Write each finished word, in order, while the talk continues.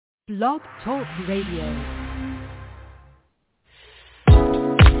Blog Talk Radio.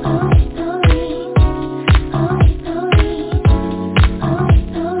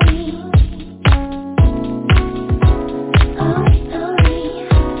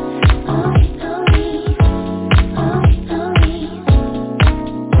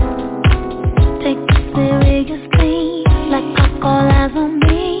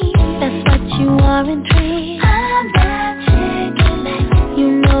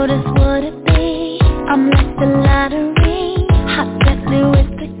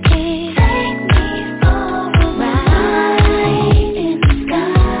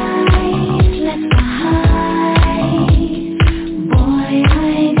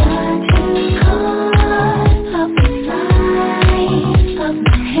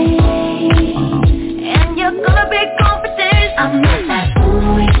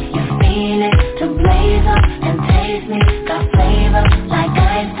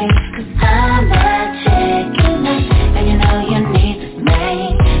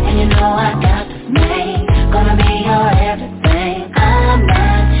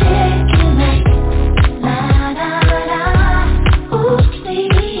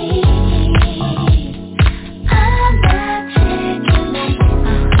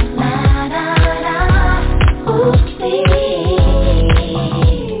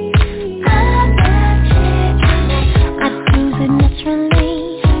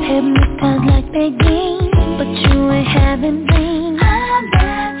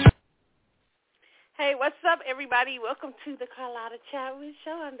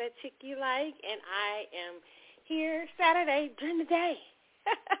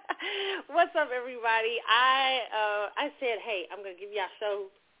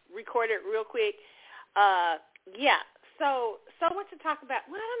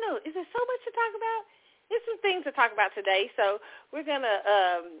 Today, so we're gonna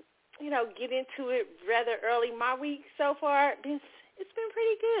get into it rather early. My week so far, it's been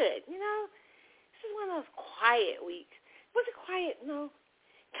pretty good. This is one of those quiet weeks. Was it quiet? No,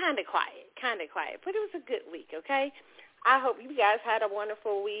 kind of quiet, but it was a good week. Okay, I hope you guys had a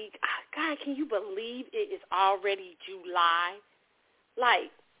wonderful week. God, can you believe it is already July?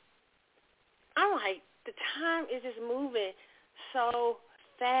 I'm like, the time is just moving so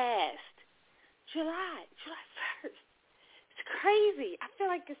fast. July 1st. It's crazy. I feel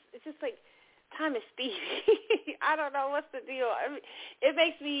like it's just like time is speedy. I don't know what's the deal. I mean, it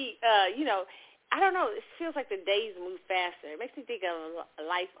makes me, I don't know. It feels like the days move faster. It makes me think of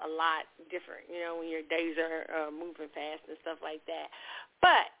life a lot different, when your days are moving fast and stuff like that.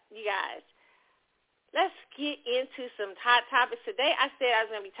 But, you guys, let's get into some hot topics. Today I said I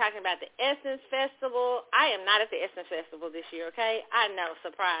was going to be talking about the Essence Festival. I am not at the Essence Festival this year, okay? I know,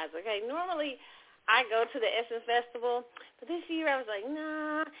 surprise, okay? Normally I go to the Essence Festival, but this year I was like,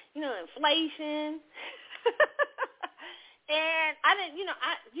 nah, inflation. And I didn't,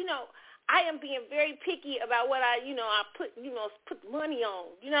 I am being very picky about what I put money on,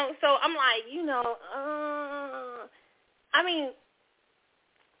 So I'm like,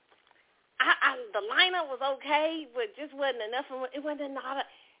 the lineup was okay, but just wasn't enough. It wasn't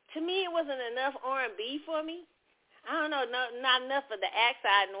to me. It wasn't enough R&B for me. I don't know, not enough of the acts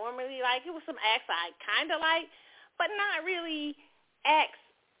I normally like. It was some acts I kind of like, but not really acts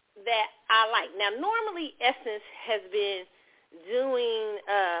that I like. Now, normally Essence has been doing.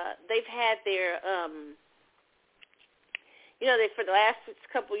 They've had their, for the last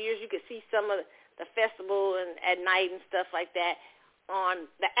couple of years, you could see some of the festival and at night and stuff like that on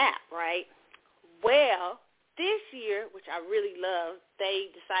the app, right? Well, this year, which I really love, they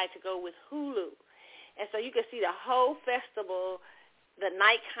decided to go with Hulu. And so you can see the whole festival, the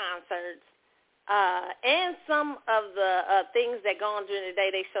night concerts, and some of the things that go on during the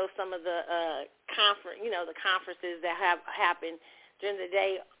day. They show some of the the conferences that have happened during the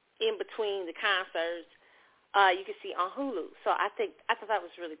day in between the concerts. You can see on Hulu. So I thought that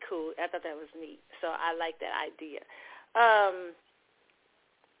was really cool. I thought that was neat. So I like that idea.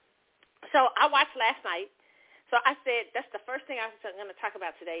 So I watched last night. So I said that's the first thing I'm going to talk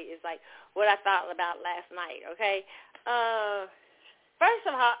about today is like what I thought about last night, okay? First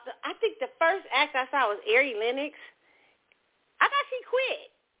of all, I think the first act I saw was Ari Lennox. I thought she quit.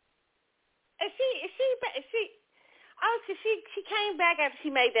 And she came back after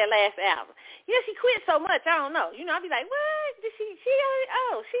she made that last album. She quit so much, I don't know. I'd be like, what? There she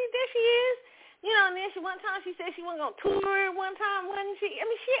is. And then one time she said she wasn't going to tour one time, wasn't she?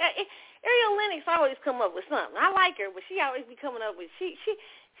 Ariel Lennox always come up with something. I like her, but she always be coming up with, she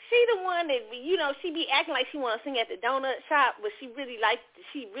the one that, she be acting like she want to sing at the donut shop, but she really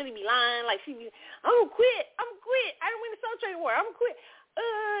be lying. Like I'm going to quit. I don't win the Soul Train Award. I'm going to quit.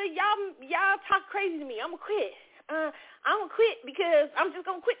 Y'all y'all talk crazy to me. I'm going to quit. I'm going to quit because I'm just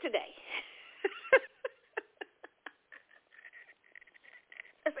going to quit today.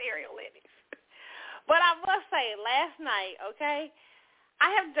 That's Ariel Lennox. But I must say, last night, okay, I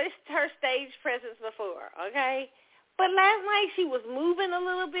have just her stage presence before, okay? But last night she was moving a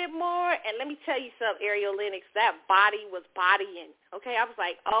little bit more, and let me tell you something, Ariel Lennox, that body was bodying, okay? I was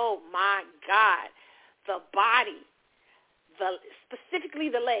like, oh, my God, the body, specifically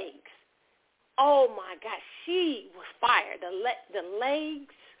the legs. Oh, my God, she was fire. The legs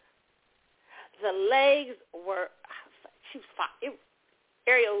were, she was fire.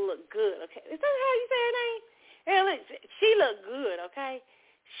 Ariel looked good, okay? Is that how you say her name? Ariel, she looked good, okay?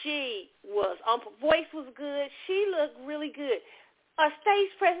 She was, voice was good. She looked really good. Stage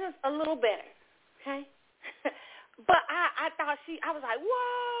presence, a little better, okay? But I thought I was like,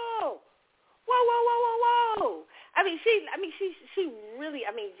 whoa. I mean, she really,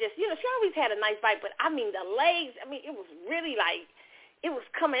 just, she always had a nice bite, but, the legs, it was really like, it was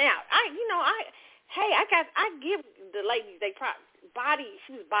coming out. I give the ladies,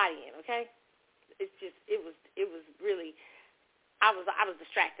 she was bodying, okay? It's just, it was really, I was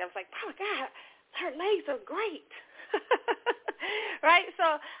distracted. I was like, oh, my God, her legs are great. Right?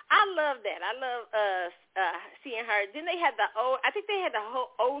 So I love that. I love seeing her. Then they had I think they had the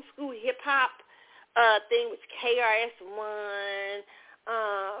whole old school hip-hop thing with KRS-One.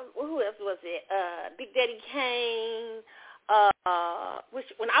 Who else was it? Big Daddy Kane.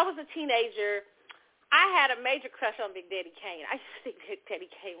 Which, when I was a teenager, I had a major crush on Big Daddy Kane. I used to think Big Daddy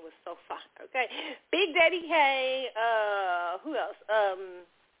Kane was so fun, okay? Big Daddy Kane, who else?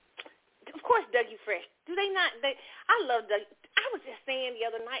 Of course, Dougie Fresh. I love Dougie. I was just saying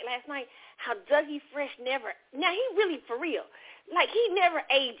last night, how Dougie Fresh now he really for real. Like, he never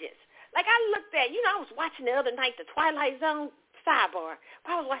ages. Like, I looked at, I was watching the other night, The Twilight Zone, sidebar.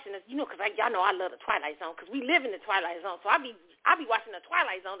 I was watching this, because y'all know I love The Twilight Zone, because we live in The Twilight Zone, so I'll be watching The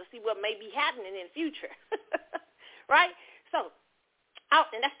Twilight Zone to see what may be happening in the future, right? So,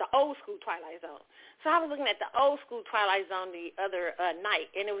 and that's the old school Twilight Zone. So I was looking at the old school Twilight Zone the other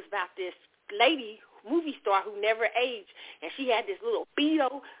night, and it was about this lady, movie star, who never aged, and she had this little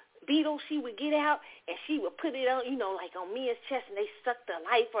beetle she would get out, and she would put it on, like on Mia's chest, and they sucked the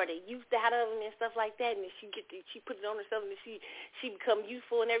life or the youth out of them and stuff like that, and then she put it on herself, and she become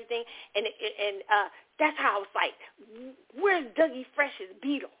youthful and everything, and that's how I was like, where's Dougie Fresh's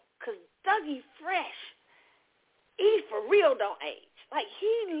beetle? Because Dougie Fresh, he for real don't age. Like,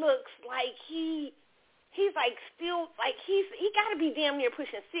 he looks like he's like still, like he got to be damn near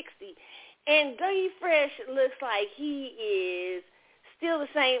pushing 60, and Dougie Fresh looks like he is still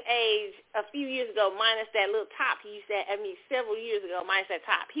the same age a few years ago, minus that little top he used to have, several years ago, minus that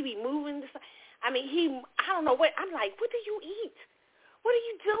top. He be moving. I don't know what, I'm like, what do you eat? What are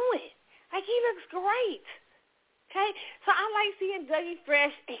you doing? Like, he looks great. Okay? So I like seeing Dougie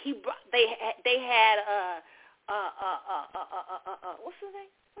Fresh. They had, what's his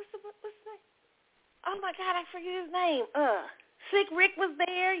name? What's his name? Oh, my God, I forget his name. Slick Rick was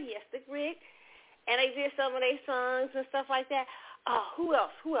there. Yes, Slick Rick. And they did some of their songs and stuff like that. Who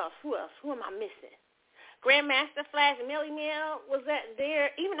else? Who am I missing? Grandmaster Flash, Melly Mel was that there,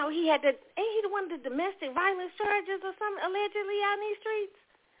 even though he had ain't he the one with the domestic violence charges or something allegedly out in these streets?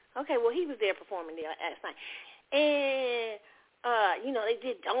 Okay, well, he was there performing there last night. And, they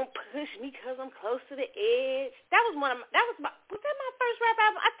did Don't Push Me Because I'm Close to the Edge. Was that my first rap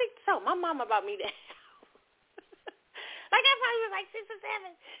album? I think so. My mama bought me that. Like, I probably was like 6 or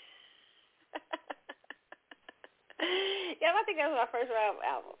 7. Yeah, I think that was my first rap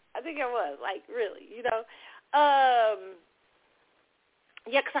album. I think it was, like, really,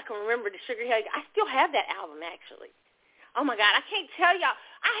 Yeah, because I can remember the Sugar Hill. I still have that album, actually. Oh, my God, I can't tell y'all.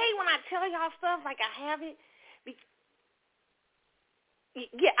 I hate when I tell y'all stuff like I have it.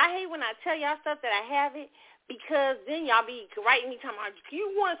 I hate when I tell y'all stuff that I have it, because then y'all be writing me talking about,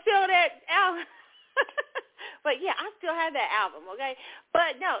 you want to sell that album? But, yeah, I still have that album, okay?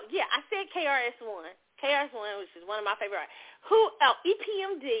 But, no, yeah, I said KRS-One. KRS-One, which is one of my favorite artists.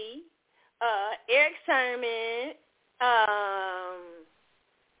 EPMD, Eric Sermon,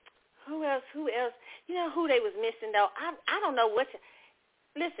 who else? You know who they was missing, though? I don't know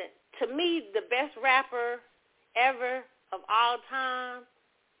listen, to me, the best rapper ever of all time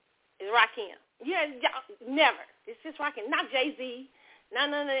is Rakim. Yeah, never. It's just Rakim. Not Jay-Z.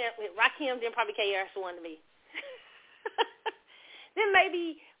 None of that. Rakim, then probably KRS-One to me. Then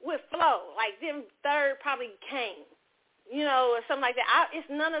maybe with Flo, like then third probably Kane, or something like that.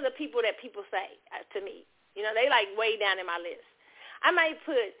 It's none of the people that people say to me. They like way down in my list. I might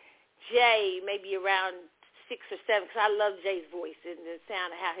put Jay maybe around 6 or 7 because I love Jay's voice and the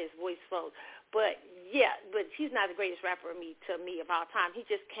sound of how his voice flows. But, yeah, but he's not the greatest rapper to me of all time. He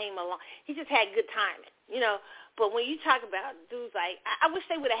just came along. He just had good timing, you know. But when you talk about dudes like, I wish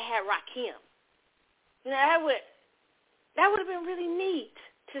they would have had Rakim. You know, that would have been really neat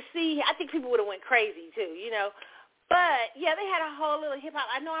to see. I think people would have went crazy, too, you know. But, yeah, they had a whole little hip-hop.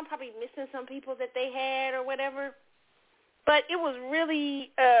 I know I'm probably missing some people that they had or whatever. But it was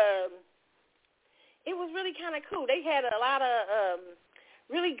really kind of cool. They had a lot of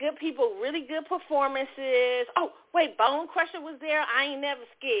really good people, really good performances. Oh, wait, Bone Crusher was there. I ain't never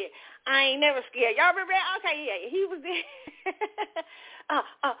scared. Y'all remember that? Okay, yeah, he was there.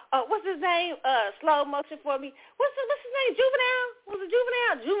 What's his name? Slow motion for me. What's his name? Juvenile? Was it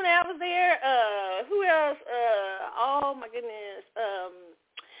Juvenile? Juvenile was there. Who else? Oh my goodness.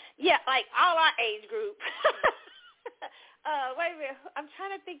 Yeah, like all our age group. Wait a minute. I'm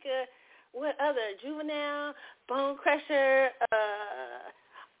trying to think of what other. Juvenile, Bone Crusher.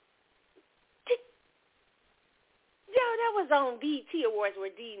 That was on BET Awards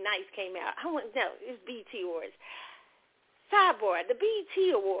where D Nice came out. It was BET Awards. Sidebar, the BET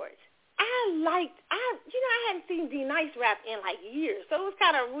Awards. I hadn't seen D Nice rap in like years, so it was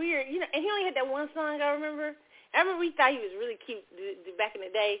kind of weird, you know. And he only had that one song. I remember we thought he was really cute back in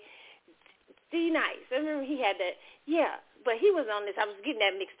the day. D Nice. I remember he had that. Yeah, but he was on this. I was getting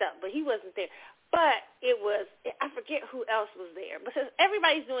that mixed up, but he wasn't there. But it was, I forget who else was there, because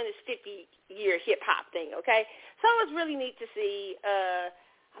everybody's doing this 50-year hip-hop thing, okay? So it was really neat to see.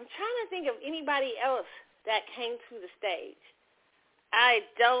 I'm trying to think of anybody else that came to the stage. I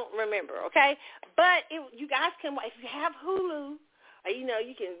don't remember, okay? But you guys can, if you have Hulu, you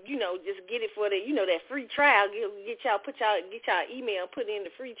can, just get it for the, that free trial. Get y'all email, put in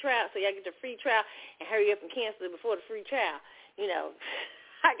the free trial, so y'all get the free trial and hurry up and cancel it before the free trial.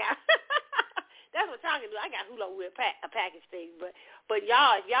 I got that's what y'all can do. I got Hulu with a package thing, but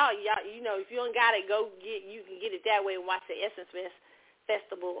y'all, if you don't got it, you can get it that way and watch the Essence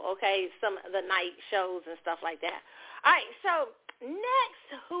Festival, okay? Some of the night shows and stuff like that. All right, so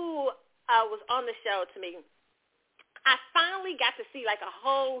next, who was on the show to me, I finally got to see like a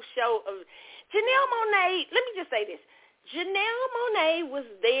whole show of Janelle Monáe. Let me just say this. Janelle Monáe was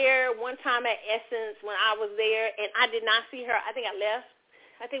there one time at Essence when I was there, and I did not see her. I think I left.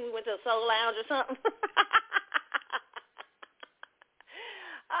 I think we went to a Soul Lounge or something.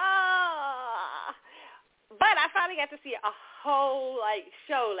 But I finally got to see a whole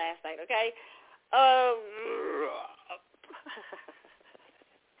show last night, okay?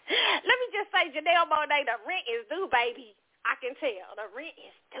 Let me just say, Janelle Monáe, the rent is due, baby. I can tell. The rent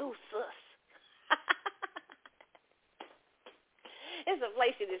is due, sis. It's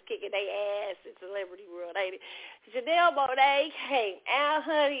inflation is kicking their ass in celebrity world, ain't it? Janelle Monáe came out,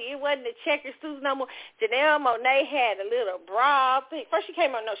 honey. It wasn't the checker suits no more. Janelle Monáe had a little bra thing. First she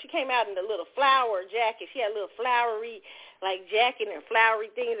came out in the little flower jacket. She had a little flowery jacket and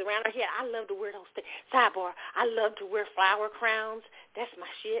flowery things around her head. I love to wear those things. Sidebar, I love to wear flower crowns. That's my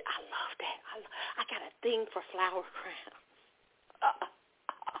shit. I love that. I got a thing for flower crowns. I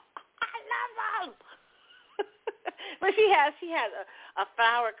love them. But she has a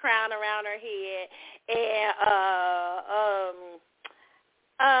flower crown around her head, and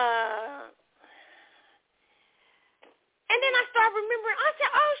then I started remembering. I said,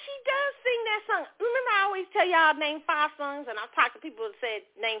 "Oh, she does sing that song." Remember, I always tell y'all name 5 songs, and I've talked to people that said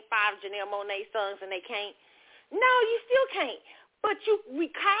name 5 Janelle Monáe songs, and they can't. No, you still can't. But you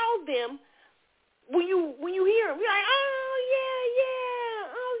recall them when you hear them. You're like, "Oh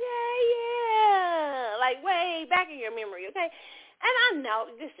yeah, okay, yeah," like way back in your memory, okay? And I know,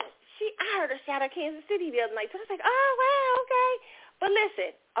 listen, I heard her shout out Kansas City the other night, so I was like, oh, wow, okay. But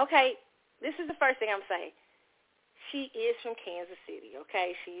listen, okay, this is the first thing I'm saying. She is from Kansas City,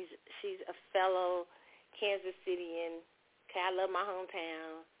 okay? She's a fellow Kansas Cityan. Okay, I love my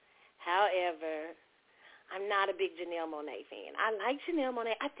hometown. However, I'm not a big Janelle Monáe fan. I like Janelle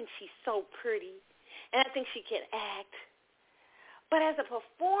Monáe. I think she's so pretty, and I think she can act. But as a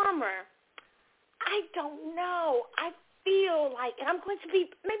performer, I don't know. I feel like, and I'm going to be,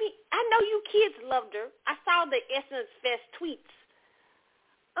 I know you kids loved her. I saw the Essence Fest tweets.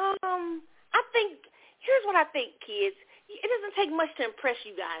 I think, here's what I think, kids. It doesn't take much to impress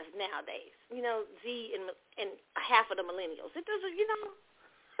you guys nowadays. Z and half of the millennials. It doesn't,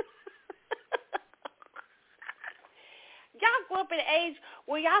 Y'all grow up at an age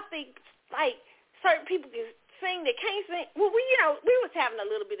where y'all think, certain people can sing that can't sing. Well, we was having a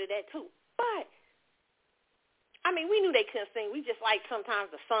little bit of that, too. But we knew they couldn't sing. We just like sometimes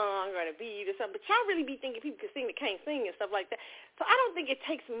the song or the beat or something. But y'all really be thinking people can sing that can't sing and stuff like that. So I don't think it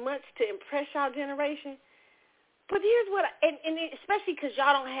takes much to impress y'all generation. But here's what, and especially because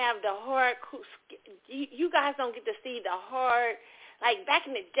y'all don't have the hard, you guys don't get to see the hard, like back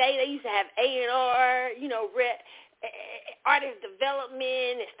in the day, they used to have A&R, artist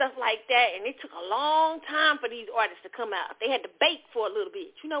development and stuff like that, and it took a long time for these artists to come out. They had to bake for a little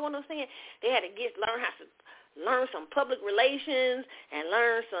bit. You know what I'm saying? They had to learn some public relations and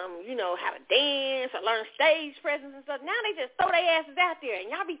learn some, how to dance or learn stage presence and stuff. Now they just throw their asses out there, and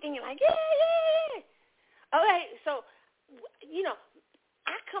y'all be thinking like, yeah. Okay, so,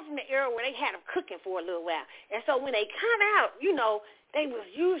 I come from the era where they had them cooking for a little while. And so when they come out, they was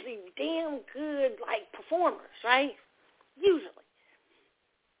usually damn good, like, performers, right? Usually.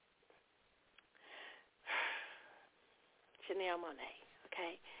 Janelle Monáe,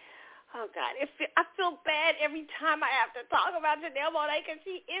 okay? Oh, God. I feel bad every time I have to talk about Janelle Monáe because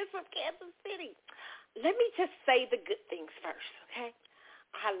she is from Kansas City. Let me just say the good things first, okay?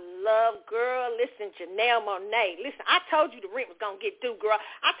 I love, Janelle Monáe. Listen, I told you the rent was going to get due, girl.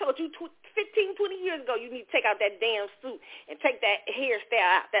 I told you 15, 20 years ago you need to take out that damn suit and take that hairstyle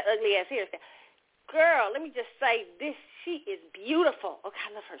out, that ugly-ass hairstyle. Girl, let me just say this. She is beautiful. Okay,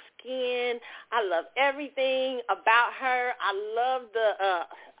 I love her skin. I love everything about her. I love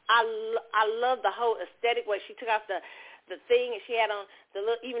I love the whole aesthetic where she took off the thing and she had on the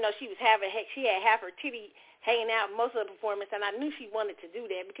look, even though she had half her titty hanging out most of the performance, and I knew she wanted to do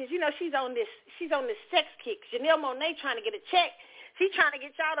that because she's on this sex kick. Janelle Monáe trying to get a check. She's trying to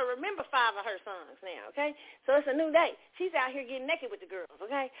get y'all to remember 5 of her songs now, okay? So it's a new day. She's out here getting naked with the girls,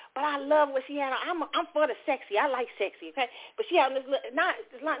 okay? But I love what she had on. I'm for the sexy. I like sexy, okay? But she had on this look,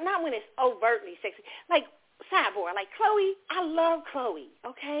 not when it's overtly sexy. Like sidebar, like Chloe, I love Chloe,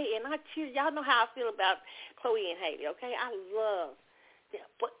 okay? And y'all know how I feel about Chloe and Hailey, okay? I love,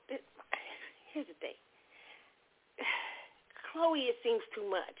 but here's the thing. Chloe, it seems too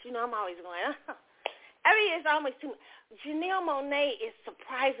much. I'm always going, it's almost too much. Janelle Monáe is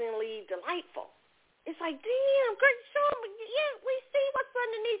surprisingly delightful. It's like, damn, girl, show me. Yeah, we see what's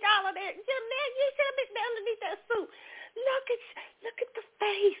underneath all of that. Janelle, you should have been underneath that suit. Look at the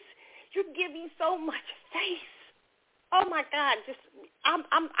face. You're giving so much face. Oh my God,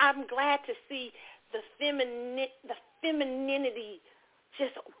 I'm glad to see the femininity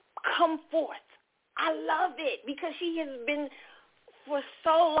just come forth. I love it because she has been for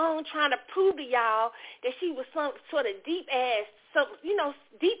so long trying to prove to y'all that she was some sort of deep ass,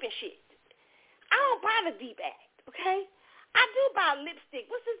 deep and shit. I don't buy the deep act, okay? I do buy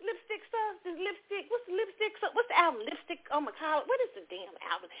lipstick. What's this lipstick stuff? What's the lipstick stuff? What's the album? Lipstick on my collar? What is the damn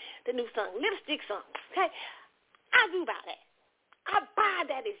album? The new song, Lipstick Song, okay? I do buy that. I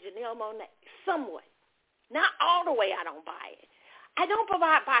buy that as Janelle Monáe, somewhat. Not all the way I don't buy it. I don't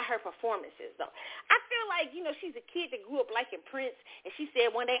buy her performances, though. I feel like, she's a kid that grew up liking Prince, and she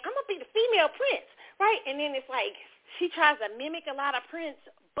said one day, I'm going to be the female Prince, right? And then it's like she tries to mimic a lot of Prince,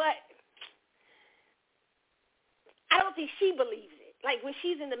 but I don't think she believes it. Like when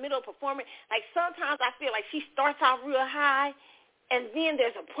she's in the middle of performing, like sometimes I feel like she starts off real high, and then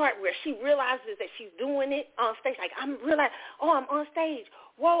there's a part where she realizes that she's doing it on stage. Like I'm on stage.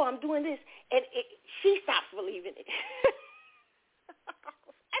 Whoa, I'm doing this. And she stops believing it.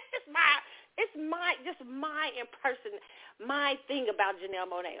 It's my thing about Janelle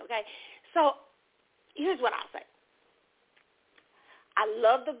Monáe, okay? So here's what I'll say. I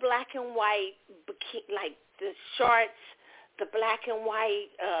love the black and white bikini, like the shorts, the black and white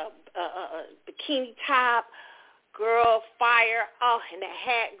bikini top, girl, fire. Oh, and the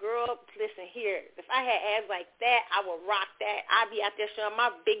hat, girl, listen here. If I had abs like that, I would rock that. I'd be out there showing my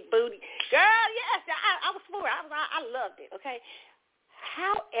big booty. Girl, yes, I was for it. I loved it, okay?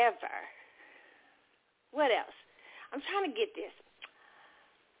 However, what else? I'm trying to get this.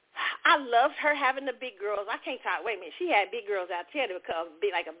 I loved her having the big girls. I can't talk. Wait a minute. She had big girls out there.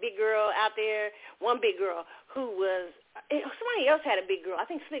 Like a big girl out there. One big girl who was somebody else had a big girl. I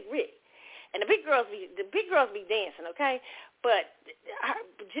think Slick Rick. And the big girls be dancing, okay? But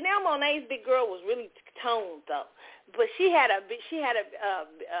Janelle Monáe's big girl was really toned though. But they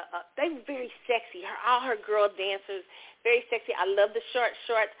were very sexy. All her girl dancers, very sexy. I love the shorts.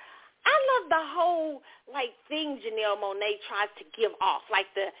 I love the whole thing Janelle Monáe tries to give off.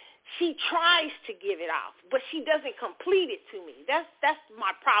 She tries to give it off, but she doesn't complete it to me. That's my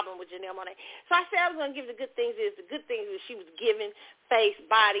problem with Janelle Monáe. So I said I was going to give the good things. The good things is she was giving face,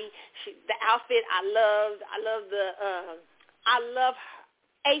 body, the outfit. I love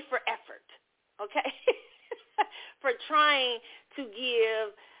A for effort. Okay, for trying to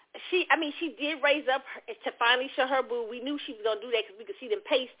give. She did raise up to finally show her boob. We knew she was going to do that because we could see them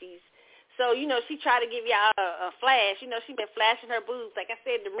pasties. So, she tried to give y'all a flash. She been flashing her boobs. Like I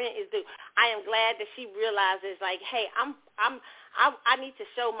said, the rent is due. I am glad that she realizes, like, hey, I need to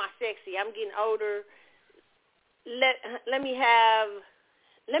show my sexy. I'm getting older. Let me have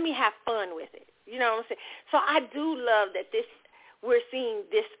fun with it. You know what I'm saying? So I do love that we're seeing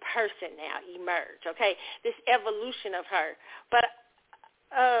this person now emerge, okay? This evolution of her. But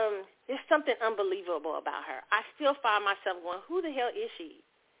there's something unbelievable about her. I still find myself going, who the hell is she?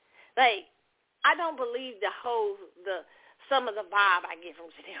 Like, I don't believe some of the vibe I get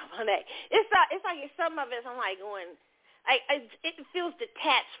from Janelle Monáe. It's like some of it I'm like going, it feels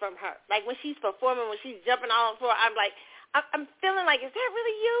detached from her. Like when she's performing, when she's jumping all on the floor, I'm like, I'm feeling like, is that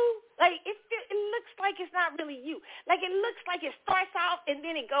really you? Like it looks like it's not really you. Like it looks like it starts off and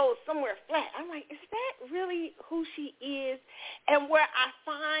then it goes somewhere flat. I'm like, is that really who she is? And where I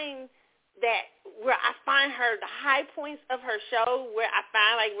find her, the high points of her show, where I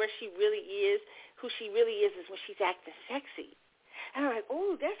find like where she really is, who she really is when she's acting sexy. And I'm like,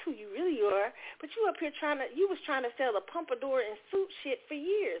 oh, that's who you really are. But you up here you was trying to sell the pompadour and suit shit for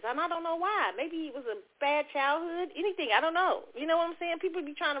years. And I don't know why. Maybe it was a bad childhood, anything. I don't know. You know what I'm saying? People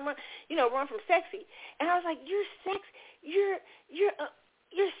be trying to run from sexy. And I was like, you're sexy.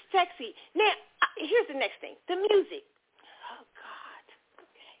 You're sexy. Now, here's the next thing. The music. Oh, God.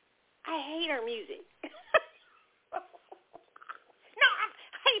 Okay. I hate her music. No,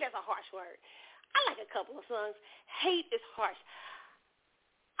 hate is a harsh word. I like a couple of songs. Hate is harsh.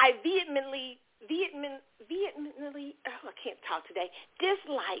 I vehemently, I can't talk today,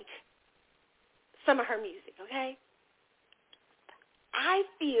 dislike some of her music, okay? I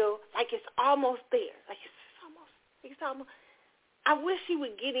feel like it's almost there. Like it's almost. I wish she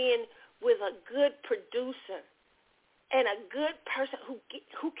would get in with a good producer and a good person who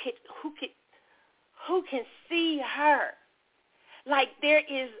can see her. Like there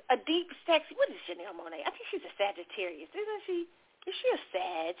is a deep sexy. What is Janelle Monáe? I think she's a Sagittarius, isn't she? Is she a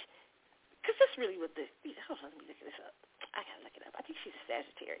Sag? Because that's really what hold on, let me look this up. I got to look it up. I think she's a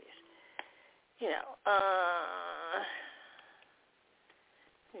Sagittarius. Let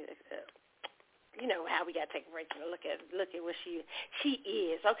me look it up. You know how we got to take a break and look at what she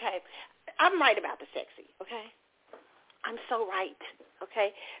is. Okay. I'm right about the sexy, okay? I'm so right,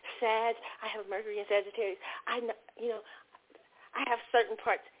 okay? Sag, I have Mercury and Sagittarius. I have certain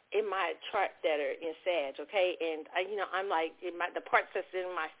parts in my chart that are in Sag, okay? And, I'm like, the parts that's in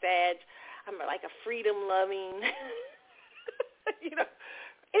my Sag, I'm like a freedom-loving,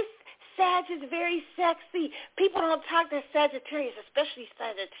 Sag is very sexy. People don't talk to Sagittarius, especially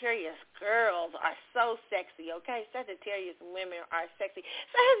Sagittarius girls are so sexy, okay? Sagittarius women are sexy.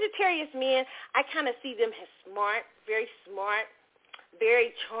 Sagittarius men, I kind of see them as smart, very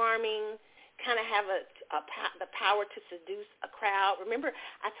charming, kind of have the power to seduce a crowd. Remember,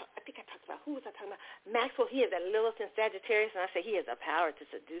 I think I talked about, who was I talking about? Maxwell, he has that Lilith in Sagittarius, and I said he has a power to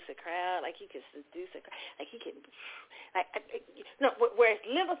seduce a crowd. Like he can seduce a crowd. Like he can, whereas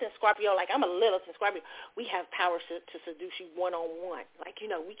Lilith and Scorpio, like I'm a Lilith and Scorpio, we have power to seduce you one-on-one. Like,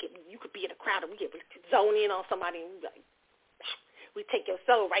 you could be in a crowd and we could zone in on somebody and we take your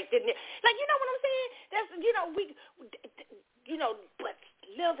soul right then. Like, you know what I'm saying? That's, but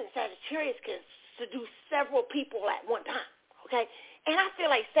Lilith and Sagittarius can seduce several people at one time, okay? And I feel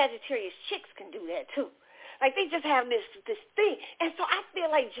like Sagittarius chicks can do that too. Like they just have this thing. And so I feel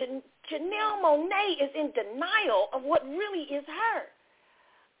like Janelle Monáe is in denial of what really is her.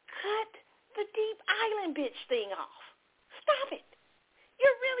 Cut the deep island bitch thing off. Stop it.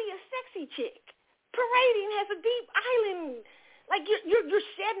 You're really a sexy chick. Parading has a deep island. Like you're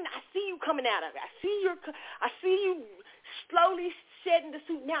shedding. I see you coming out of it. I see you slowly shedding the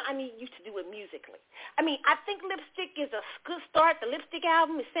suit. Now I need you to do it musically. I mean, I think Lipstick is a good start. The Lipstick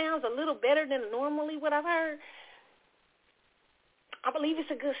album, it sounds a little better than normally what I've heard. I believe it's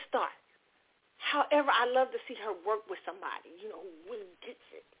a good start. However, I love to see her work with somebody, who really gets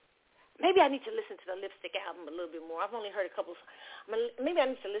it. Maybe I need to listen to the Lipstick album a little bit more. I've only heard a couple. Maybe I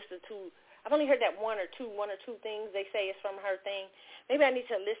need to listen to. I've only heard that one or two things they say is from her thing. Maybe I need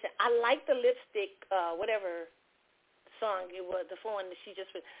to listen. I like the Lipstick, whatever song it was, the one that she just.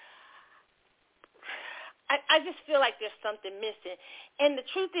 I just feel like there's something missing, and the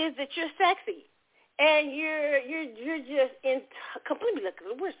truth is that you're sexy, and you're just in completely. Look,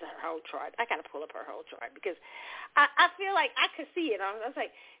 where's her whole chart? I gotta pull up her whole chart because I feel like I could see it. I was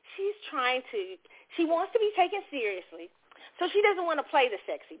like, she wants to be taken seriously. So she doesn't want to play the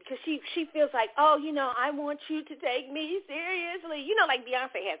sexy because she feels like, I want you to take me seriously. Like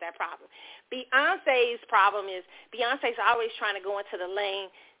Beyonce has that problem. Beyonce's problem is Beyonce's always trying to go into the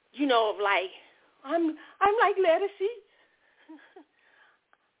lane, of like, I'm like Lettucey.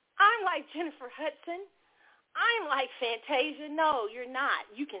 I'm like Jennifer Hudson. I'm like Fantasia. No, you're not.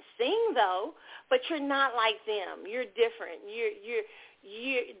 You can sing though, but you're not like them. You're different. You're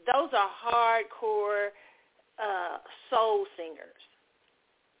those are hardcore soul singers.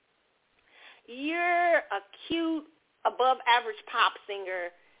 You're a cute, above average pop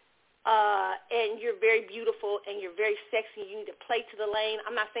singer. And you're very beautiful and you're very sexy. You need to play to the lane.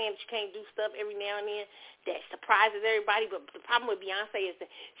 I'm not saying that you can't do stuff every now and then that surprises everybody, but the problem with Beyonce is that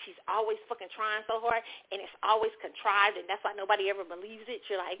she's always fucking trying so hard and it's always contrived, and that's why nobody ever believes it.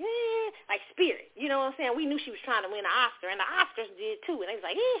 You're like, like Spirit. You know what I'm saying? We knew she was trying to win an Oscar, and the Oscars did too, and they was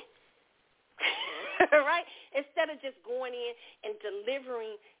like, right? Instead of just going in and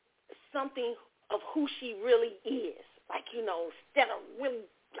delivering something of who she really is. Like, you know, instead of really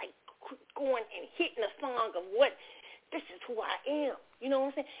like going and hitting a song of what this is who I am. You know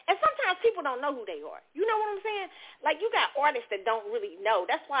what I'm saying? And sometimes people don't know who they are. You know what I'm saying? Like, you got artists that don't really know.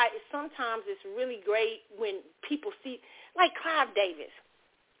 That's why sometimes it's really great when people see, like Clive Davis.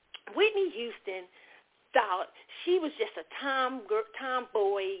 Whitney Houston thought she was just a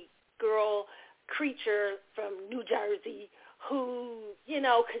tomboy girl creature from New Jersey who, you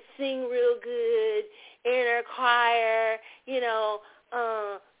know, could sing real good in her choir, you know,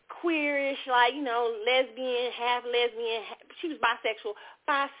 queerish, like, you know, lesbian, half lesbian. She was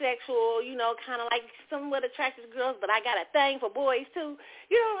bisexual, you know, kind of like somewhat attractive girls, but I got a thing for boys too.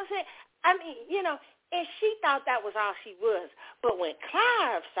 You know what I'm saying? I mean, you know, and she thought that was all she was. But when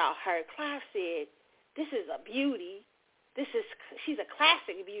Clive saw her, Clive said, this is a beauty. She's a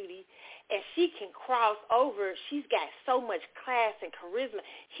classic beauty, and she can cross over. She's got so much class and charisma.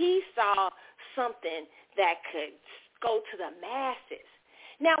 He saw something that could go to the masses.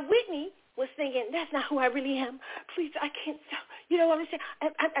 Now, Whitney was thinking, that's not who I really am. Please, I can't, you know what I'm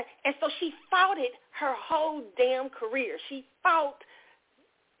saying? And so she fought it her whole damn career. She fought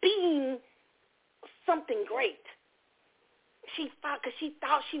being something great. She fought because she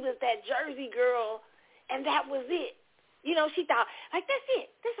thought she was that Jersey girl, and that was it. You know, she thought, like, that's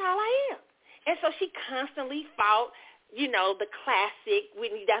it. That's all I am. And so she constantly fought, you know, the classic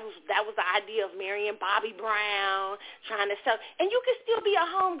Whitney. That was the idea of marrying Bobby Brown, trying to sell. And you can still be a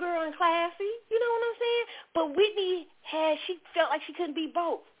homegirl and classy. You know what I'm saying? But Whitney she felt like she couldn't be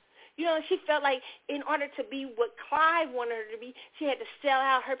both. You know, she felt like in order to be what Clive wanted her to be, she had to sell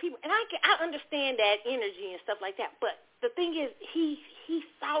out her people. And I understand that energy and stuff like that. But the thing is, he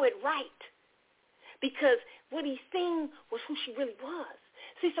saw it right. Because what he seen was who she really was.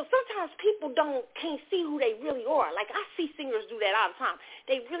 See, so sometimes people can't see who they really are. Like, I see singers do that all the time.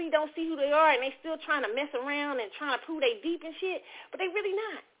 They really don't see who they are, and they still trying to mess around and trying to prove they deep and shit, but they really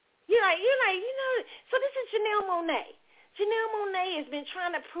not. You're like, you know. So this is Janelle Monáe. Janelle Monáe has been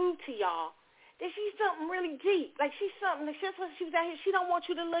trying to prove to y'all that she's something really deep. Like, she's something. That's why she was out here. She don't want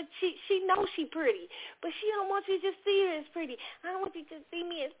you to look. She knows she pretty, but she don't want you to just see her as pretty. I don't want you to see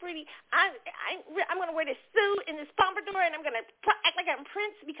me as pretty. I'm gonna wear this suit and this pompadour, and I'm gonna act like I'm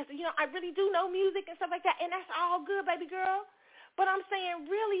Prince because, you know, I really do know music and stuff like that, and that's all good, baby girl. But I'm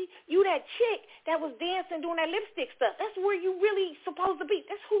saying, really, you that chick that was dancing doing that lipstick stuff, that's where you really supposed to be.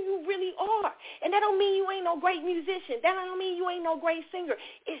 That's who you really are. And that don't mean you ain't no great musician. That don't mean you ain't no great singer.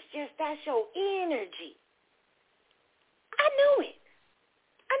 It's just that's your energy. I knew it.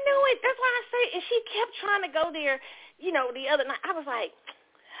 That's why I say, and she kept trying to go there, you know, the other night. I was like,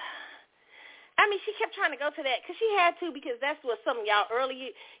 she kept trying to go to that because she had to, because that's what some of y'all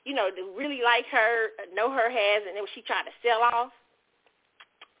early, you know, that really like her, know her has, and then she tried to sell off.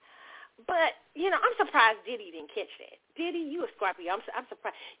 But, you know, I'm surprised Diddy didn't catch that. Diddy, you a Scorpio. I'm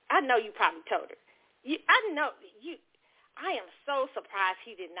surprised. I know you probably told her. I am so surprised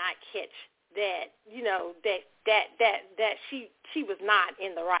he did not catch that, you know, that she was not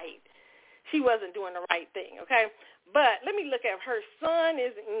in the right. She wasn't doing the right thing, okay? But let me look at her son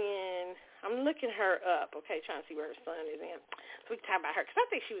is in. I'm looking her up, okay, trying to see where her son is in. So we can talk about her, because I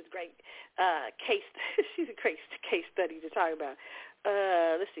think she was great she's a great case study to talk about.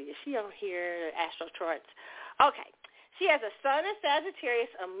 Let's see, is she on here, Astro Charts? Okay. She has a sun in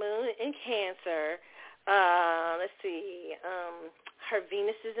Sagittarius, a moon in Cancer. Let's see, her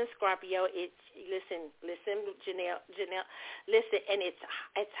Venus is in Scorpio. Listen, Janelle, listen, and it's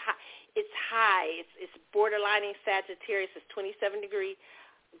high. It's borderlining Sagittarius. It's 27 degrees.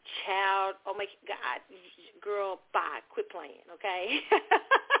 Child, oh my God, girl, bye, quit playing, okay?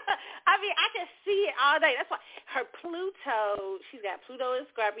 I can see it all day. That's why her Pluto, she's got Pluto in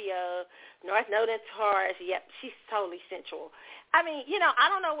Scorpio, North Node in Taurus. Yep, she's totally sensual. You know,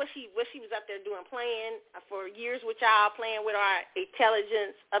 I don't know what she was up there doing, playing for years with y'all, playing with our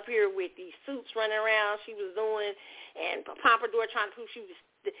intelligence up here with these suits running around she was doing, and pompadour trying to prove she was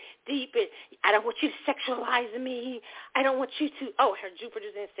deep, and I don't want you to sexualize me. I don't want you to, her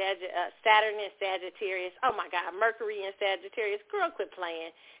Jupiter's in Saturn in Sagittarius. Oh, my God, Mercury in Sagittarius. Girl, quit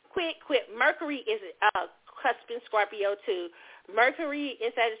playing. Quit. Mercury is cusp in Scorpio, too. Mercury in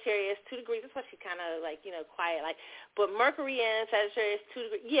Sagittarius, 2 degrees. That's why she's kind of quiet. But Mercury in Sagittarius, 2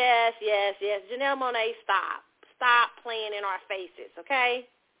 degrees. Yes. Janelle Monáe, stop. Stop playing in our faces, okay?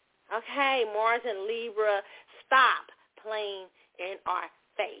 Okay, Mars and Libra, stop playing in our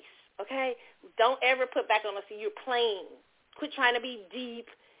face, okay? Don't ever put back on us, you're playing. Quit trying to be deep.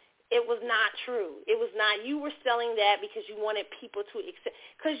 It was not true. It was not. You were selling that because you wanted people to accept,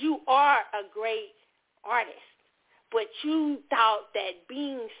 because you are a great artist, but you thought that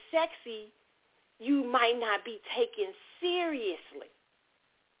being sexy, you might not be taken seriously,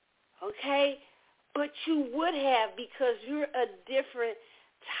 okay? But you would have, because you're a different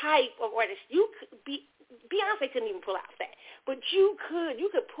type of artist. You could be, Beyonce couldn't even pull out that, but you could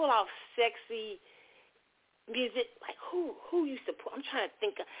pull off sexy music. Like who used to pull? I'm trying to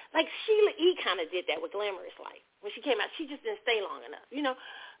think of, like Sheila E. kind of did that with Glamorous Life. When she came out, she just didn't stay long enough,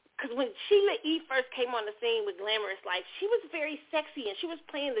 because when Sheila E. first came on the scene with Glamorous Life, she was very sexy, and she was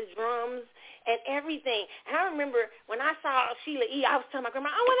playing the drums and everything. And I remember when I saw Sheila E., I was telling my grandma,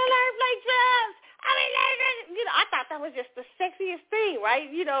 I want to learn to play drums. I thought that was just the sexiest thing, right?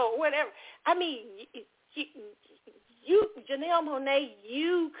 Whatever. I mean, you Janelle Monáe,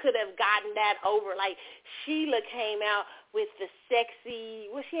 you could have gotten that over. Like Sheila came out with the sexy,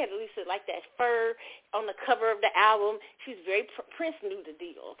 she had at least like that fur on the cover of the album. She's very, Prince knew the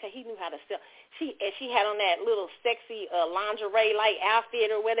deal, okay? He knew how to sell. She had on that little sexy lingerie-like outfit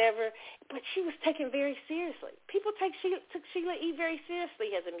or whatever, but she was taken very seriously. People took Sheila E. very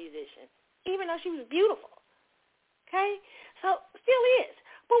seriously as a musician, even though she was beautiful, okay? So, still is.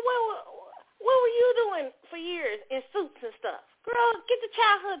 But what were you doing for years in suits and stuff? Girl, get the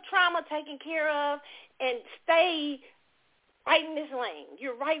childhood trauma taken care of and stay right in this lane.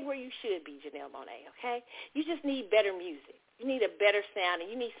 You're right where you should be, Janelle Monáe, okay? You just need better music. You need a better sound, and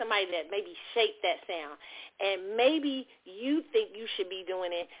you need somebody that maybe shape that sound. And maybe you think you should be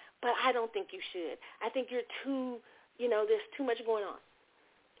doing it, but I don't think you should. I think you're too, there's too much going on.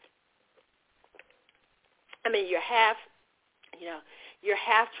 I mean, you're half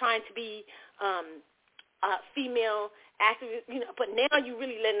trying to be female activist, but now you're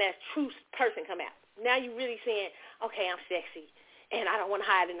really letting that true person come out. Now you're really saying, okay, I'm sexy, and I don't want to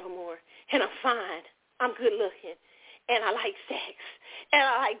hide it no more, and I'm fine, I'm good looking, and I like sex, and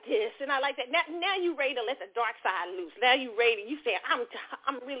I like this, and I like that. Now you're ready to let the dark side loose. Now you're ready. You say, I've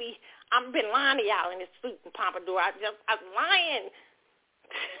been lying to y'all in this suit and pompadour. I'm lying.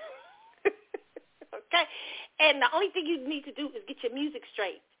 Okay? And the only thing you need to do is get your music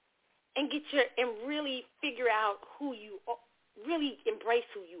straight and really figure out who you are, really embrace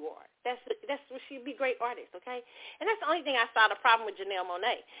who you are. That's what she'd be a great artist, okay? And that's the only thing I saw the problem with Janelle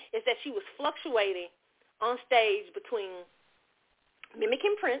Monáe, is that she was fluctuating on stage between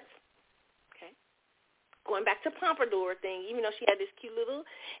mimicking Prince, okay, going back to pompadour thing, even though she had this cute little,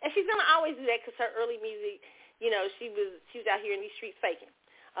 and she's gonna always do that because her early music, she was out here in these streets faking,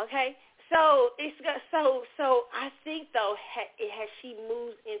 okay? So I think though, as she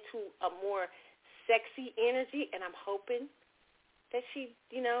moves into a more sexy energy, and I'm hoping that she,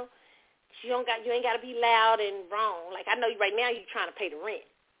 you ain't got to be loud and wrong. Like I know right now you're trying to pay the rent,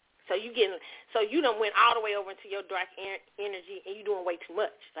 so you done went all the way over into your dark energy, and you doing way too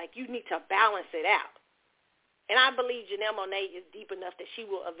much. Like you need to balance it out, and I believe Janelle Monáe is deep enough that she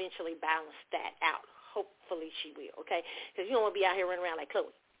will eventually balance that out. Hopefully she will, okay? Because you don't want to be out here running around like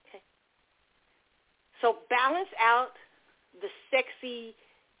Chloe. So balance out the sexy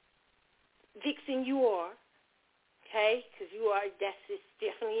vixen you are, okay? Because that's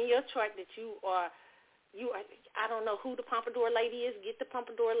definitely in your chart that you are, I don't know who the pompadour lady is. Get the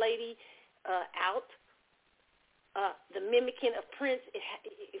pompadour lady out. The mimicking of Prince,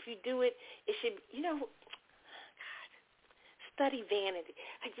 if you do it, it should, study Vanity.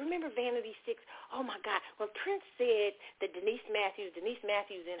 Like, remember Vanity 6? Oh, my God. When Prince said that Denise Matthews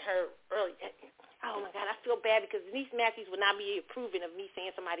in her early, oh, my God, I feel bad because Denise Matthews would not be approving of me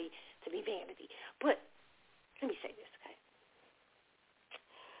saying somebody to be Vanity. But let me say this, okay?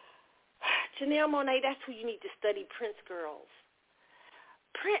 Janelle Monáe, that's who you need to study Prince girls.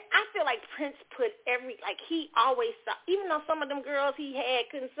 I feel like Prince put he always saw, even though some of them girls he had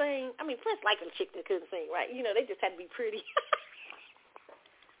couldn't sing. I mean, Prince liked a chick that couldn't sing, right? They just had to be pretty.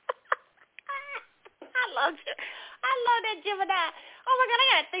 I love that Gemini. Oh my God, I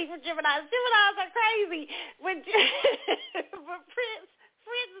got a thing for Geminis. Geminis are crazy. But Prince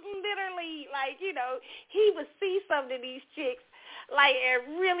literally, he would see something in these chicks. like,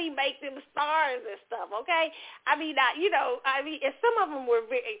 and really make them stars and stuff, okay? I mean, and some of them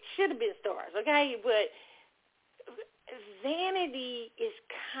should have been stars, okay? But Vanity is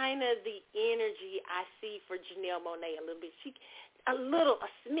kind of the energy I see for Janelle Monáe a little bit. A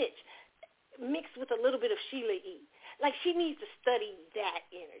smidge, mixed with a little bit of Sheila E. Like, she needs to study that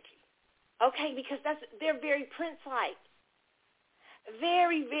energy, okay? Because they're very Prince-like.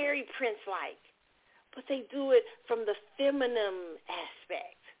 Very, very Prince-like. But they do it from the feminine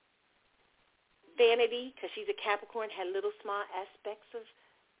aspect. Vanity, because she's a Capricorn, had little small aspects of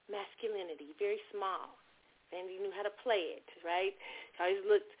masculinity, very small. Vanity knew how to play it, right?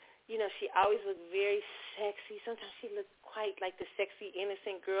 She always looked very sexy. Sometimes she looked quite like the sexy,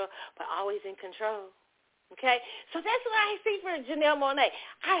 innocent girl, but always in control. Okay? So that's what I see for Janelle Monáe.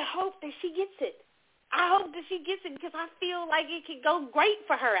 I hope that she gets it. Because I feel like it could go great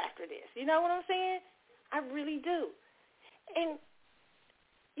for her after this. You know what I'm saying? I really do. And,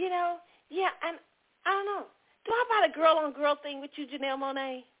 and I don't know. Do I buy the girl-on-girl thing with you, Janelle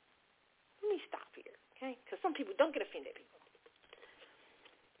Monáe? Let me stop here, okay? Because some people don't get offended, people.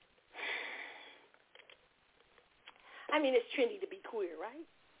 I mean, it's trendy to be queer, right?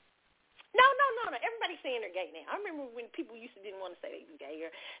 No. Everybody's saying they're gay now. I remember when people didn't want to say they were gay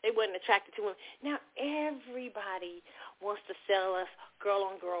or they wasn't attracted to them. Now everybody wants to sell us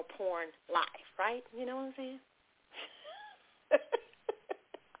girl-on-girl porn live, right? You know what I'm saying? That's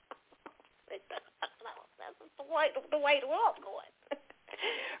the way the world's going,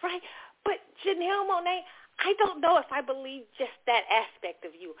 right? But Janelle Monáe, I don't know if I believe just that aspect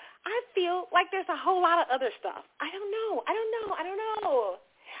of you. I feel like there's a whole lot of other stuff. I don't know.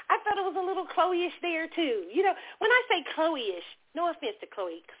 I thought it was a little Chloe-ish there, too. When I say Chloe-ish, no offense to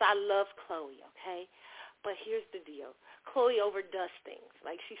Chloe, because I love Chloe, okay? But here's the deal. Chloe overdoes things.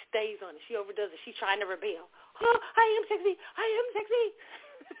 Like, she stays on it. She overdoes it. She's trying to rebel. Oh, I am sexy.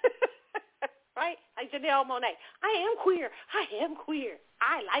 Right? Like Janelle Monáe. I am queer.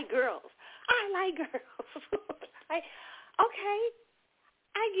 I like girls. Right? Okay.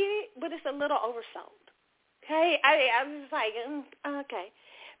 I get it, but it's a little oversold. Okay? I'm just like, okay.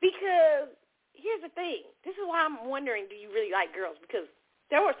 Because here's the thing. This is why I'm wondering, do you really like girls? Because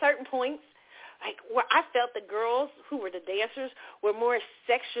there were certain points, like, where I felt the girls who were the dancers were more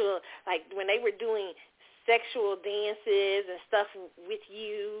sexual, like when they were doing sexual dances and stuff with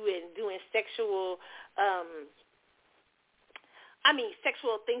you and doing sexual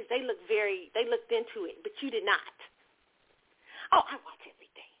things. They looked into it, but you did not. Oh, I watch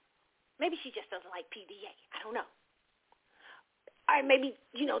everything. Maybe she just doesn't like PDA. I don't know. Or maybe,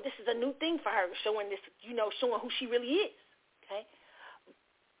 this is a new thing for her, showing who she really is, okay?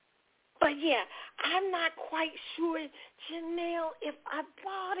 But, yeah, I'm not quite sure, Janelle, if I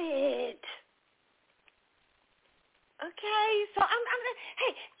bought it. Okay, so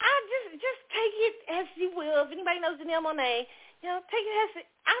hey, I just take it as you will. If anybody knows Janelle Monáe, take it as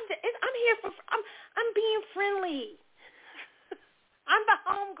I'm here I'm being friendly. I'm the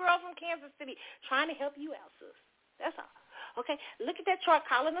home girl from Kansas City trying to help you out, sis. That's all. Okay, look at that chart,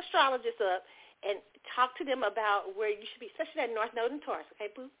 call an astrologist up, and talk to them about where you should be, especially that North Node and Taurus, okay,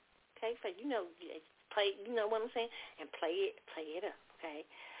 boo? Okay, so play, what I'm saying, and play it up, okay?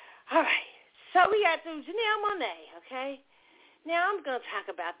 All right, so we got through Janelle Monáe, okay? Now I'm going to talk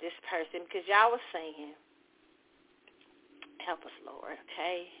about this person because y'all was saying, help us, Lord,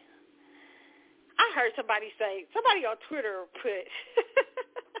 okay? I heard somebody on Twitter put,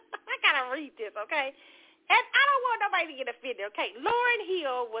 I got to read this, okay? And I don't want nobody to get offended, okay? Lauryn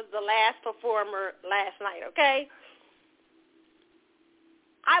Hill was the last performer last night, okay?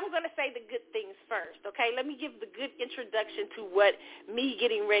 I'm going to say the good things first, okay? Let me give the good introduction to what me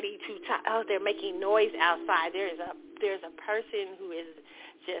getting ready to talk. Oh, they're making noise outside. There's a person who is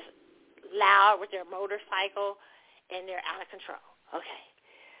just loud with their motorcycle, and they're out of control. Okay.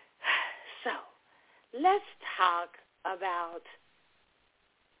 So let's talk about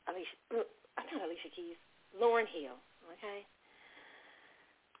Alicia Keys. Lauryn Hill, okay?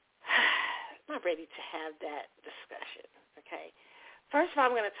 I'm not ready to have that discussion, okay? First of all,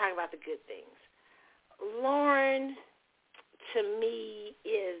 I'm going to talk about the good things. Lauryn, to me,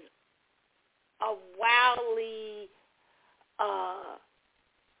 is a wildly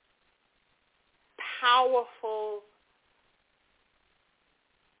powerful,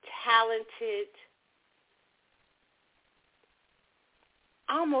 talented,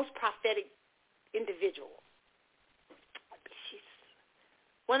 almost prophetic individual. She's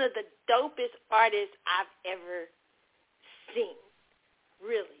one of the dopest artists I've ever seen,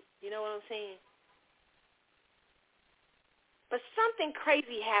 really. You know what I'm saying? But something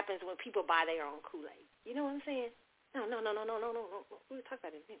crazy happens when people buy their own Kool-Aid. You know what I'm saying? No. We'll talk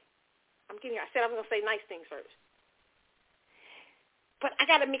about it in a minute. I said I was going to say nice things first. But I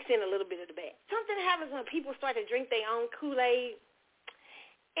got to mix in a little bit of the bad. Something happens when people start to drink their own Kool-Aid,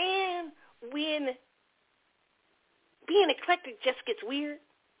 and when being eclectic just gets weird.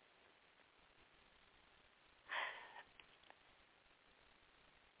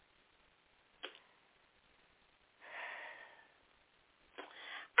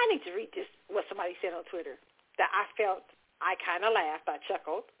 I need to read this, what somebody said on Twitter, that I felt, I kind of laughed, I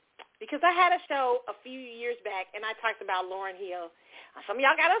chuckled, because I had a show a few years back, and I talked about Lauryn Hill. Some of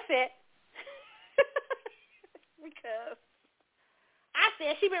y'all got upset because I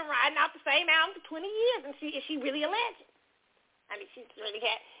said she's been riding out the same album for 20 years, and is she really a legend? I mean, she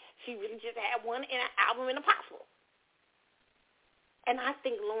really just had one album in Impossible. And I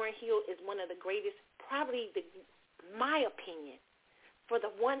think Lauryn Hill is one of the greatest, probably my opinion, for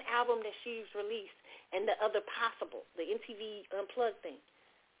the one album that she's released and the other Possible, the MTV Unplugged thing,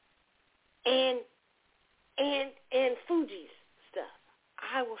 and Fugees stuff.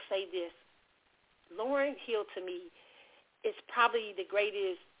 I will say this: Lauryn Hill to me is probably the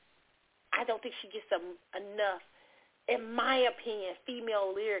greatest. I don't think she gets enough, in my opinion,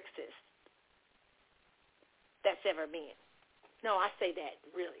 female lyricist that's ever been. No, I say that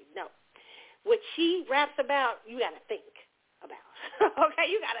really. No, what she raps about, you got to think about. Okay,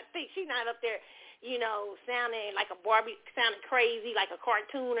 you got to think. She's not up there, sounding like a Barbie, sounding crazy, like a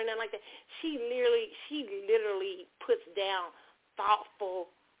cartoon or nothing like that. She literally puts down thoughtful,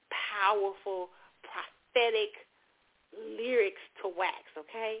 powerful, prophetic lyrics to wax,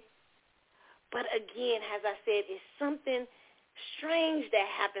 okay? But again, as I said, it's something strange that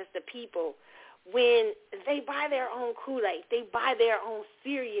happens to people when they buy their own Kool-Aid. They buy their own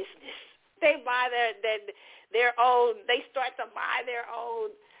seriousness. They buy their own, they start to buy their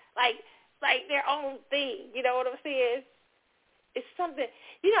own, like their own thing. You know what I'm saying? It's something,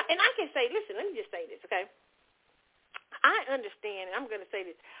 and I can say, listen, let me just say this, okay? I understand, and I'm going to say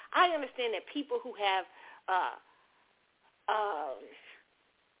this, I understand that people who have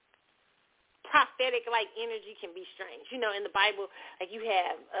prophetic-like energy can be strange. In the Bible, like you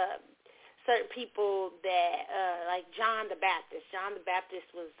have certain people that, like John the Baptist. John the Baptist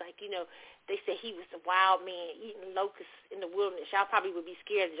was like, they said he was a wild man eating locusts in the wilderness. Y'all probably would be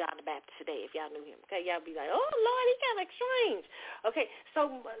scared of John the Baptist today if y'all knew him. Okay, y'all be like, oh, Lord, he kind of strange. Okay,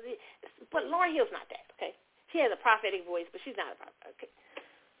 so, but Lauryn Hill's not that, okay? She has a prophetic voice, but she's not a prophet, okay?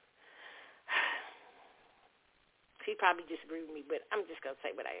 She probably disagree with me, but I'm just going to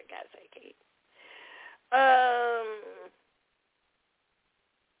say what I got to say, Kate.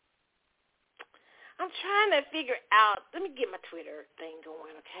 I'm trying to figure out, let me get my Twitter thing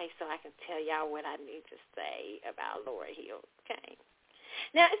going, okay, so I can tell y'all what I need to say about Lauryn Hill, okay?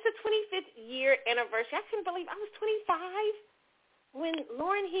 Now, it's the 25th year anniversary. I couldn't believe I was 25 when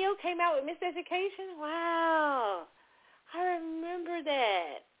Lauryn Hill came out with Miseducation. Wow. I remember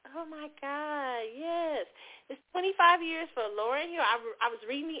that. Oh, my God, yes. It's 25 years for Lauryn Hill. I was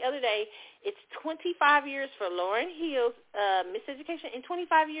reading the other day. It's 25 years for Lauryn Hill's Miseducation and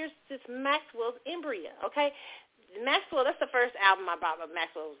 25 years since Maxwell's Embryo, okay? Maxwell, that's the first album I bought, but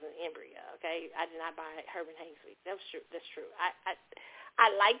Maxwell was an Embryo, okay? I did not buy Herman Hainsey. That's true. I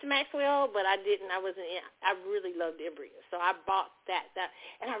liked Maxwell, but I didn't. I really loved Embryo, so I bought that.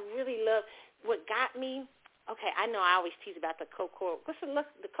 And I really loved what got me. Okay, I know I always tease about the Coco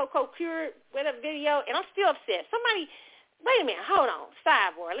Pure video, and I'm still upset. Somebody, wait a minute, hold on,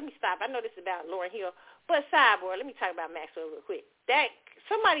 sidebar. Let me stop. I know this is about Lauryn Hill, but sidebar. Let me talk about Maxwell real quick.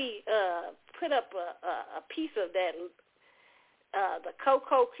 Somebody put up a piece of that, the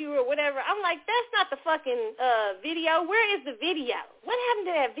Coco Pure or whatever. I'm like, that's not the fucking video. Where is the video? What happened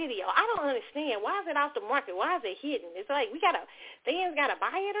to that video? I don't understand. Why is it off the market? Why is it hidden? It's like fans gotta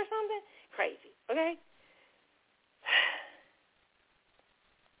buy it or something? Crazy. Okay.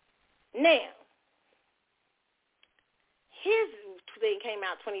 Now, his thing came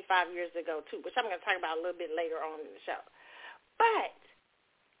out 25 years ago, too, which I'm going to talk about a little bit later on in the show. But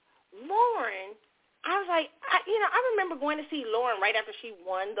Lauryn, I was like, I remember going to see Lauryn right after she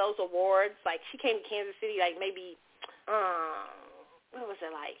won those awards. Like, she came to Kansas City, like, maybe, what was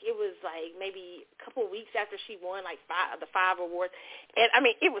it like? It was, like, maybe a couple of weeks after she won, like, the 5 awards. And, I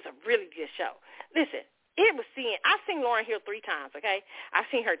mean, it was a really good show. Listen. I've seen Lauryn Hill 3 times, okay? I've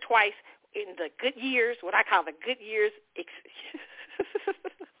seen her twice in the good years, what I call the good years. So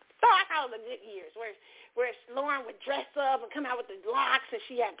I call it the good years, where Lauryn would dress up and come out with the locks, and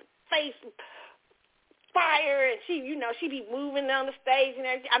she had the face fire, and she'd be moving on the stage and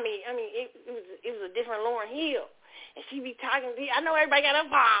everything. I mean, it was a different Lauryn Hill. and she be talking. I know everybody got a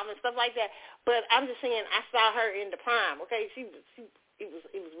bomb and stuff like that, but I'm just saying I saw her in the prime. Okay, it was,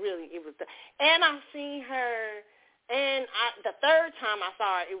 and I seen her, and the third time I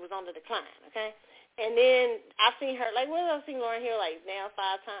saw her, it was on the decline. Okay, and then I seen her like what else? I seen Lauryn Hill like now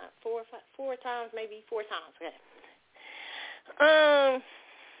 5 times, four times, maybe 4 times. Okay,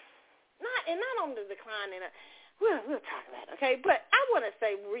 not on the decline and. We'll talk about it, okay? But I want to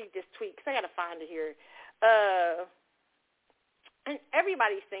read this tweet because I got to find it here. And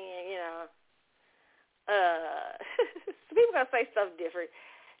everybody's saying, people going to say stuff different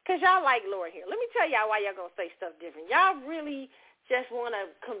because y'all like Lauryn Hill. Let me tell y'all why y'all going to say stuff different. Y'all really just want to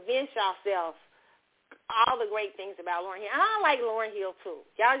convince yourself all the great things about Lauryn Hill. And I like Lauryn Hill, too.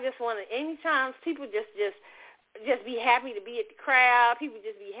 Y'all just want to, anytime people just be happy to be at the crowd, people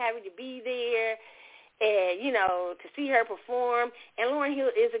just be happy to be there. And, to see her perform. And Lauryn Hill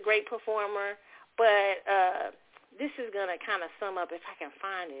is a great performer. But this is going to kind of sum up if I can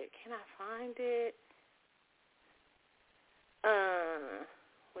find it. Can I find it?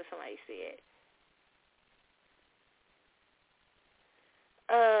 What somebody said.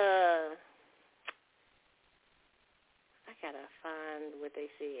 I got to find what they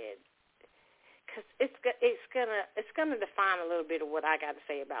said. Because it's gonna define a little bit of what I got to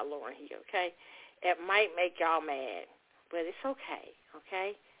say about Lauryn Hill, okay? It might make y'all mad, but it's okay,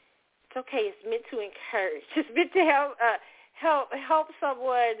 okay? It's okay. It's meant to encourage. It's meant to help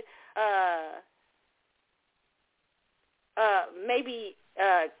someone maybe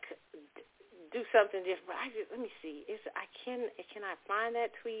do something different. Let me see. Can I find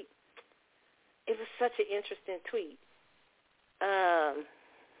that tweet? It was such an interesting tweet.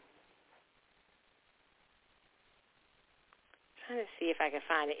 Trying to see if I can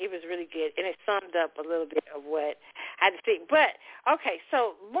find it. It was really good, and it summed up a little bit of what I had to see. But, okay,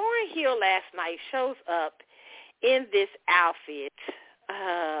 so Lauryn Hill last night shows up in this outfit,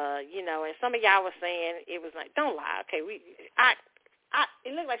 and some of y'all were saying it was like, don't lie, okay,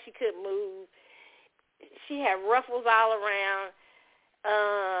 it looked like she couldn't move. She had ruffles all around.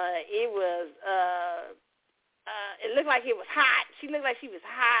 It looked like it was hot. She looked like she was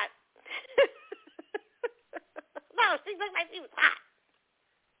hot. No, she looked like she was hot.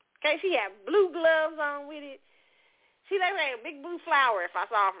 Okay, she had blue gloves on with it. She looked like a big blue flower if I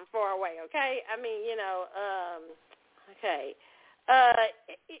saw her from far away, okay? I mean, okay.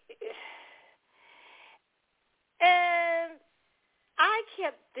 And I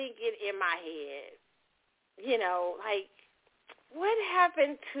kept thinking in my head, like, what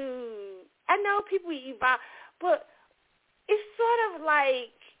happened to, I know people evolve, but it's sort of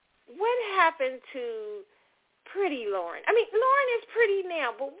like, what happened to pretty Lauryn? I mean, Lauryn is pretty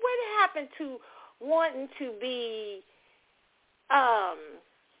now, but what happened to wanting to be,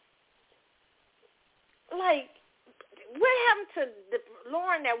 like, what happened to the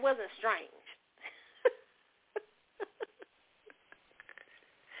Lauryn that wasn't strange?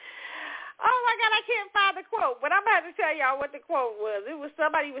 Oh, my God, I can't find the quote, but I'm about to tell y'all what the quote was. It was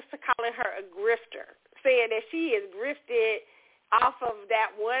somebody was calling her a grifter, saying that she is grifted off of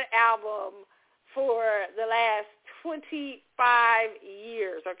that one album for the last 25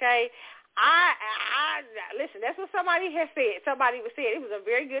 years, okay? I listen, that's what somebody has said. Somebody was saying it was a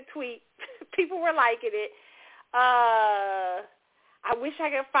very good tweet. People were liking it. I wish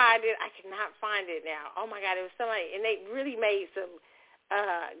I could find it. I cannot find it now. Oh, my God, it was somebody, and they really made some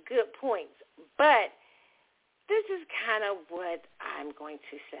good points. But this is kind of what I'm going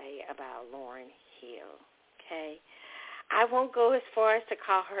to say about Lauryn Hill, okay? I won't go as far as to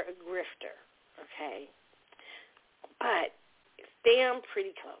call her a grifter, okay? But it's damn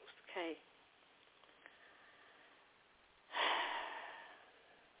pretty close, okay?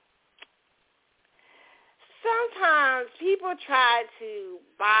 Sometimes people try to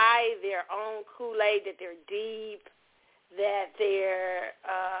buy their own Kool-Aid, that they're deep, that they're,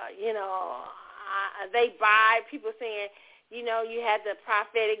 they buy people saying, you had the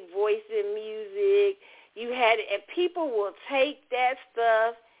prophetic voice in music, and people will take that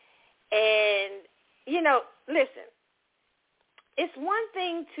stuff and, listen, it's one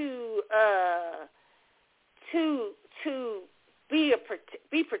thing to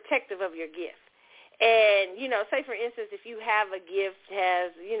be protective of your gift. And, say, for instance, if you have a gift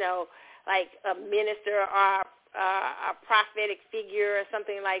as, like a minister or a prophetic figure or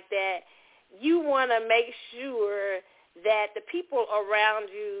something like that, you want to make sure that the people around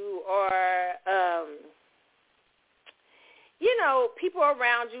you are, people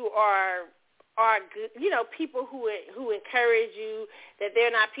around you are good, people who encourage you, that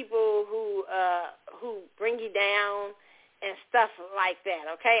they're not people who bring you down, and stuff like that,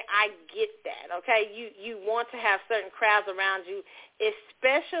 okay? I get that, okay? You want to have certain crowds around you,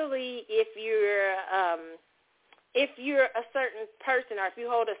 especially if you're a certain person or if you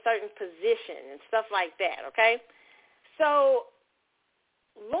hold a certain position and stuff like that, okay? So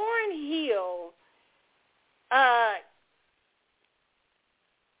Lauryn Hill, I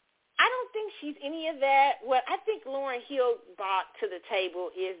don't think she's any of that. What I think Lauryn Hill brought to the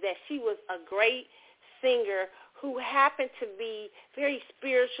table is that she was a great singer who happened to be very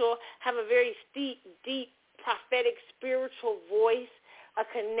spiritual, have a very deep, prophetic, spiritual voice, a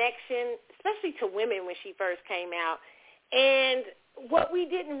connection, especially to women when she first came out. And what we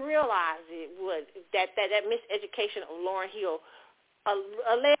didn't realize was that miseducation of Lauryn Hill,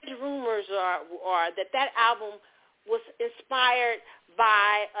 alleged rumors are that album was inspired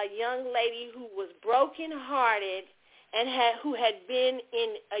by a young lady who was brokenhearted and who had been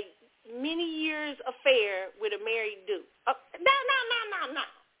in a many years affair with a married dude. No.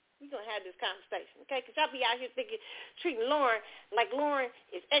 We're going to have this conversation, okay? Because y'all be out here treating Lauryn like Lauryn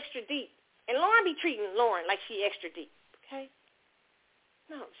is extra deep. And Lauryn be treating Lauryn like she extra deep, okay?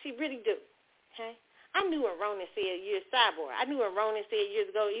 No, she really do, okay? I knew when Ronan said, you're a cyborg. I knew when Ronan said years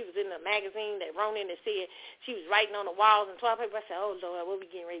ago, he was in the magazine that Ronan had said she was writing on the walls and toilet paper. I said, oh, Lord, what we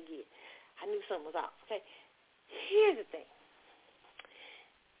getting ready to get? I knew something was off, okay? Here's the thing.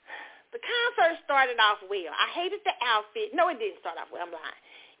 The concert started off well. I hated the outfit. No, it didn't start off well. I'm lying.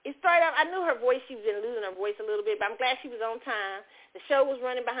 It started off, I knew her voice, she was losing her voice a little bit, but I'm glad she was on time. The show was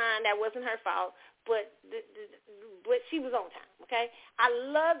running behind. That wasn't her fault, but she was on time, okay? I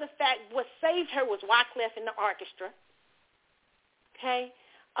love the fact what saved her was Wyclef and the orchestra, okay?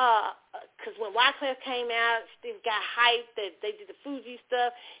 Because when Wyclef came out, they got hyped. They did the Fuji stuff.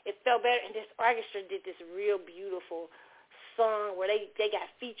 It felt better, and this orchestra did this real beautiful song where they got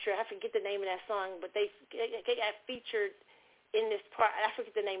featured. I forget the name of that song, but they got featured in this part. I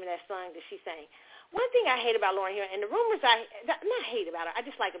forget the name of that song that she sang. One thing I hate about Lauryn Hill, and the rumors not hate about her, I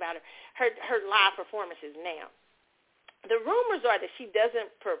just like about her live performances now. The rumors are that she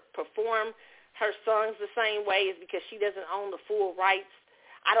doesn't perform her songs the same way is because she doesn't own the full rights.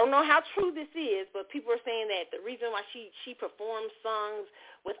 I don't know how true this is, but people are saying that the reason why she performs songs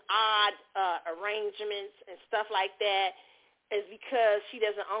with odd arrangements and stuff like that is because she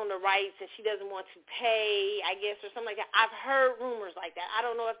doesn't own the rights and she doesn't want to pay, I guess, or something like that. I've heard rumors like that. I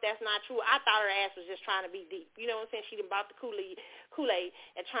don't know if that's not true. I thought her ass was just trying to be deep. You know what I'm saying? She done bought the Kool-Aid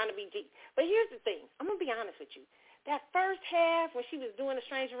and trying to be deep. But here's the thing. I'm going to be honest with you. That first half when she was doing the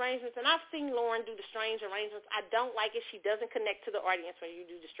strange arrangements, and I've seen Lauryn do the strange arrangements, I don't like it. She doesn't connect to the audience when you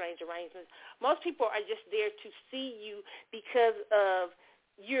do the strange arrangements. Most people are just there to see you because of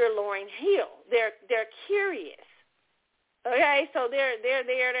your Lauryn Hill. They're curious. Okay, so they're there.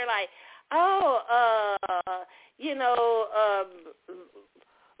 They're like, Lauryn,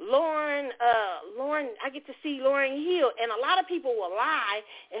 I get to see Lauryn Hill, and a lot of people will lie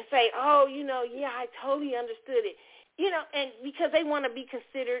and say, yeah, I totally understood it, and because they want to be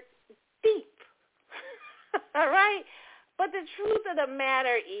considered deep, all right. But the truth of the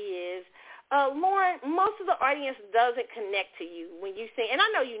matter is, Lauryn, most of the audience doesn't connect to you when you sing. And I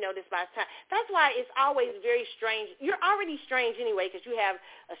know you know this by the time. That's why it's always very strange. You're already strange anyway because you have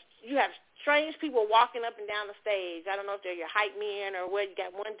strange people walking up and down the stage. I don't know if they're your hype men or what. You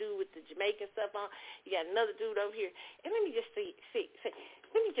got one dude with the Jamaican stuff on. You got another dude over here. And let me just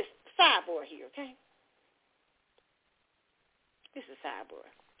let me just sidebar here, okay? This is sidebar.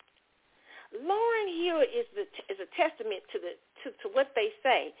 Lauryn Hill is a testament to what they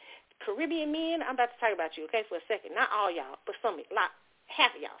say. Caribbean men, I'm about to talk about you, okay, for a second. Not all y'all, but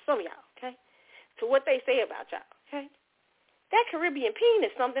half of y'all, some of y'all, okay, to what they say about y'all, okay? That Caribbean peen is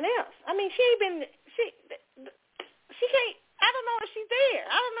something else. I mean, she can't, I don't know if she's there.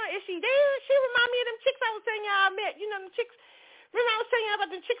 I don't know if she's there. She remind me of them chicks I was telling y'all I met. You know them chicks. Remember I was telling y'all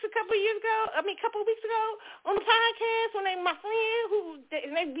about them chicks a couple of weeks ago on the podcast when my friend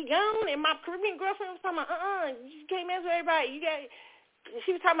they be gone, and my Caribbean girlfriend was talking about, you can't mess with everybody.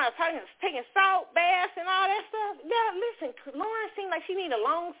 She was talking about taking salt baths and all that stuff. Yeah, listen, Lauryn seemed like she needed a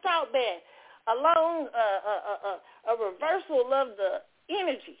long salt bath, a long a reversal of the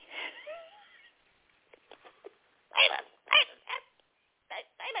energy. They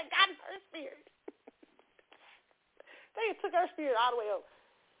done got her spirit. They took her spirit all the way over.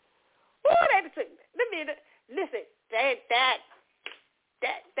 Ooh, they took. Listen,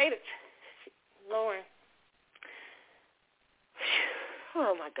 Lauryn.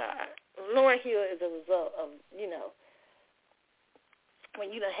 Oh, my God. Lauryn Hill is a result of,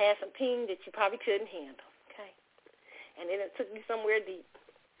 when you done had some ping that you probably couldn't handle, okay? And then it took you somewhere deep.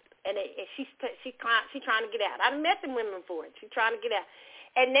 and she trying to get out. I met them women for it. She's trying to get out,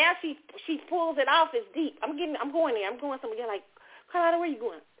 and now she pulls it off as deep. I'm going there. I'm going somewhere. You're like, Carlotta, where you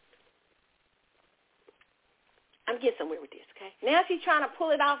going? I'm getting somewhere with this, okay? Now she's trying to pull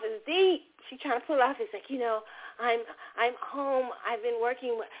it off as deep. She's trying to pull it off as like, I'm home. I've been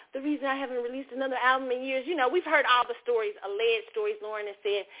working. The reason I haven't released another album in years, we've heard all the stories, alleged stories. Lauren has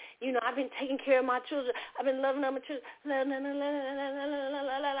said, I've been taking care of my children. I've been loving on my children. La, la, la, la, la, la, la,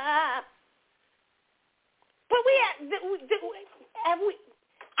 la, la, la. But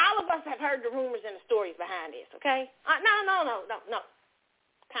all of us have heard the rumors and the stories behind this, okay? No.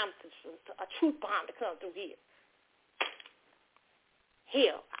 Time for a truth bomb to come through here.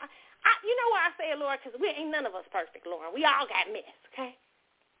 Hell, you know why I say it, Lord? Because we ain't none of us perfect, Lauren. We all got mess, okay?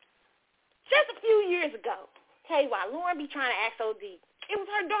 Just a few years ago, okay, while Lauren be trying to act so deep, it was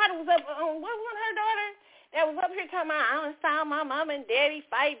her daughter was up on, what was her daughter that was up here talking about, I saw my mom and daddy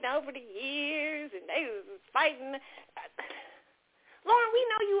fighting over the years, and they was fighting. Lauren, we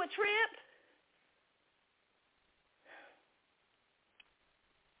know you a trip.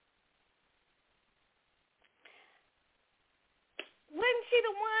 Wasn't she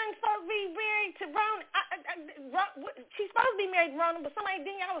the one supposed to be married to Rona? She's supposed to be married to Rona, but somebody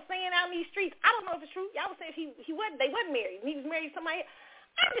then y'all was saying out in these streets. I don't know if it's true. Y'all was saying he wasn't. They wasn't married. He was married to somebody.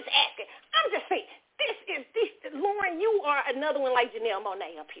 I'm just asking. I'm just saying. This Lauren, you are another one like Janelle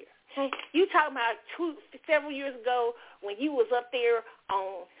Monáe up here. Okay, you talking about several years ago when you was up there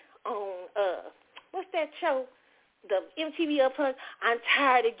on what's that show? The MTV Unplugged. I'm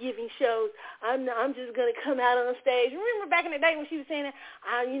tired of giving shows. I'm just gonna come out on stage. Remember back in the day when she was saying that?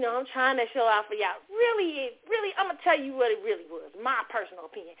 I'm trying to show out for y'all. Really, I'm gonna tell you what it really was. My personal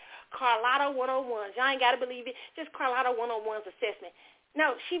opinion. Carlotta 101. Y'all ain't gotta believe it. Just Carlotta 101's assessment.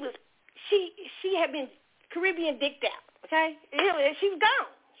 No, she had been Caribbean dicked out. Okay, she was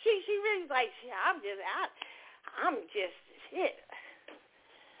gone. She really was like, I'm just shit.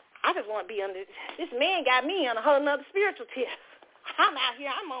 I just want to be under, this man got me on a whole nother spiritual tip. I'm out here,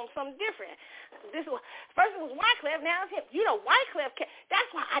 I'm on something different. First it was Wyclef, now it's him. Wyclef, that's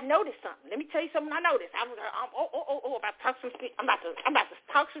why I noticed something. Let me tell you something I noticed. I'm about to talk some shit. I'm about to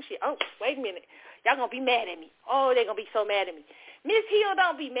talk some shit. Oh, wait a minute. Y'all going to be mad at me. Oh, they're going to be so mad at me. Miss Hill,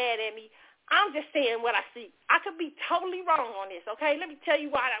 don't be mad at me. I'm just saying what I see. I could be totally wrong on this, okay? Let me tell you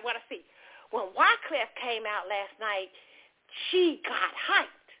what I see. When Wyclef came out last night, she got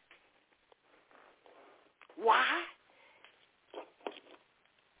hyped. Why?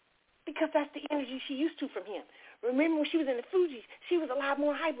 Because that's the energy she used to from him. Remember when she was in the Fugees, she was a lot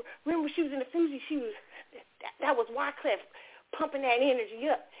more hyper. Remember when she was in the Fugees, that was Wyclef pumping that energy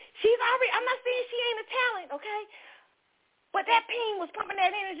up. I'm not saying she ain't a talent, okay? But that ping was pumping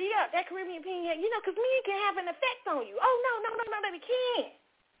that energy up, that Caribbean ping, because men can have an effect on you. Oh, no, it can.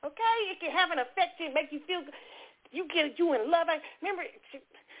 Okay? It can have an effect to make you feel good. You in love. Remember,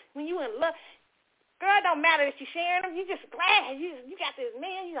 when you in love, girl, it don't matter that you're sharing them. You just glad. You got this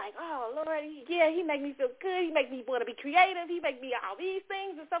man. You're like, oh, Lord, he make me feel good. He make me want to be creative. He make me all these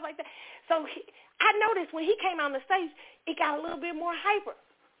things and stuff like that. So I noticed when he came on the stage, it got a little bit more hyper.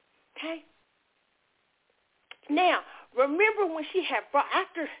 Okay? Now, remember when she had brought,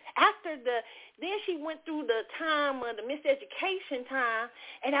 then she went through the time of the miseducation time,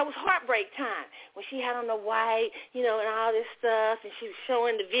 and that was heartbreak time, when she had on the white, and all this stuff, and she was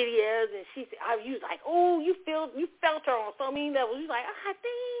showing the videos, and you was like, oh, you felt her on so many levels. You was like,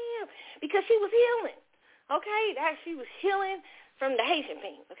 damn, because she was healing, okay? She was healing from the Haitian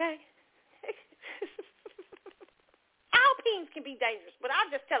pain, okay? All pains can be dangerous, but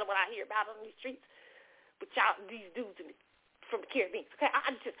I'll just tell her what I hear about on these streets with y'all, these dudes from the Caribbean, okay?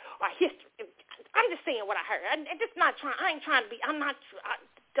 Our history. I'm just saying what I heard. I ain't trying to be,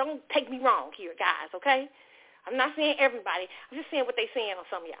 don't take me wrong here, guys, okay? I'm not saying everybody. I'm just saying what they saying on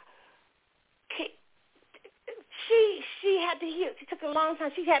some of y'all. Okay. She had to heal. It took a long time.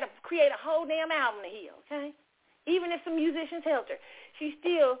 She had to create a whole damn album to heal, okay? Even if some musicians helped her, she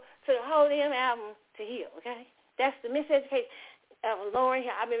still took a whole damn album to heal, okay? That's the miseducation of Lauren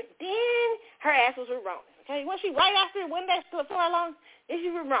here. Then her ass was with Rona, okay? Wasn't she right after, wasn't that for long? Then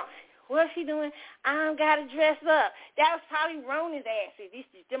she was Rona. What's she doing? I got to dress up. That was probably Rona's ass.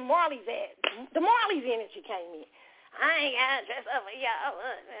 The Marley's ass. The Marley's energy came in. I ain't got to dress up for y'all.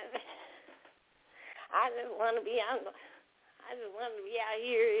 I just want to be out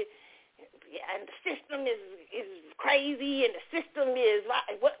here. And the system is crazy, and the system is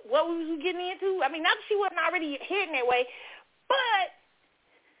what was we getting into? Not that she wasn't already heading that way, but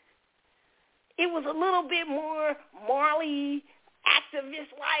it was a little bit more Marley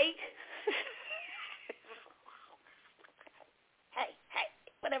activist-like. Hey,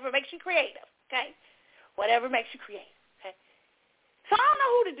 whatever makes you creative, okay? Whatever makes you creative, okay? So I don't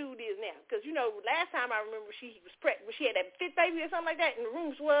know who the dude is now because, last time I remember she was pregnant when she had that fifth baby or something like that, and the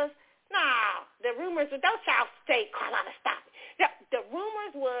rumors was, the rumors were, don't y'all say, Carlotta, stop it. The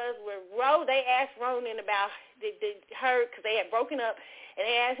rumors was where they asked Ronan about her because they had broken up, and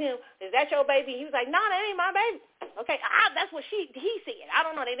they asked him, is that your baby? He was like, no, that ain't my baby. Okay, that's what he said. I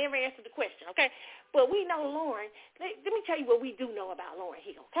don't know. They never answered the question, okay? But we know Lauryn. Let me tell you what we do know about Lauryn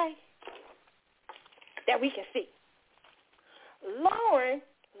Hill, okay, that we can see. Lauryn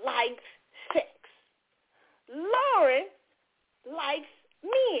likes sex. Lauryn likes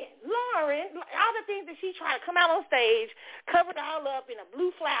men. Lauryn, all the things that she tried to come out on stage, covered all up in a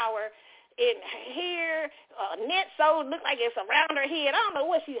blue flower, in her hair, net sewed, look like it's around her head. I don't know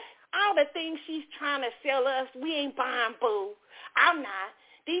all the things she's trying to sell us, we ain't buying, boo. I'm not.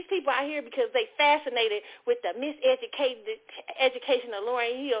 These people out here because they fascinated with the education of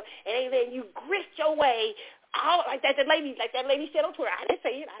Lauryn Hill, and they letting you grift your way. All like that lady said on Twitter. I didn't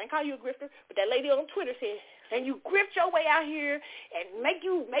say it. I didn't call you a grifter, but that lady on Twitter said, and you grift your way out here and make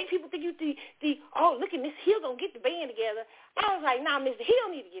people think you look at Miss Hill gonna get the band together. I was like, nah, Mr.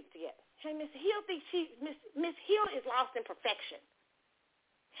 Hill need to get it together. Hey, Miss Hill thinks Miss Hill is lost in perfection.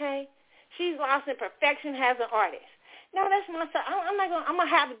 Okay, she's lost in perfection as an artist. No, that's my stuff. I'm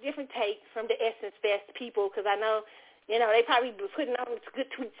gonna have a different take from the Essence Fest people because I know, they probably be putting on good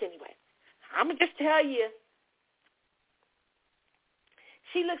tweets anyway. I'm gonna just tell you.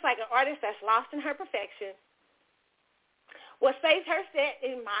 She looks like an artist that's lost in her perfection. What saved her set,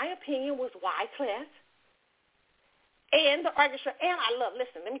 in my opinion, was Wyclef and the orchestra. And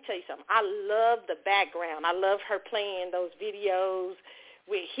listen, let me tell you something. I love the background. I love her playing those videos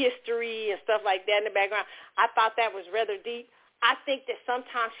with history and stuff like that in the background. I thought that was rather deep. I think that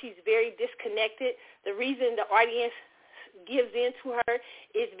sometimes she's very disconnected. The reason the audience gives in to her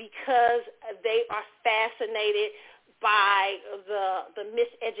is because they are fascinated by the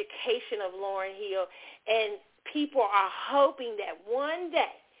miseducation of Lauryn Hill, and people are hoping that one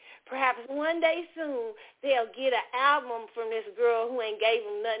day, perhaps one day soon, they'll get an album from this girl who ain't gave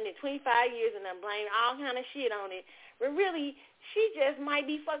them nothing in 25 years and then blame all kind of shit on it. But really, she just might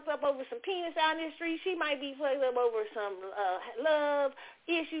be fucked up over some penis out in the street. She might be fucked up over some love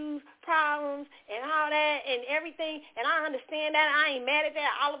issues, problems, and all that and everything. And I understand that. I ain't mad at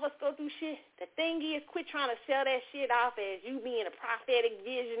that. All of us go through shit. The thing is, quit trying to sell that shit off as you being a prophetic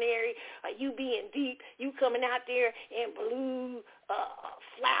visionary or you being deep. You coming out there in blue,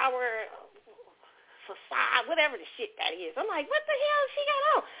 flower, facade, whatever the shit that is. I'm like, what the hell she got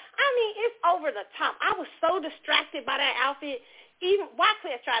on? I mean, it's over the top. I was so distracted by that outfit. Even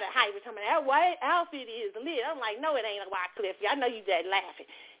Wyclef tried to hype it. That white outfit is lit. I'm like, no, it ain't a Wyclef. I know you dead laughing.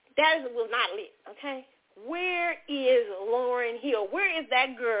 That was not lit, okay? Where is Lauryn Hill? Where is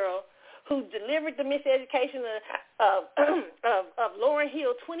that girl who delivered the miseducation of Lauryn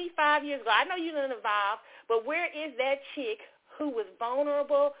Hill 25 years ago? I know you didn't evolve, but where is that chick who was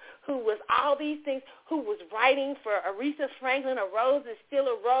vulnerable, who was all these things, who was writing for Aretha Franklin, A Rose is Still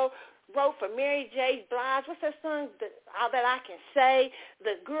a Rose, wrote for Mary J. Blige. What's that song? All That I Can Say.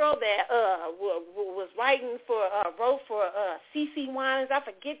 The girl that was writing for, wrote for CeCe Winans. I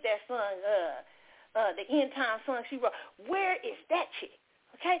forget that song, the End Time song she wrote. Where is that chick?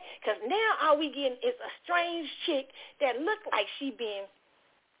 Okay? Because now all we getting is a strange chick that looked like she been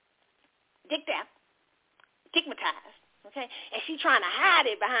dicked out, stigmatized. Okay, and she trying to hide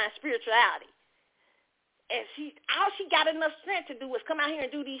it behind spirituality. And all she got enough strength to do was come out here and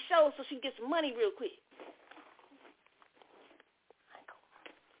do these shows so she can get some money real quick.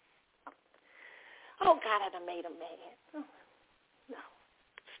 Oh God, I done made her mad. Oh, no.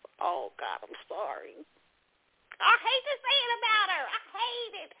 Oh God, I'm sorry. I hate to say it about her. I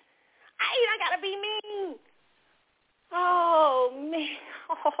hate it. I gotta be mean. Oh man.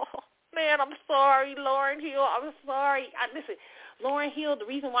 Oh. Man, I'm sorry, Lauryn Hill. I'm sorry. Listen, Lauryn Hill, the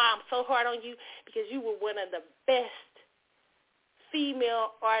reason why I'm so hard on you, because you were one of the best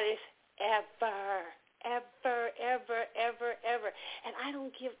female artists ever. And I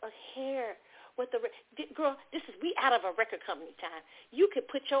don't give a hair what girl, we out of a record company time. You could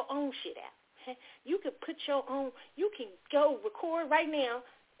put your own shit out. Okay? You could put your own, you can go record right now.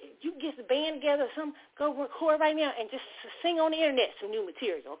 You get the band together or something, go record right now and just sing on the internet some new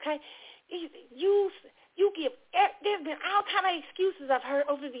material, okay? You give, there's been all kind of excuses I've heard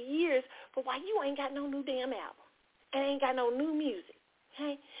over the years for why you ain't got no new damn album and ain't got no new music,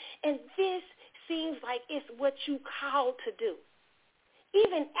 okay? And this seems like it's what you called to do.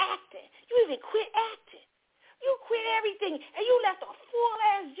 Even acting. You even quit acting. You quit everything, and you left a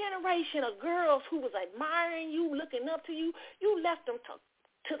full-ass generation of girls who was admiring you, looking up to you. You left them to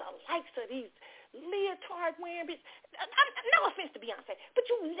to the likes of these leotard wearing bitches. No offense to Beyonce, but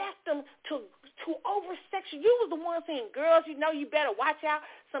you left them to oversection. You was the one saying, girls, you know you better watch out.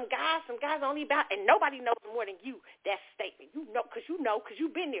 Some guys only about, and nobody knows more than you that statement. You know, because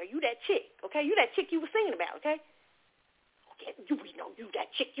you've been there. You that chick, okay? You that chick you were singing about, okay? Okay, we know you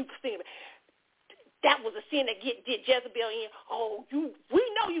that chick you were singing about. That was a sin that did Jezebel in. Oh, we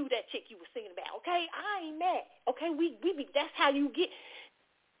know you that chick you were singing about, okay? I ain't mad, okay? We that's how you get.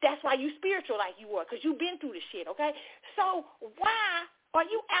 That's why you spiritual like you were, because you've been through the shit, okay? So why are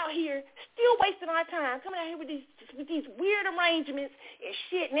you out here still wasting our time coming out here with these weird arrangements and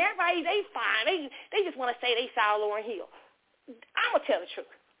shit, and everybody, they fine. They just want to say they saw Lauryn Hill. I'm going to tell the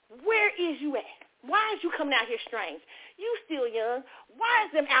truth. Where is you at? Why is you coming out here strange? You still young. Why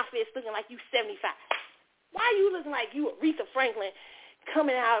is them outfits looking like you 75? Why are you looking like you Aretha Franklin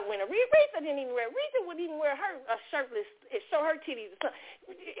coming out when Aretha didn't even wear? Aretha wouldn't even wear her shirtless and show her titties.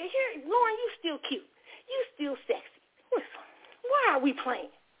 Here, Lauryn, you still cute. You still sexy. Why are we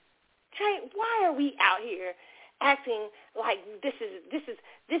playing? Okay, why are we out here acting like this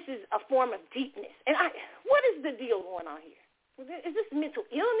is a form of deepness? And what is the deal going on here? Is this mental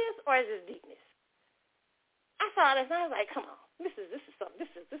illness or is this deepness? I saw this and I was like, come on, this is something.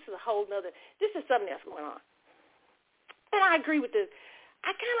 This is a whole nother. This is something else going on. And I agree with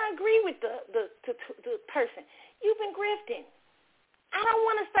I kind of agree with the person. You've been grifting. I don't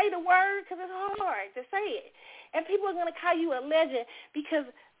want to say the word because it's hard to say it. And people are going to call you a legend because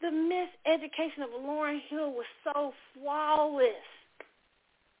the miseducation of Lauryn Hill was so flawless.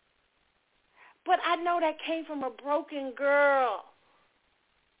 But I know that came from a broken girl.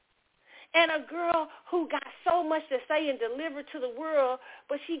 And a girl who got so much to say and deliver to the world,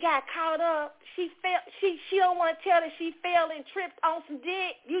 but she got caught up. She fell. She don't want to tell that she fell and tripped on some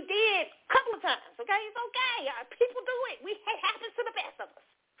dick. You did a couple of times, okay? It's okay. People do it. It happens to the best of us.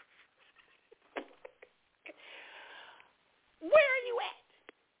 Where are you at?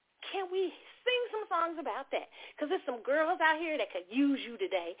 Can we sing some songs about that? Because there's some girls out here that could use you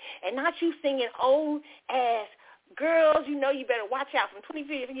today, and not you singing old ass. Girls, you know you better watch out from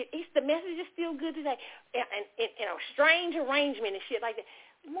 25. The message is still good today. And a strange arrangement and shit like that.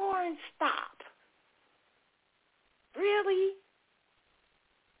 Lauryn, stop. Really?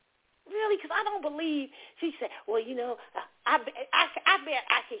 Really? Because I don't believe she said, well, you know, I bet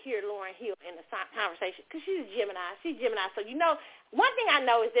I could hear Lauryn Hill in the conversation because she's a Gemini. She's Gemini. So, you know, one thing I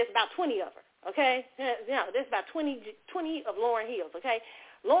know is there's about 20 of her, okay? You know, there's about 20 of Lauryn Hills, okay?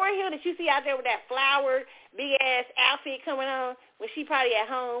 Lauryn Hill that you see out there with that flowered, big-ass outfit coming on, when she probably at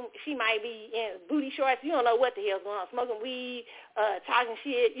home, she might be in booty shorts. You don't know what the hell's going on, smoking weed, talking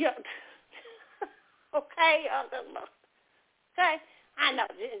shit. You okay? Okay? I know.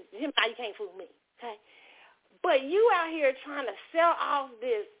 Gemini, you can't fool me, okay? But you out here trying to sell off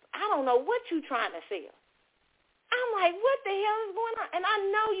this, I don't know what you trying to sell. I'm like, what the hell is going on? And I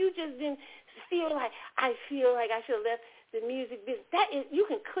know you just didn't feel like I should have left the music business. That is, you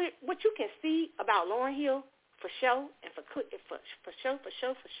can clear what you can see about Lauryn Hill for show and for show.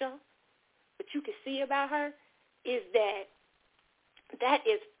 What you can see about her is that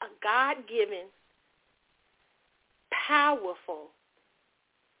is a God-given, powerful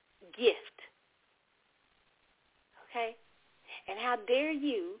gift. Okay, and how dare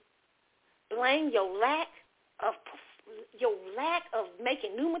you blame your lack of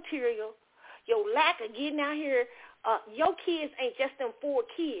making new material, your lack of getting out here. Your kids ain't just them 4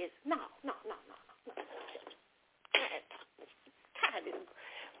 kids. No. Tired of them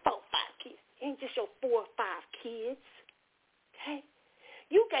 4, 5 kids. It ain't just your 4 or 5 kids. Okay?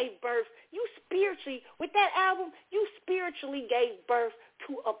 You gave birth. With that album, you spiritually gave birth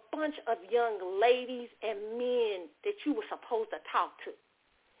to a bunch of young ladies and men that you were supposed to talk to.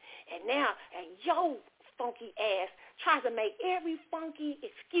 And now, your funky ass tries to make every funky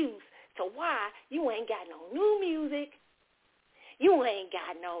excuse to why you ain't got no new music, you ain't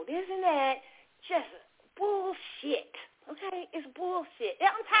got no this and that, just bullshit, okay? It's bullshit.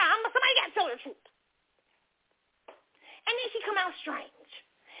 I'm tired. Somebody got to tell the truth. And then she come out strange.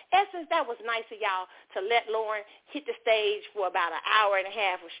 Essence, that was nice of y'all to let Lauryn hit the stage for about an hour and a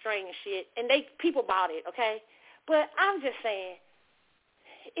half of strange shit, and people bought it, okay? But I'm just saying,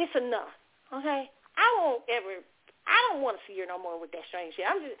 it's enough, okay? I don't want to see her no more with that strange shit.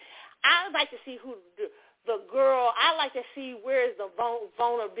 I would like to see who the girl. I like to see where's the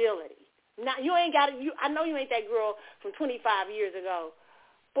vulnerability. Now you ain't got it. I know you ain't that girl from 25 years ago,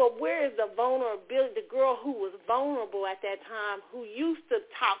 but where is the vulnerability? The girl who was vulnerable at that time, who used to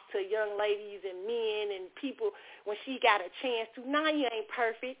talk to young ladies and men and people when she got a chance to. Now you ain't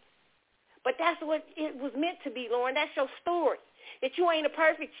perfect, but that's what it was meant to be, Lauryn. That's your story. That you ain't a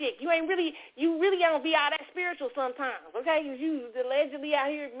perfect chick. You really don't be all that spiritual sometimes, okay? You allegedly out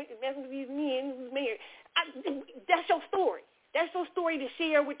here messing with these men who's married. That's your story. That's your story to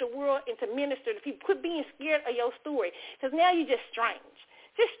share with the world and to minister to people. Quit being scared of your story, because now you're just strange.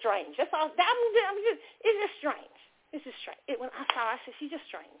 Just strange. That's all. It's just strange. It's just strange. When I saw her, I said, she's just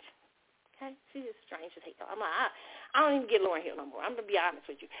strange. Okay? She's just strange as hell. I'm like, I don't even get Lauryn Hill no more. I'm going to be honest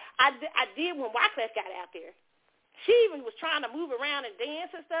with you. I did when Wyclef got out there. She even was trying to move around and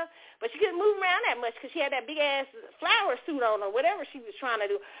dance and stuff, but she couldn't move around that much because she had that big-ass flower suit on or whatever she was trying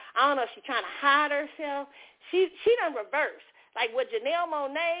to do. I don't know if she's trying to hide herself. She done reversed. Like what Janelle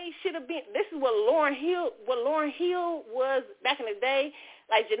Monáe should have been. This is what Lauryn Hill was back in the day.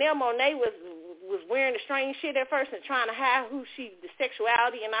 Like Janelle Monáe was wearing the strange shit at first and trying to hide the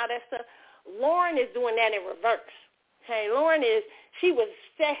sexuality and all that stuff. Lauryn is doing that in reverse. Okay, she was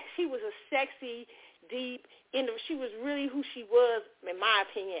a sexy, deep, she was really who she was, in my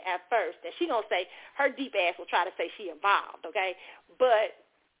opinion, at first. And she gonna say her deep ass will try to say she evolved, okay? But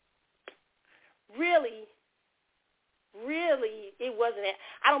really, it wasn't.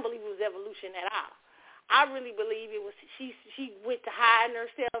 I don't believe it was evolution at all. I really believe it was she went to hiding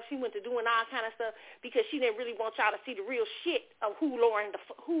herself. She went to doing all kind of stuff because she didn't really want y'all to see the real shit of who Lauryn the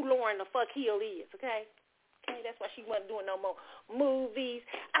fuck Hill is, okay? Okay, that's why she wasn't doing no more movies.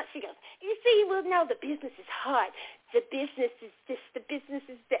 She goes, you see, well, no, the business is hard. The business is this. The business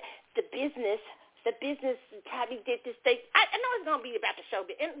is that. The business probably did this thing. I know it's gonna be about the show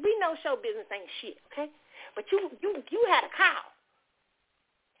business, and we know show business ain't shit, okay? But you had a call,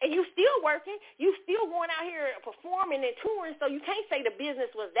 and you still working. You still going out here performing and touring, so you can't say the business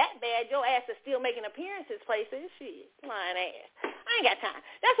was that bad. Your ass is still making appearances places. Shit, lying ass. I ain't got time.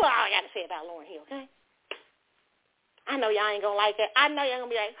 That's what all I got to say about Lauryn Hill, okay? I know y'all ain't going to like it. I know y'all going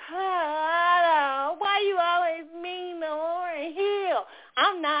to be like, oh, why you always mean to Lauryn Hill?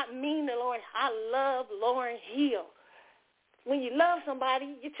 I'm not mean to Lauryn. I love Lauryn Hill. When you love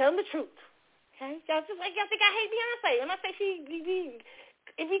somebody, you tell them the truth. Okay? Y'all just like y'all think I hate Beyonce. When I say she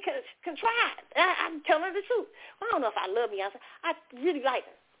contrived, I'm telling her the truth. Well, I don't know if I love Beyonce. I really like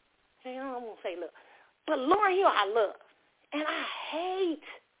her. Okay? I don't want to say love. But Lauryn Hill I love. And I hate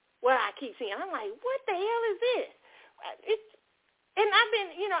what I keep seeing. I'm like, what the hell is this? And I've been,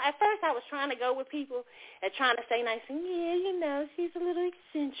 at first I was trying to go with people and trying to say nice, and she's a little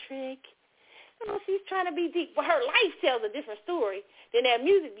eccentric. She's trying to be deep. But her life tells a different story than that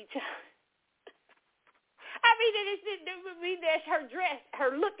music be telling. I mean, that's her dress,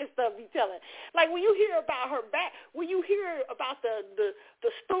 her look and stuff be telling. Like when you hear about her back, when you hear about the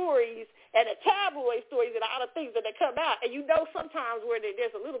stories and the tabloid stories and all the things that come out, and sometimes where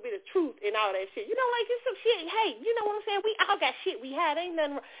there's a little bit of truth in all that shit. Like it's some shit. Hey, you know what I'm saying? We all got shit we had. Ain't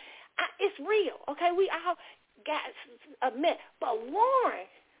nothing. It's real, okay? We all got a mess. But Lauryn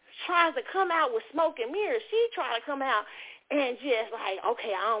tries to come out with smoke and mirrors. She try to come out and just like,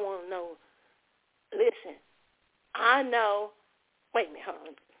 okay, I don't want to know. Listen. I know. Wait a minute, hold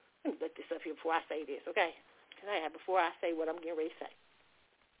on. Let me look this up here before I say this, okay? Before I say what I'm getting ready to say.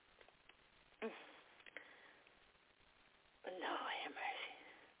 Lord have mercy.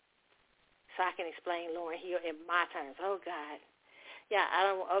 So I can explain Lauryn Hill in my terms. Oh, God. Yeah, I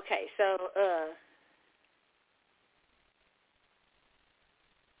don't. Okay, so,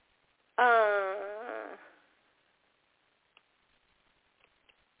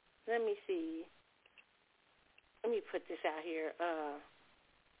 let me see. Let me put this out here.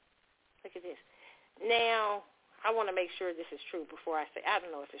 Look at this. Now, I want to make sure this is true before I say. I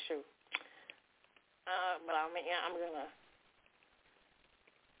don't know if it's true. But I'm going to.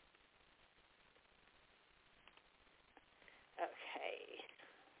 Okay.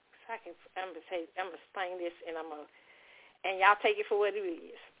 So I'm going to explain this, and and y'all take it for what it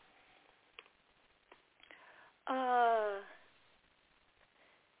is.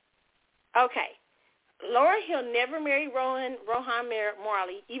 Okay. Lauryn Hill never married Rohan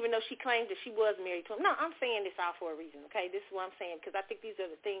Marley, even though she claimed that she was married to him. No, I'm saying this all for a reason, okay? This is what I'm saying, because I think these are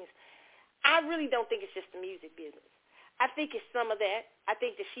the things. I really don't think it's just the music business. I think it's some of that. I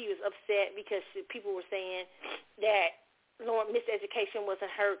think that she was upset because people were saying that Miseducation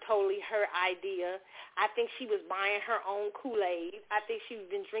wasn't totally her idea. I think she was buying her own Kool-Aid. I think she's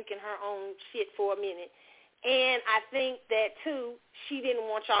been drinking her own shit for a minute. And I think that, too, she didn't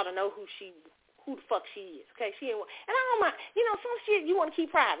want y'all to know who the fuck she is, okay? She didn't want, and I don't mind, some shit you want to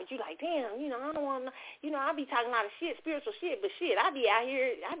keep private. You like, damn, I don't want to, I be talking a lot of shit, spiritual shit, but shit, I be out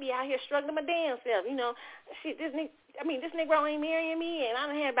here struggling my damn self, shit, this Negro ain't marrying me, and I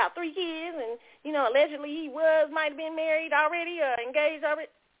done had about 3 kids, and, allegedly he might have been married already or engaged already.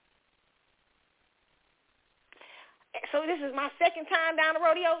 So this is my second time down the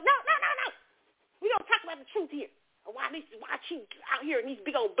rodeo? No. We don't talk about the truth here. Why she out here in these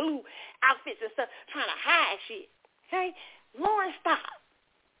big old blue outfits and stuff trying to hide shit. Okay? Lauren, stop.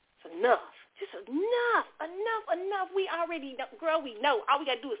 It's enough. Just enough. We already know. Girl, we know. All we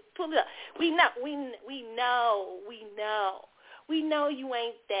got to do is pull it up. We know. We know. We know you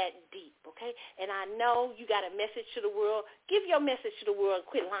ain't that deep, okay? And I know you got a message to the world. Give your message to the world and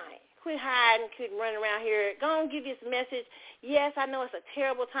quit lying. Quit hiding, quit running around here. Go on, give this message. Yes, I know it's a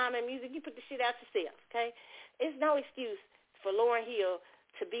terrible time in music. You put the shit out yourself, okay? It's no excuse for Lauryn Hill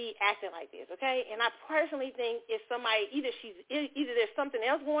to be acting like this, okay? And I personally think if somebody, either there's something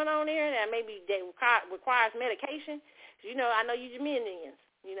else going on there that maybe they requires medication. Because, I know you Geminians.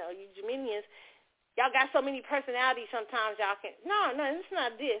 You Geminians, y'all got so many personalities sometimes y'all can't. No, it's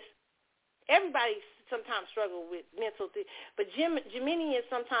not this. Everybody sometimes struggle with mental things. But Geminians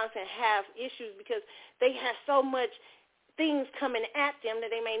sometimes can have issues because they have so much things coming at them that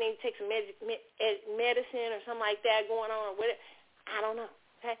they may need to take some medicine or something like that going on or whatever. I don't know.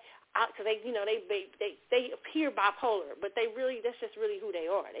 Okay, because they appear bipolar, but that's just really who they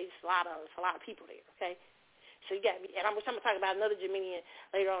are. They just a lot of people there. Okay, so you got me, and I'm going to talk about another Geminian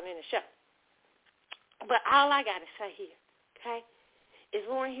later on in the show. But all I got to say here, okay, is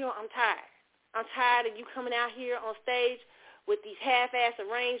Lauryn Hill, I'm tired. I'm tired of you coming out here on stage with these half-ass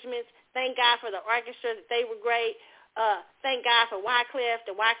arrangements. Thank God for the orchestra that they were great. Thank God for Wyclef.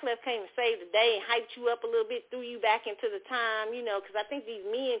 The Wyclef came and saved the day and hyped you up a little bit, threw you back into the time, because I think these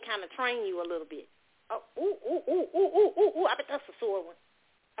men kind of train you a little bit. Oh, ooh, I bet that's a sore one.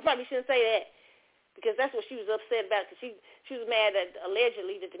 I probably shouldn't say that because that's what she was upset about because she was mad that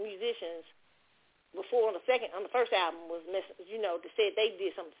allegedly that the musicians before on the first album was messing, they said they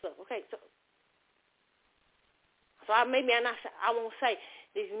did some stuff. Okay, so I won't say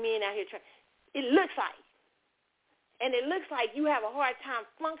these men out here trying. It looks like. And it looks like you have a hard time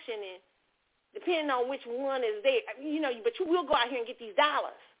functioning depending on which one is there. But you will go out here and get these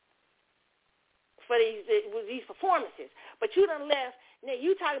dollars for these performances. But you done left. Now,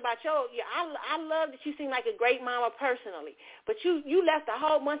 you talk about I love that you seem like a great mama personally. But you left a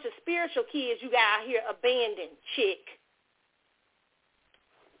whole bunch of spiritual kids you got out here abandoned, chick.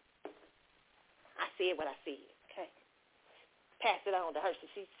 I said what I said, okay? Pass it on to her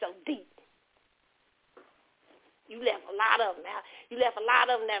since she's so deep. You left a lot of them out. You left a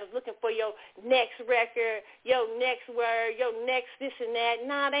lot of them that was looking for your next record, your next word, your next this and that.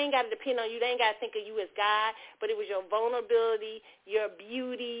 Nah, they ain't got to depend on you. They ain't got to think of you as God, but it was your vulnerability, your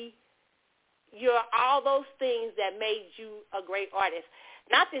beauty, your all those things that made you a great artist.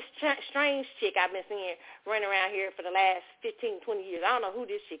 Not this strange chick I've been seeing running around here for the last 15, 20 years. I don't know who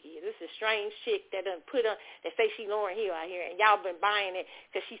this chick is. This is a strange chick that done put on, that say she Lauryn Hill out here, and y'all been buying it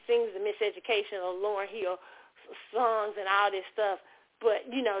because she sings the miseducation of Lauryn Hill songs and all this stuff, but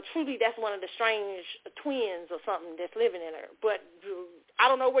truly that's one of the strange twins or something that's living in her. But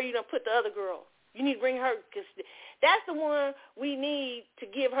I don't know where you done put the other girl. You need to bring her because that's the one we need to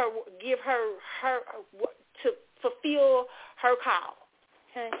give her to fulfill her call.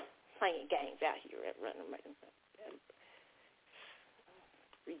 Okay, playing games out here at running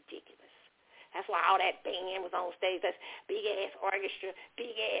ridiculous. That's why all that band was on stage. That's big-ass orchestra,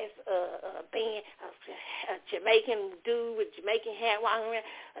 big-ass band, a Jamaican dude with a Jamaican hat walking around,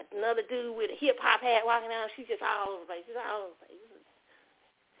 another dude with a hip-hop hat walking around. She's just all over the place. She's all over the place.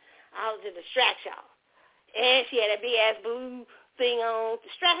 All to distract y'all. And she had that big-ass blue thing on.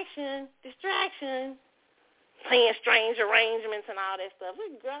 Distraction. Playing strange arrangements and all that stuff.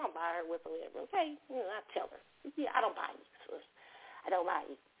 Girl, I don't buy her whatsoever, okay? I tell her. Yeah, I don't buy you, sis. I don't buy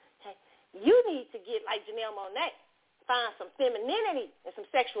you. Okay? You need to get like Janelle Monáe, find some femininity and some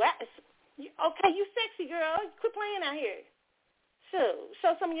sexuality. Okay, you sexy girl. Quit playing out here. Show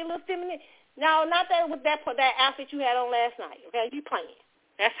some of your little femininity. No, not that with that outfit you had on last night. Okay, you playing.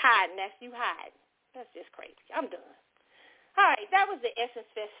 That's hiding. That's you hiding. That's just crazy. I'm done. All right, that was the Essence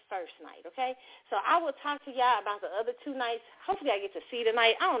Fest first night, okay? So I will talk to y'all about the other two nights. Hopefully I get to see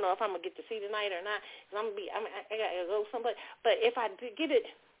tonight. I don't know if I'm going to get to see tonight or not because I got to go somewhere. But if I get a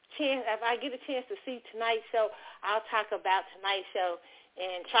chance to see tonight's show, I'll talk about tonight's show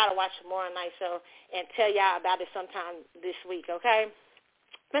and try to watch tomorrow night's show and tell y'all about it sometime this week, okay?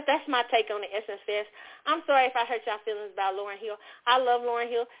 But that's my take on the Essence Fest. I'm sorry if I hurt y'all feelings about Lauryn Hill. I love Lauryn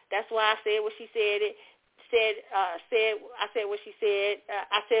Hill. That's why I said what she said. I said what she said.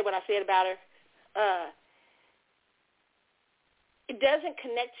 I said what I said about her. It doesn't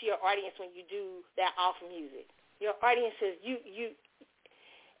connect to your audience when you do that off music. Your audience is you.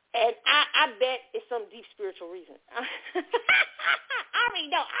 And I bet it's some deep spiritual reason. I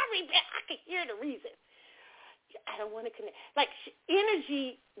already know. I can hear the reason. I don't want to connect. Like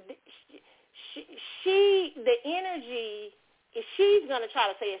energy, the energy, if she's going to try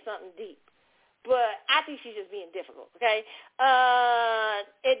to say it's something deep. But I think she's just being difficult, okay?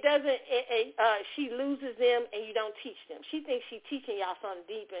 She loses them and you don't teach them. She thinks she's teaching y'all something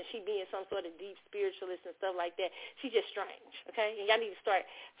deep and she being some sort of deep spiritualist and stuff like that. She's just strange, okay? And y'all need to start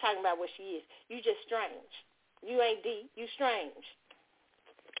talking about what she is. You just strange. You ain't deep. You strange.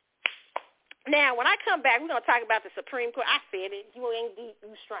 Now, when I come back, we're going to talk about the Supreme Court. I said it. You ain't deep.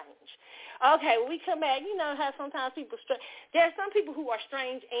 You strange. Okay, when we come back, you know how sometimes people there are some people who are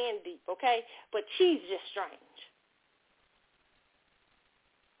strange and deep, okay? But she's just strange.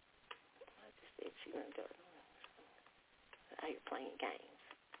 I just said she wouldn't do it. Now you're playing games.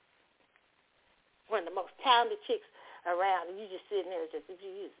 One of the most talented chicks around, and you just sitting there just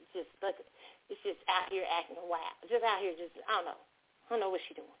looking. It's just out here acting wild. Just out here just, I don't know what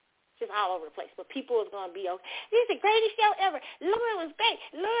she's doing. Just all over the place. But people is going to be, okay, this is the greatest show ever. Lauren was great.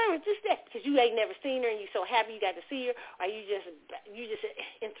 Lauren was just that. Because you ain't never seen her and you so happy you got to see her, or you just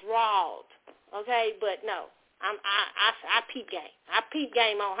enthralled. Okay? But no. I peep game. I peep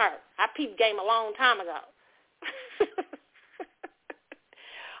game on her. I peep game a long time ago.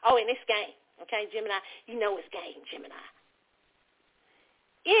 Oh, and it's game. Okay, Gemini? You know it's game, Gemini.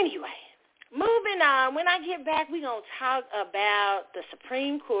 Anyway. Moving on, when I get back, we're going to talk about the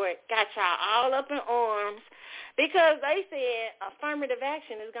Supreme Court. Got y'all all up in arms because they said affirmative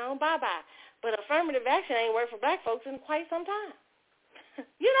action is gone bye-bye. But affirmative action ain't worked for black folks in quite some time.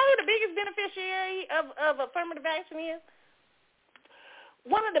 You know who the biggest beneficiary of affirmative action is?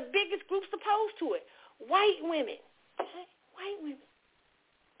 One of the biggest groups opposed to it, white women. Okay? White women.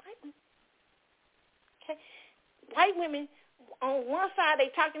 Okay? White women. On one side, they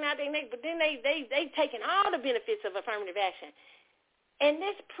talking out their neck, but then they taking all the benefits of affirmative action. And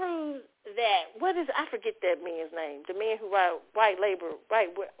this proves that, I forget that man's name, the man who wrote white labor,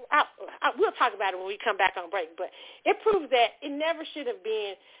 we'll talk about it when we come back on break, but it proves that it never should have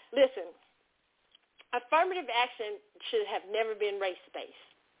been, listen, affirmative action should have never been race-based.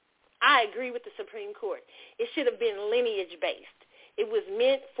 I agree with the Supreme Court. It should have been lineage-based. It was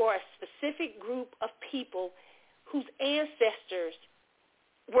meant for a specific group of people whose ancestors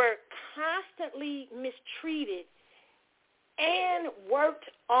were constantly mistreated and worked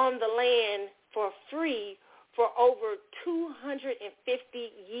on the land for free for over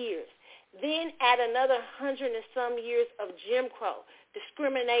 250 years. Then add another 100 and some years of Jim Crow,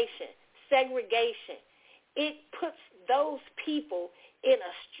 discrimination, segregation. It puts those people in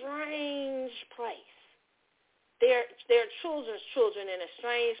a strange place. Their children's children in a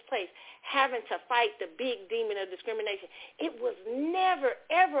strange place, having to fight the big demon of discrimination. It was never,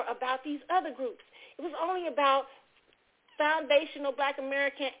 ever about these other groups. It was only about foundational Black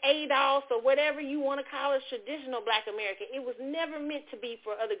American, ADOS, or whatever you want to call it, traditional Black American. It was never meant to be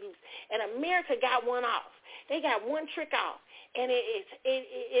for other groups. And America got one off. They got one trick off. And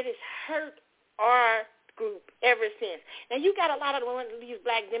it has hurt our group ever since. Now, you got a lot of these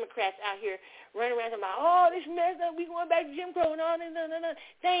Black Democrats out here running around talking about, oh, this mess up, we going back to Jim Crow, no.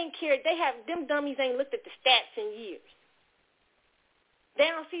 They ain't cared. Them dummies ain't looked at the stats in years. They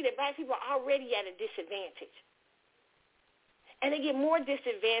don't see that Black people are already at a disadvantage. And they get more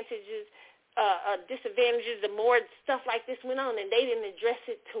disadvantages the more stuff like this went on, and they didn't address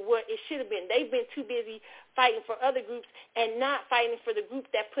it to what it should have been. They've been too busy fighting for other groups and not fighting for the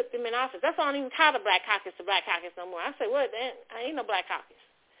group that put them in office. That's why I don't even call the Black Caucus the Black Caucus no more. I say, what? I ain't no Black Caucus.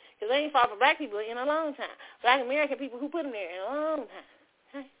 Because they ain't fought for Black people in a long time. Black American people who put them there in a long time.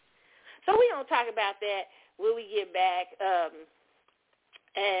 Okay? So we're going to talk about that when we get back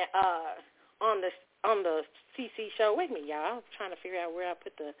on the CC show. Wait a minute, y'all. I'm trying to figure out where I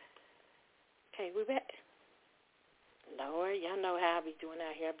put the... Okay, we back. Lord, y'all know how I be doing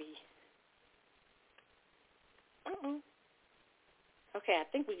out here. Okay, I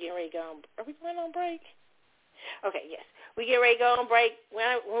think we're getting ready to go on. Are we going on break? Okay, yes. We get ready to go on break.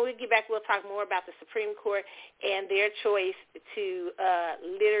 When we get back, we'll talk more about the Supreme Court and their choice to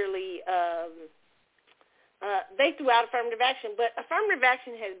literally they threw out affirmative action, but affirmative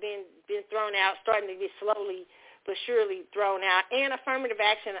action has been thrown out, starting to get slowly but surely thrown out. And affirmative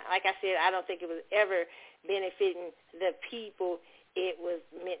action, like I said, I don't think it was ever benefiting the people it was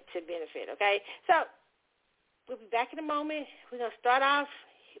meant to benefit, okay? So we'll be back in a moment. We're going to start off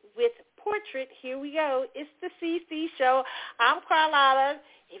with Portrait. Here we go. It's the CC show. I'm Carlotta.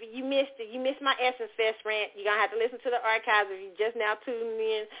 If you missed it, you missed my Essence Fest rant, you're going to have to listen to the archives. If you just now tuning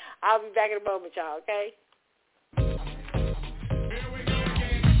in, I'll be back in a moment, y'all, okay?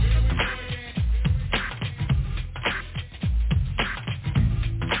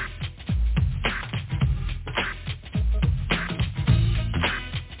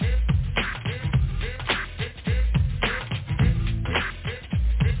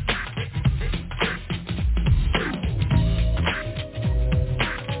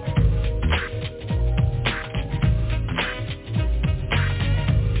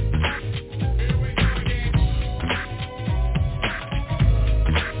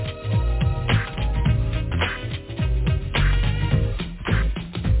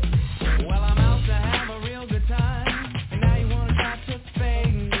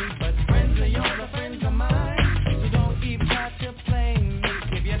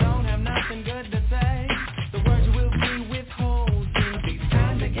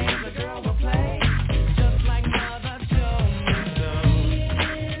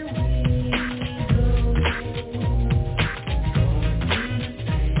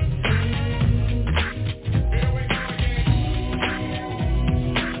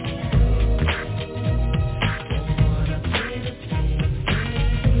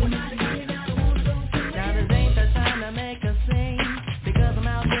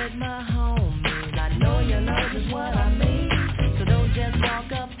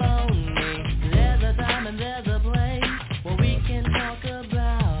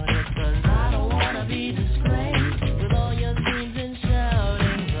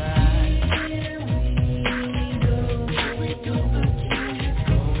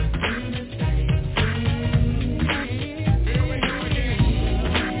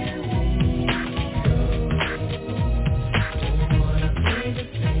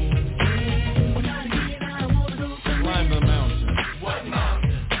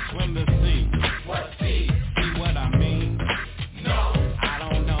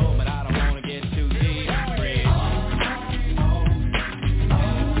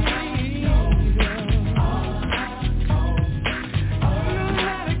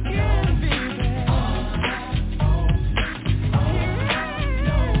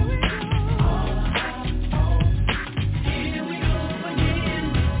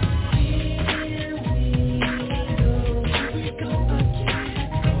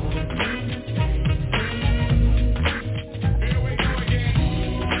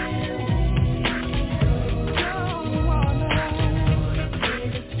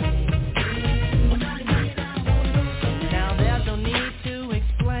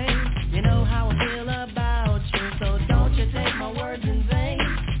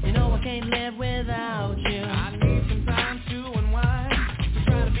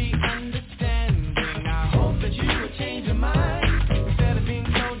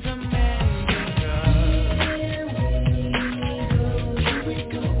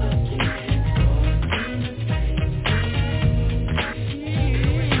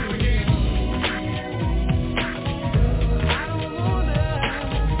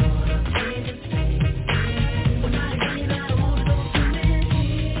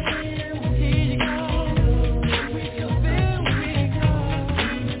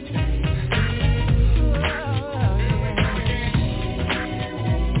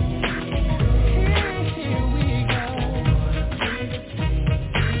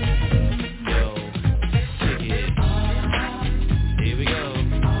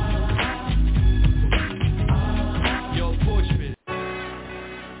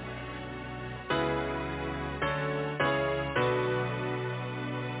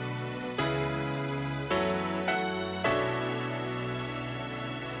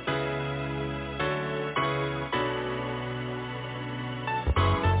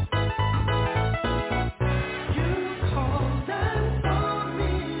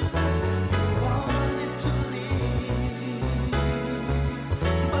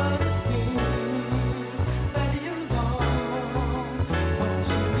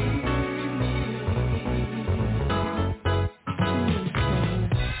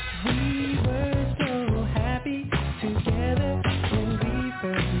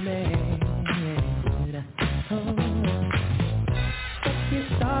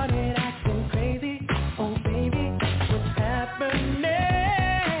 started acting crazy. Oh baby, what's happening?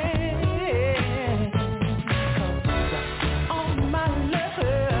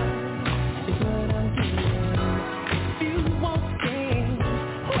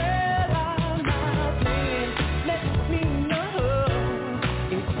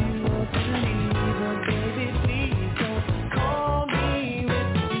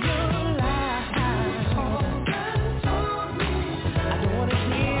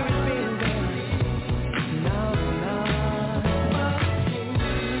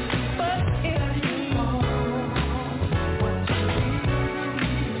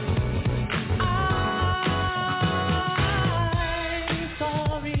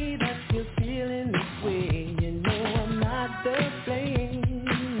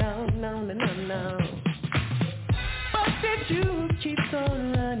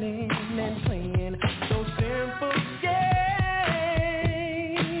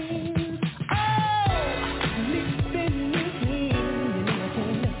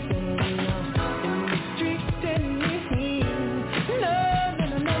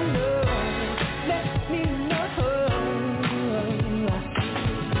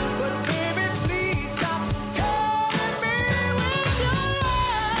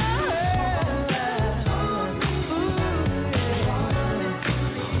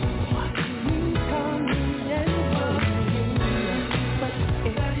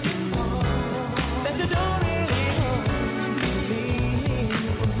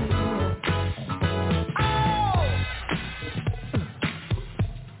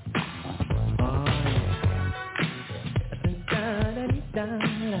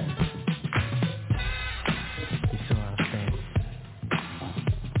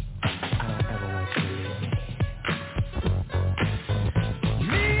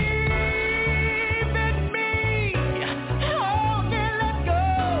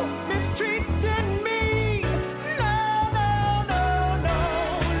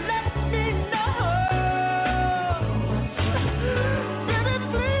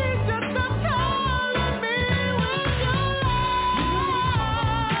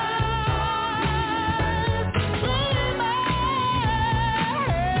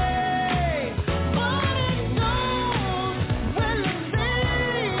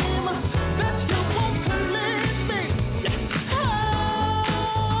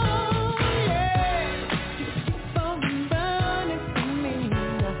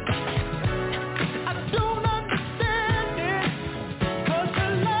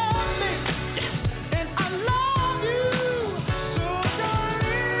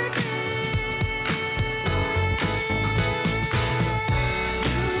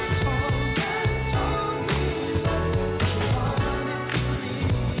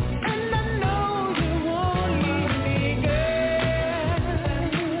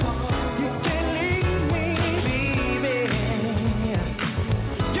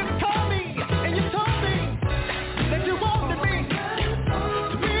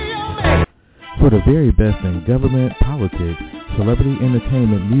 For the very best in government, politics, celebrity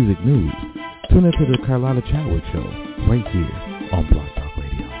entertainment, music news, tune into the Carlotta Chatwood Show right here on Blog Talk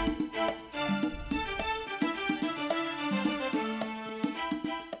Radio.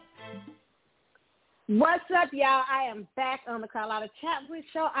 What's up, y'all? I am back on the Carlotta Chatwood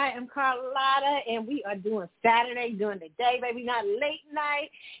Show. I am Carlotta, and we are doing Saturday, doing the day, baby, not late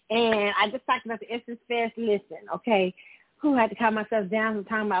night. And I just talked about the Essence Fest. Listen, okay, who had to calm myself down from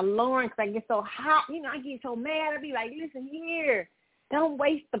talking about Lauren because I get so hot. You know, I get so mad. I be like, listen here, don't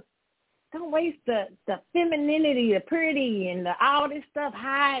waste the femininity, the pretty, and all this stuff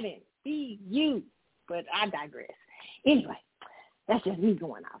hiding. Be you. But I digress. Anyway, that's just me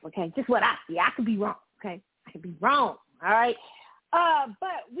going off, okay? Just what I see. I could be wrong, okay? I could be wrong, all right?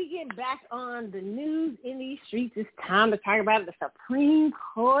 But we get back on the news in these streets. It's time to talk about it. The Supreme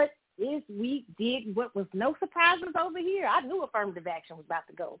Court this week did what was no surprises over here. I knew affirmative action was about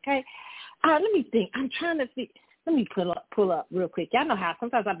to go, okay? Let me think. I'm trying to think. Let me pull up real quick. Y'all know how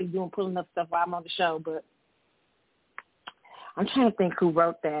sometimes I be pulling up stuff while I'm on the show, but I'm trying to think who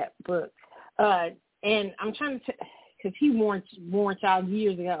wrote that book. And I'm trying to, because he warned y'all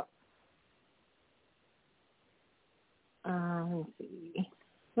years ago. Let's see.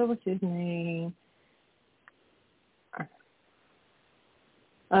 What was his name?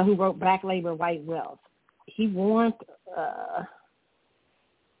 Who wrote Black Labor, White Wealth. He warned,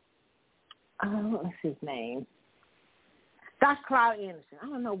 what's his name? Dr. Claude Anderson. I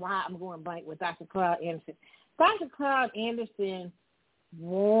don't know why I'm going blank with Dr. Claude Anderson. Dr. Claude Anderson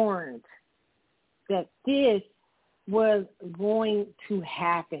warned that this was going to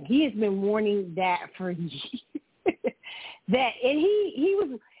happen. He has been warning that for years. that, and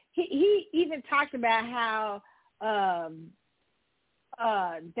he even talked about how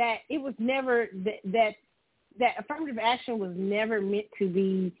that it was never that affirmative action was never meant to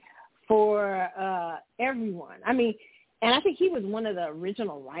be for everyone. I mean, and I think he was one of the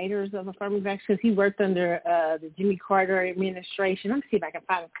original writers of affirmative action because he worked under the Jimmy Carter administration. Let me see if I can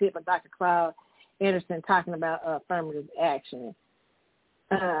find a clip of Dr. Claude Anderson talking about affirmative action.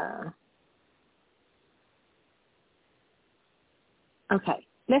 Okay,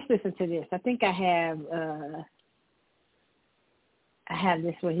 let's listen to this. I think I have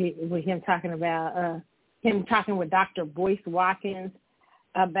this with him talking about him talking with Dr. Boyce Watkins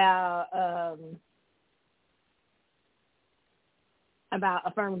about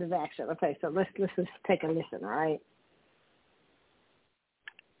affirmative action. Okay, so let's just take a listen, all right?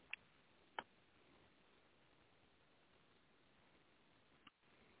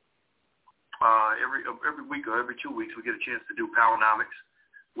 Every week or every 2 weeks we get a chance to do Powernomics,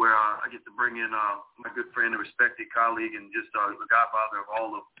 where I get to bring in my good friend and respected colleague and just the godfather of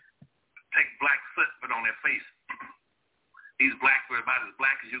all of take black soot, put on their face. These blacks were about as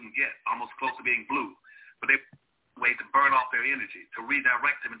black as you can get, almost close to being blue. But they way to burn off their energy, to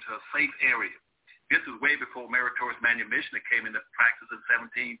redirect them into a safe area. This is way before meritorious manumission that came into practice in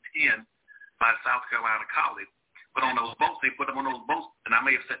 1710 by South Carolina College. But on those boats, they put them on those boats, and I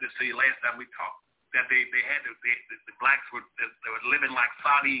may have said this to you last time we talked, that they had the blacks were living like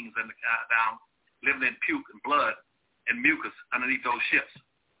sardines down, living in puke and blood and mucus underneath those ships.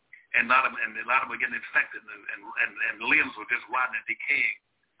 And a lot of them were getting infected, and limbs were just rotting and decaying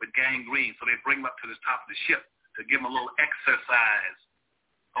with gangrene. So they bring them up to the top of the ship to give them a little exercise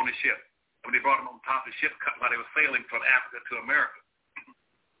on the ship. When they brought them on top of the ship while they were sailing from Africa to America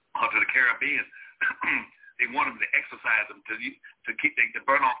or to the Caribbean, they wanted them to exercise them to keep to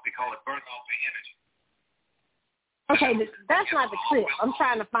burn off. They call it burn off the energy. Okay, that's not the clip. I'm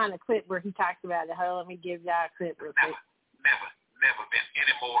trying to find a clip where he talks about it. Hold on, let me give y'all a clip real quick. Never been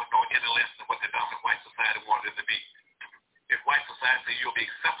any more nor any less than what the dominant white society wanted it to be. If white society, you'll be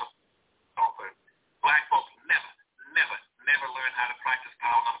acceptable. Black folks never learn how to practice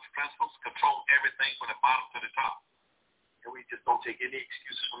Powernomics principles, control everything from the bottom to the top. And we just don't take any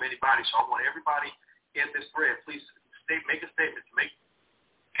excuses from anybody. So I want everybody in this thread, please make a statement to make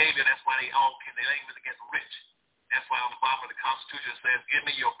behavior. That's why they ain't even getting rich. That's why on the bottom of the Constitution it says, "Give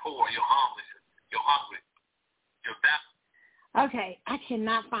me your poor, your homeless, your hungry, your deaf." Okay, I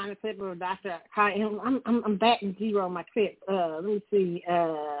cannot find a clip of Dr. I'm batting zero on my clip. Let me see.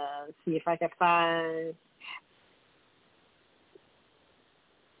 Let's see if I can find.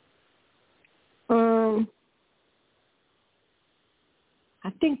 I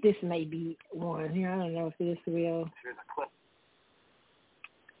think this may be one here. I don't know if this is real. Here's a clip.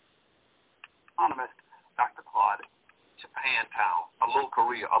 Anonymous, Dr. Claude, Japantown, a little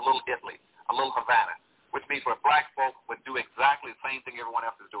Korea, a little Italy, a little Havana, which means where black folk would do exactly the same thing everyone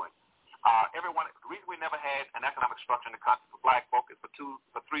else is doing. The reason we never had an economic structure in the country for black folk is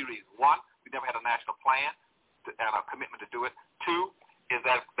for three reasons. One, we never had a national plan and a commitment to do it. Two, is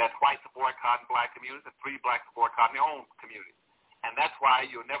that whites are boycotting black communities, and three, blacks are boycotting their own communities. And that's why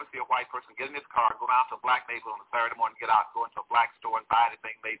you'll never see a white person get in his car, go down to a black neighborhood on a Saturday morning, get out, go into a black store and buy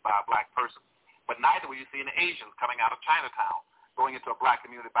anything made by a black person. But neither will you see any Asians coming out of Chinatown, going into a black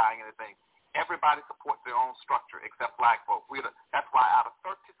community buying anything. Everybody supports their own structure except black folk. That's why out of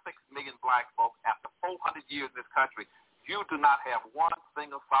 36 million black folk, after 400 years in this country, you do not have one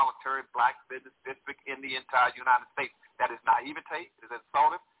single solitary black business district in the entire United States. That is naivete, it is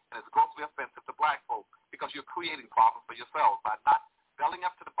insultive, and it's grossly offensive to black folk because you're creating problems for yourselves by not belling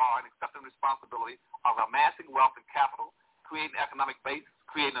up to the bar and accepting responsibility of amassing wealth and capital, creating economic base,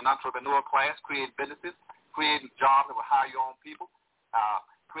 creating an entrepreneurial class, creating businesses, creating jobs that will hire your own people,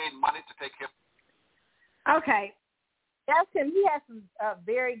 creating money to take care. Okay. That's him. He has some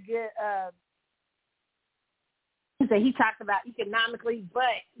very good that he talks about economically,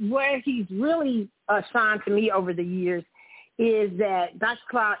 but where he's really shined to me over the years is that Dr.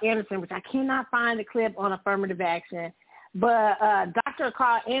 Claude Anderson, which I cannot find a clip on affirmative action, but Dr.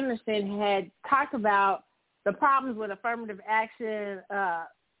 Claude Anderson had talked about the problems with affirmative action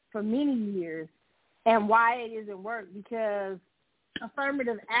for many years and why it isn't work, because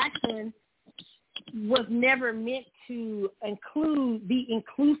affirmative action was never meant to be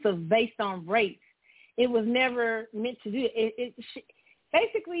inclusive based on race. It was never meant to do it.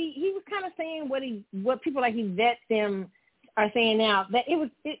 Basically, he was kind of saying what people like Yvette them are saying now, that it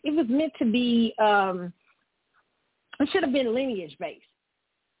was meant to be. It should have been lineage based.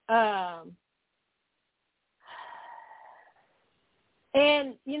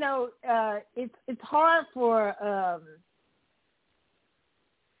 And it's hard for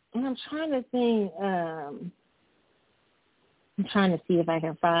And I'm trying to think. I'm trying to see if I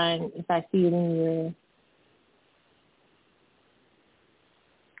can find, if I see it anywhere.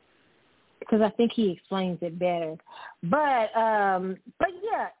 Because I think he explains it better. But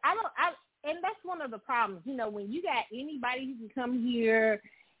yeah, and that's one of the problems. You know, when you got anybody who can come here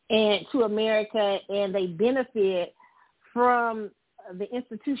and to America and they benefit from the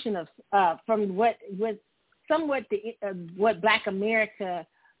institution of from what Black America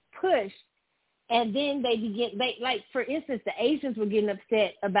pushed, and then they like, for instance, the Asians were getting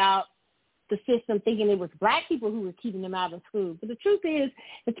upset about the system, thinking it was Black people who were keeping them out of school. But the truth is,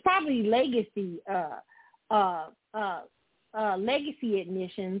 it's probably legacy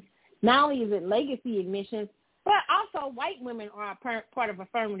admissions. Not only is it legacy admissions, but also white women are a part of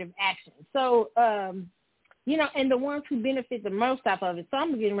affirmative action. So, you know, and the ones who benefit the most off of it. So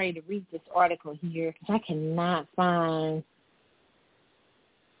I'm getting ready to read this article here because I cannot find.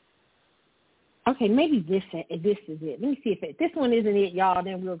 Okay, maybe this is it. Let me see if this one isn't it, y'all.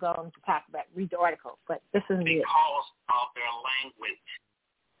 Then we'll go on to read the article. But this isn't it. Because of their language.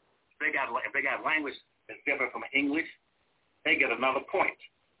 If they got language that's different from English, they get another point.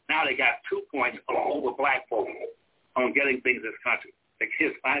 Now they got 2 points over Black folks on getting things in this country. The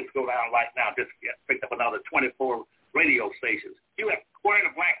kids finally go down right now. Just picked up another 24 radio stations. You have, according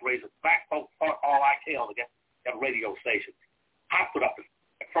to Black folks fought all I kill to get radio stations. I put up the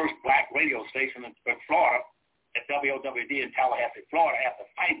first Black radio station in Florida at WOWD in Tallahassee, Florida, after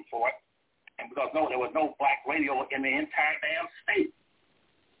fighting for it, and because there was no Black radio in the entire damn state.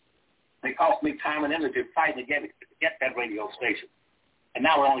 It cost me time and energy fighting to get that radio station. And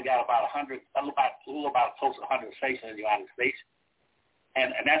now we only got about close to 100 stations in the United States.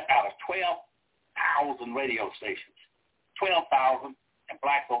 And that's out of 12,000 radio stations. 12,000, and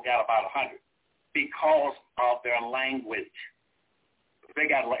Black folk got about 100 because of their language. If they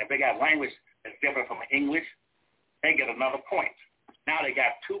got language that's different from English, they get another point. Now they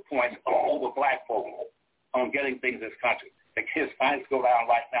got 2 points over Black folk on getting things in this country. The kids finally go down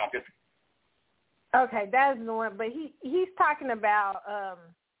right now. Okay, that's the one. But he's talking about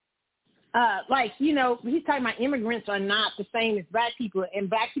like, you know, he's talking about immigrants are not the same as Black people, and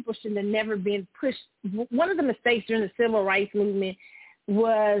Black people should have never been pushed. One of the mistakes during the civil rights movement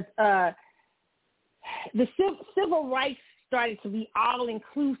was the civil rights started to be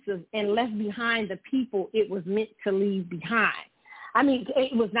all-inclusive and left behind the people it was meant to leave behind. I mean,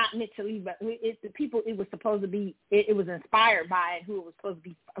 it was not meant to leave, but the people it was supposed to be. It was inspired by it. Who was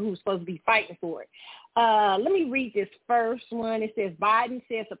supposed to be fighting for it. Let me read this first one. It says Biden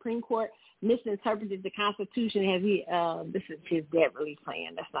says Supreme Court misinterpreted the Constitution. Has he? This is his debt relief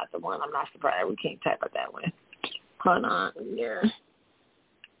plan. That's not the one. I'm not surprised. We can't type out that one. Hold on. Yeah.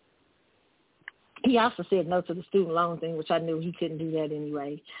 He also said no to the student loan thing, which I knew he couldn't do that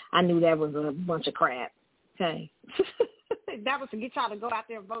anyway. I knew that was a bunch of crap. Okay. That was to get y'all to go out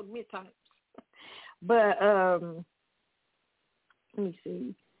there and vote midterms. But let me see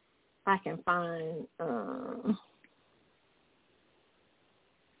if I can find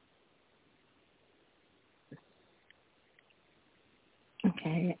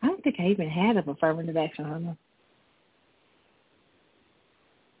okay. I don't think I even had an affirmative action on them.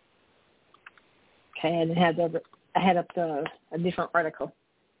 Okay, I didn't have that. I had up a different article.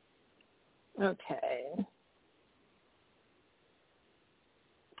 Okay.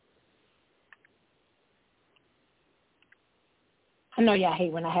 I know y'all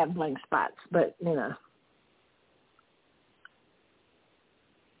hate when I have blank spots, but, you know.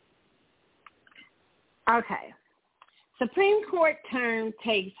 Okay. Supreme Court term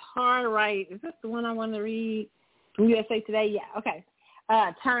takes hard right. Is this the one I want to read from USA Today? Yeah, okay.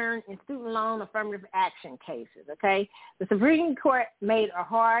 Turn in student loan affirmative action cases, okay? The Supreme Court made a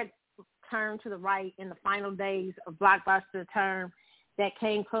hard turn to the right in the final days of blockbuster term that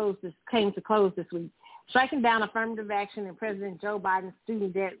came to close this week, striking down affirmative action in President Joe Biden's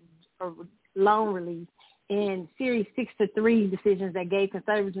student debt loan relief in Series 6-3 decisions that gave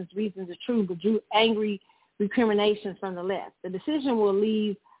conservatives reason to true but drew angry recriminations from the left. The decision will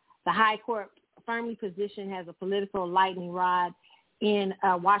leave the high court firmly positioned as a political lightning rod in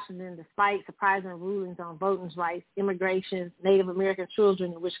Washington, despite surprising rulings on voting rights, immigration, Native American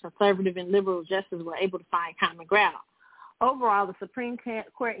children, in which conservative and liberal justices were able to find common ground. Overall, the Supreme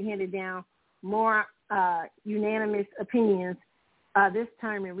Court handed down more unanimous opinions this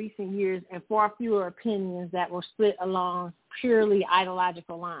term in recent years and far fewer opinions that were split along purely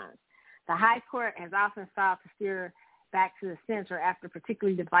ideological lines. The High Court has often sought to steer back to the center after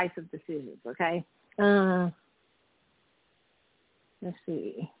particularly divisive decisions, okay? Let's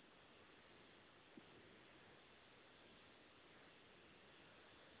see.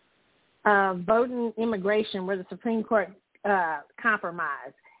 voting immigration, where the Supreme Court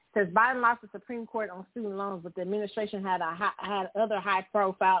compromised. It says Biden lost the Supreme Court on student loans, but the administration had other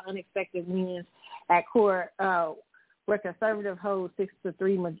high-profile, unexpected wins at court, where conservative hold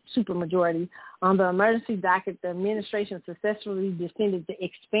 6-3 supermajority. On the emergency docket, the administration successfully defended the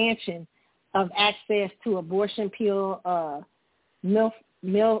expansion of access to abortion pill,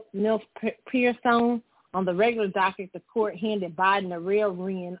 milnilpirtone. On the regular docket, the court handed Biden a real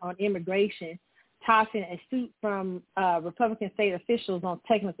win on immigration, tossing a suit from Republican state officials on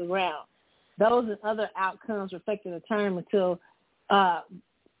technical ground. Those and other outcomes reflected a term until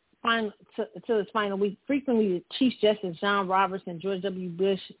its final week. Frequently, Chief Justice John Roberts and George W.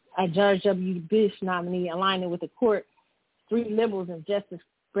 Bush nominee aligning with the court, 3 liberals and Justice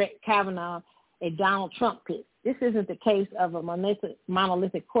Brett Kavanaugh, a Donald Trump pick. This isn't the case of a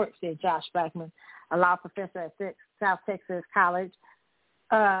monolithic court, said Josh Blackman, a law professor at South Texas College.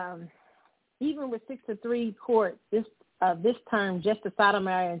 Even with 6-3 court this term, Justice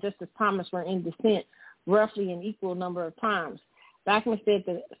Sotomayor and Justice Thomas were in dissent roughly an equal number of times. Blackman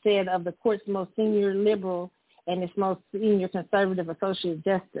said of the court's most senior liberal and its most senior conservative associate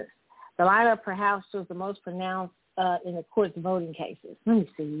justice, the lineup perhaps was the most pronounced in the court's voting cases. Let me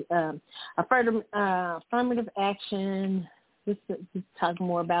see. Affirmative action. Let's talk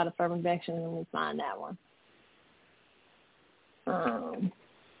more about affirmative action. Let me find that one.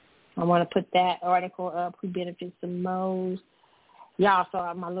 I want to put that article up. Who benefits the most? Y'all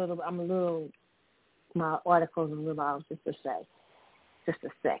saw my article's a little off. Just a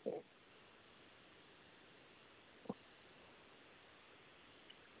second.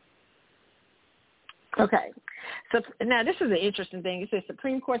 Okay. So now this is an interesting thing. It says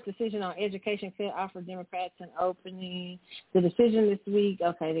Supreme Court's decision on education could offer Democrats an opening. The decision this week,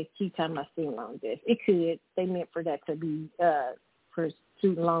 okay, they keep talking about student loan debt. It could. They meant for that to be for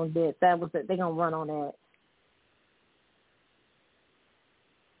student loan debt. That was it. They're going to run on that.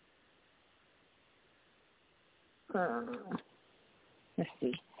 Let's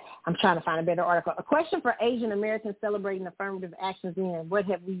see. I'm trying to find a better article. A question for Asian Americans celebrating affirmative actions in What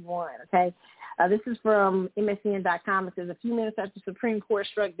Have We Won? Okay. This is from MSN.com. It says a few minutes after the Supreme Court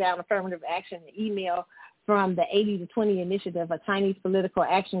struck down affirmative action, an email from the 80-20 initiative, a Chinese political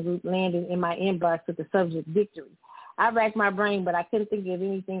action group, landed in my inbox with the subject victory. I racked my brain, but I couldn't think of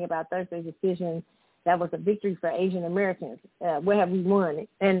anything about Thursday's decision that was a victory for Asian Americans. What have we won?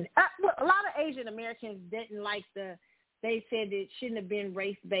 And a lot of Asian Americans didn't like they said it shouldn't have been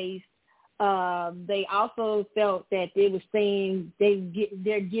race-based. They also felt that they were saying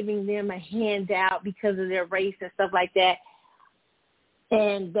they're giving them a handout because of their race and stuff like that.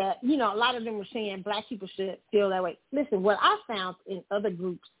 And that, a lot of them were saying black people should feel that way. Listen, what I found in other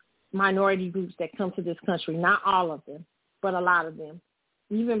groups, minority groups that come to this country, not all of them, but a lot of them,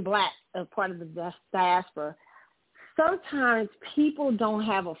 even black as part of the diaspora, sometimes people don't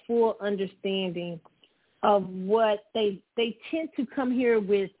have a full understanding of what they tend to come here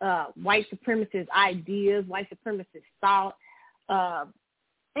with white supremacist ideas, white supremacist thought, and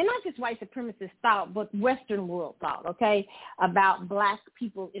not just white supremacist thought, but Western world thought, okay, about black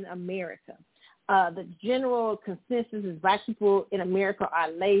people in America. The general consensus is black people in America are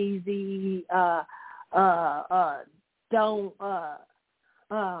lazy, don't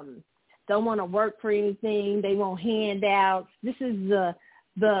want to work for anything. They want handouts. This is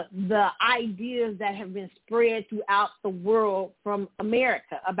the ideas that have been spread throughout the world from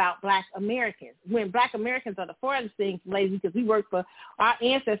America about black Americans. When black Americans are the farthest thing from lazy, because our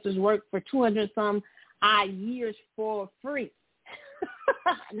ancestors worked for 200-some odd years for free.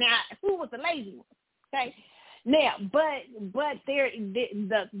 Now, who was the lazy one? Okay. Now, but there,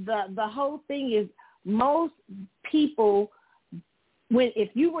 the whole thing is most people, if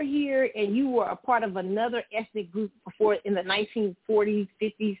you were here and you were a part of another ethnic group before in the 1940s,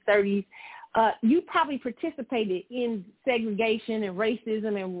 50s, 30s, you probably participated in segregation and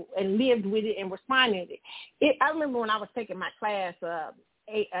racism and lived with it and responded to it. I remember when I was taking my class,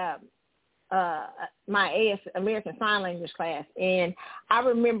 my AS American Sign Language class, and I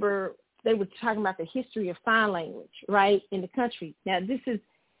remember they were talking about the history of sign language, right, in the country. Now, this is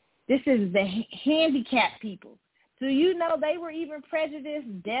the handicapped people. Do you know they were even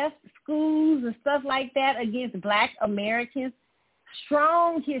prejudiced, deaf schools and stuff like that against black Americans?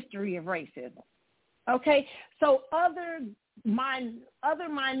 Strong history of racism. Okay, so other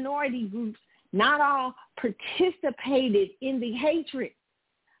minority groups, not all, participated in the hatred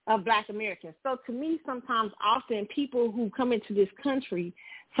of black Americans. So to me, often people who come into this country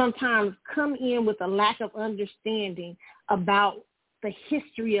sometimes come in with a lack of understanding about the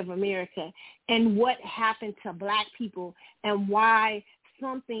history of America and what happened to black people and why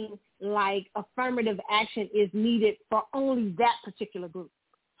something like affirmative action is needed for only that particular group.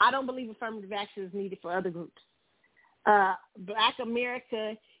 I don't believe affirmative action is needed for other groups. Black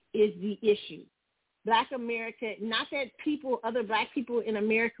America is the issue. Black America, not that other black people in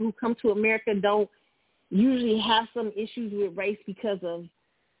America who come to America don't usually have some issues with race because of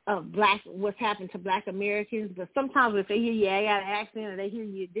what's happened to Black Americans, but sometimes if they hear you got an accent or they hear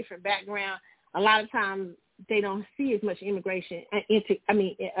you a different background, a lot of times they don't see as much immigration. They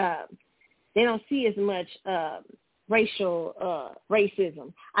don't see as much racial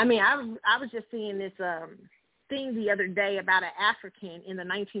racism. I mean, I was just seeing this thing the other day about an African in the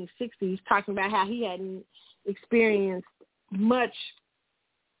 1960s talking about how he hadn't experienced much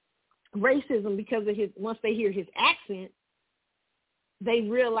racism because of once they hear his accent, they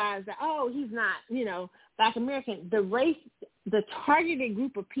realize that, he's not, Black American. The targeted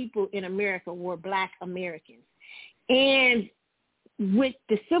group of people in America were Black Americans. And with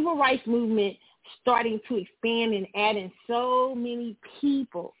the civil rights movement starting to expand and adding so many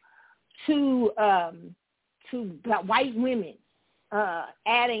people to white women,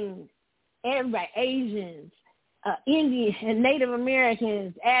 adding everybody, Asians, Indians and Native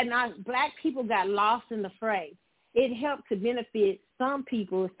Americans, Black people got lost in the fray. It helped to benefit some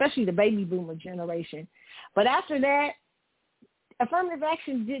people, especially the baby boomer generation. But after that, affirmative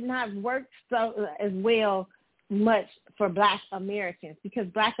action did not work as well much for Black Americans because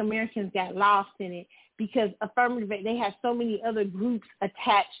Black Americans got lost in it because they had so many other groups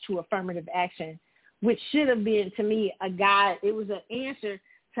attached to affirmative action, which should have been, to me, a guide. It was an answer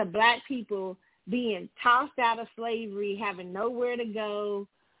to Black people being tossed out of slavery, having nowhere to go,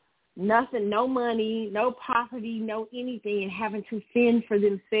 nothing, no money, no property, no anything, and having to fend for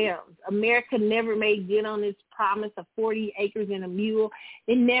themselves. America never made good on its promise of 40 acres and a mule.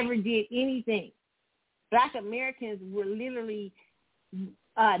 It never did anything. Black Americans were literally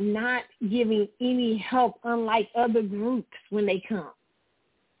not giving any help, unlike other groups when they come.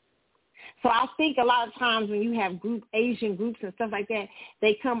 So I think a lot of times when you have Asian groups and stuff like that,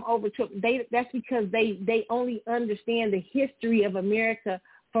 they come over that's because they only understand the history of America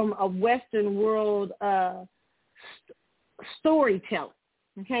from a Western world storytelling,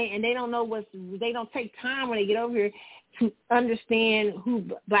 okay? And they don't know they don't take time when they get over here to understand who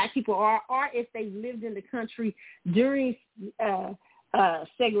Black people are, or if they lived in the country during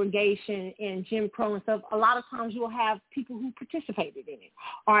segregation and Jim Crow and stuff. A lot of times you'll have people who participated in it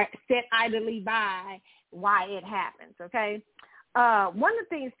or sat idly by why it happens, okay? One of the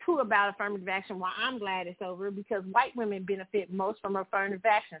things, too, about affirmative action, why I'm glad it's over, because white women benefit most from affirmative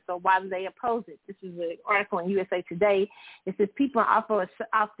action. So why do they oppose it? This is an article in USA Today. It says people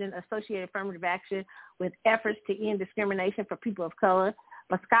often associate affirmative action with efforts to end discrimination for people of color,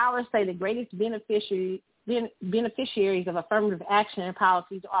 but scholars say the greatest beneficiaries of affirmative action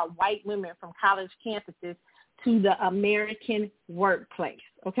policies are white women from college campuses to the American workplace,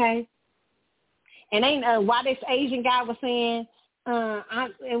 okay? And why this Asian guy was saying, I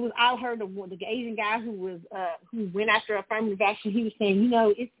heard the Asian guy who went after affirmative action. He was saying,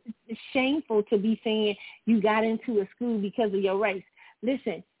 it's shameful to be saying you got into a school because of your race.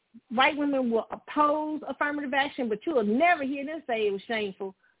 Listen, white women will oppose affirmative action, but you'll never hear them say it was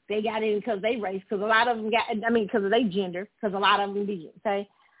shameful. They got in because they race, because a lot of them because of their gender, because a lot of them did, okay,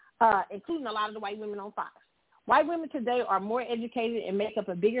 including a lot of the white women on Fox. White women today are more educated and make up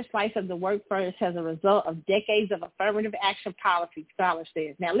a bigger slice of the workforce as a result of decades of affirmative action policy, scholar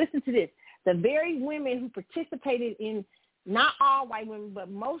says. Now, listen to this. The very women who participated in, not all white women,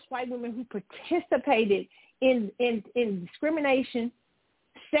 but most white women who participated in discrimination,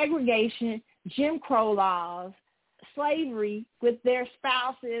 segregation, Jim Crow laws, slavery with their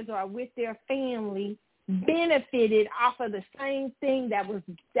spouses or with their family, benefited off of the same thing that was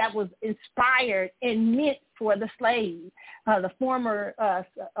inspired and meant for the slaves, the former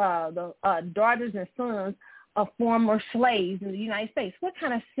daughters and sons of former slaves in the United States. What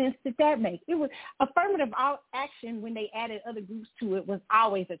kind of sense did that make? It was affirmative action when they added other groups to it was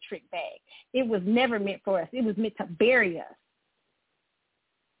always a trick bag. It was never meant for us. It was meant to bury us.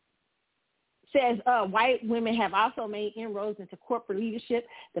 Says white women have also made inroads into corporate leadership.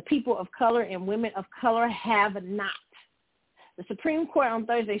 The people of color and women of color have not. The Supreme Court on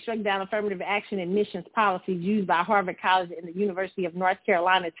Thursday struck down affirmative action admissions policies used by Harvard College and the University of North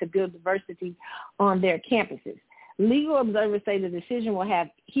Carolina to build diversity on their campuses. Legal observers say the decision will have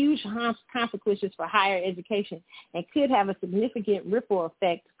huge consequences for higher education and could have a significant ripple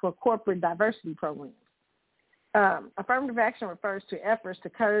effect for corporate diversity programs. Affirmative action refers to efforts to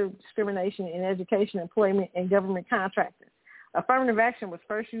curb discrimination in education, employment, and government contracting. Affirmative action was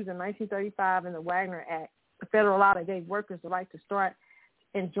first used in 1935 in the Wagner Act, a federal law that gave workers the right to start,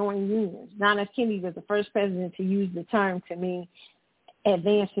 and join unions. John F. Kennedy was the first president to use the term to mean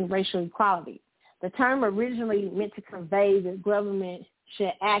advancing racial equality. The term originally meant to convey that government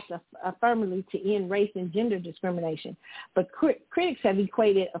should act affirmatively to end race and gender discrimination. But critics have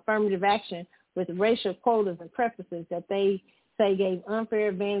equated affirmative action with racial quotas and preferences that they say gave unfair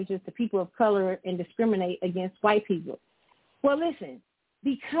advantages to people of color and discriminate against white people. Well, listen,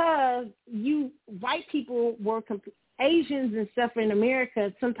 because white people were Asians and stuff in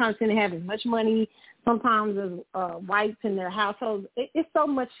America sometimes didn't have as much money, sometimes as whites in their households. It's so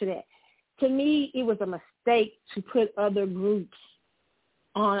much to that. To me, it was a mistake to put other groups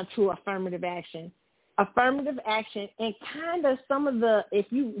onto affirmative action. Affirmative action and kind of some of the,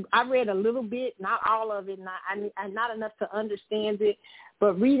 I read a little bit, not all of it, not enough to understand it,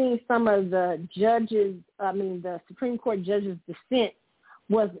 but reading some of the Supreme Court judges' dissent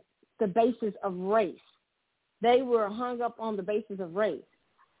was the basis of race. They were hung up on the basis of race,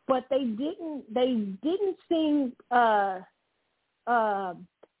 but they didn't seem,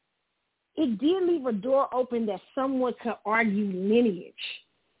 it did leave a door open that someone could argue lineage.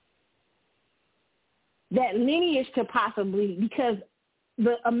 That lineage could possibly, because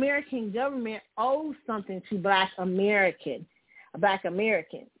the American government owes something to Black Americans.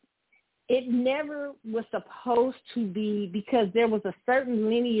 It never was supposed to be, because there was a certain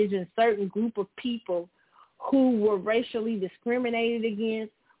lineage and certain group of people who were racially discriminated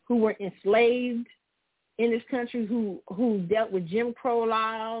against, who were enslaved in this country, who dealt with Jim Crow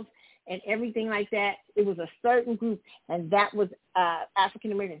laws and everything like that. It was a certain group, and that was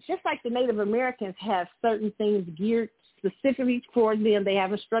African Americans. Just like the Native Americans have certain things geared specifically for them. They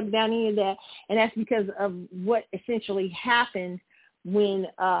haven't struck down any of that, and that's because of what essentially happened when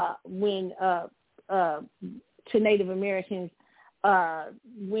to Native Americans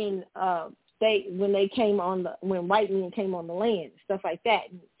when white men came on the land, stuff like that.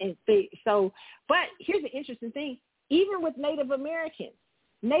 But here's the interesting thing: even with Native Americans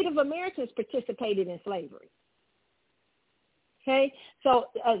participated in slavery. Okay, so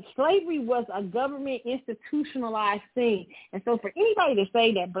slavery was a government institutionalized thing, and so for anybody to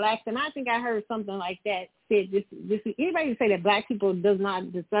say that blacks, and I think I heard something like that said this anybody to say that black people does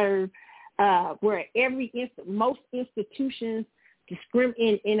not deserve, where most institutions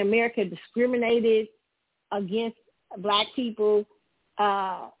in America discriminated against black people,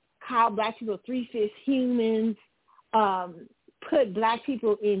 called black people 3/5 humans, put black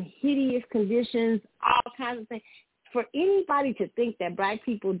people in hideous conditions, all kinds of things. For anybody to think that black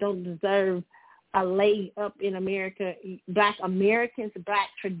people don't deserve a leg up in America, black Americans, black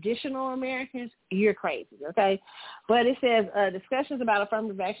traditional Americans, you're crazy, okay? But it says discussions about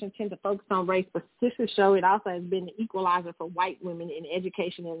affirmative action tend to focus on race, but statistics show it also has been the equalizer for white women in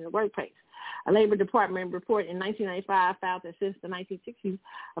education and in the workplace. A Labor Department report in 1995 found that since the 1960s,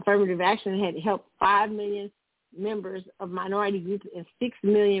 affirmative action had helped 5 million members of minority groups and 6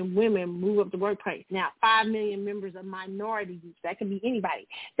 million women move up the workplace. Now, 5 million members of minority groups, that could be anybody.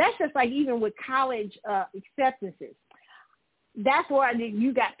 That's just like even with college acceptances. That's why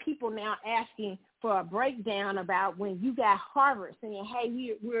you got people now asking for a breakdown about when you got Harvard saying,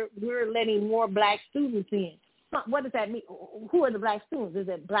 hey, we're letting more black students in. What does that mean? Who are the black students? Is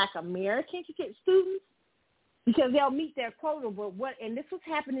it black American students? Because they'll meet their quota, but and this was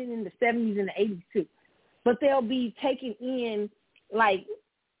happening in the 70s and the 80s too. But they'll be taking in like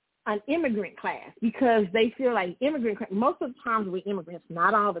an immigrant class because they feel like most of the times with immigrants,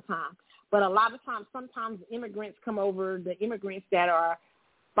 not all the time, but a lot of times, sometimes immigrants come over, the immigrants that are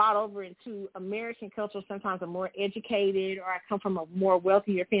brought over into American culture sometimes are more educated or come from a more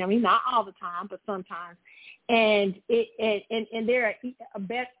wealthier family, not all the time, but sometimes. And they're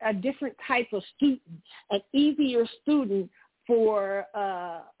a different type of student, an easier student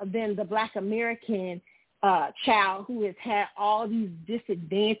than the black American child who has had all these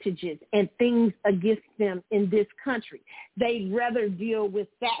disadvantages and things against them in this country. They'd rather deal with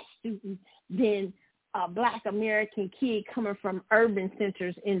that student than a black American kid coming from urban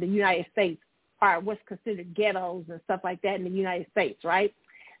centers in the United States or what's considered ghettos and stuff like that in the United States, right?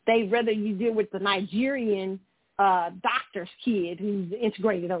 They'd rather you deal with the Nigerian doctor's kid who's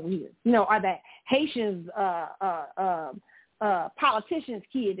integrated over here, or that Haitian's politician's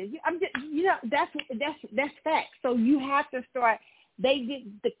kid. That's fact. So you have to start. The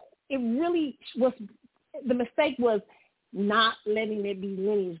mistake was not letting it be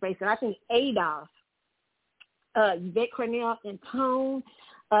lineage based. And I think ADOS, Yvette Cornell and Tone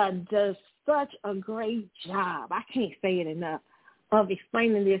does such a great job. I can't say it enough of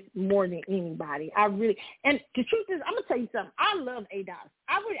explaining this more than anybody. I really, and the truth is, I'm going to tell you something. I love ADOS.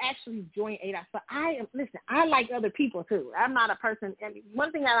 I would actually join ADOS, but I like other people too. I'm not a person, and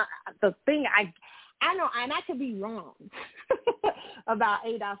one thing I know, and I could be wrong about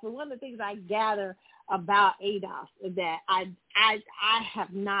ADOS, but one of the things I gather about ADOS is that I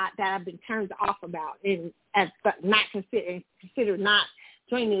have not, that I've been turned off about and not consider not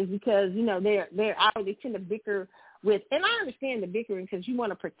joining is because, you know, they tend to bicker with, and I understand the bickering because you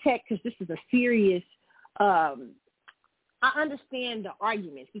want to protect, because this is a serious, I understand the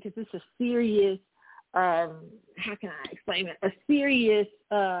arguments because it's a serious, how can I explain it? A serious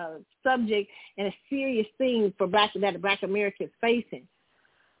subject and a serious thing for Black Americans facing.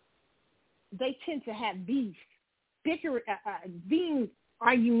 They tend to have beef,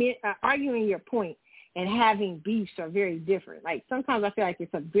 arguing your point and having beefs are very different. Like sometimes I feel like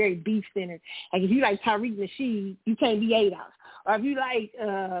it's a very beef-centered. Like if you like Tariq Nasheed, you can't be ADOS. Or if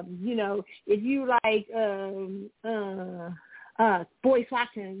you like, Boyce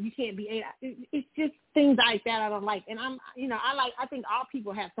Watson, you can't be ADOS. It's just things like that I don't like. And I think all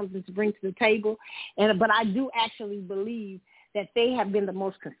people have something to bring to the table. But I do actually believe that they have been the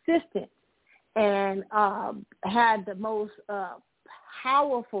most consistent and had the most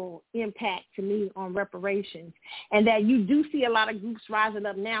powerful impact to me on reparations, and that you do see a lot of groups rising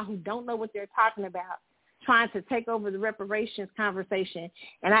up now who don't know what they're talking about, trying to take over the reparations conversation.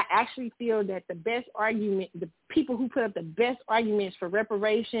 And I actually feel that the best argument, the people who put up the best arguments for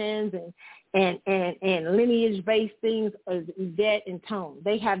reparations and lineage-based things is Yvette and Tone.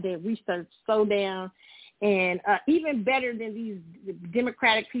 They have their research so down. And even better than these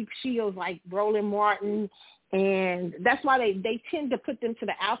Democratic shields like Roland Martin. And that's why they tend to put them to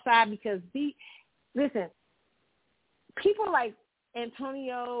the outside because, people like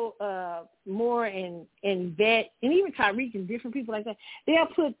Antonio Moore and Vet and even Tyreek and different people like that, they'll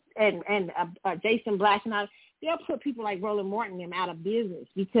put, and Jason Black and all, they'll put people like Roland Martin and them out of business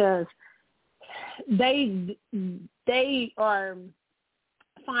because they are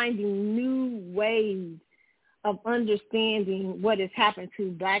finding new ways of understanding what has happened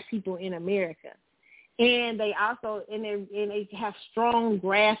to Black people in America. And they also, and they have strong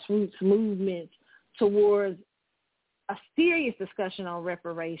grassroots movements towards a serious discussion on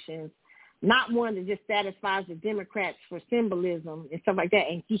reparations, not one that just satisfies the Democrats for symbolism and stuff like that,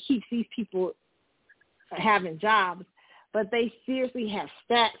 and he keeps these people having jobs, but they seriously have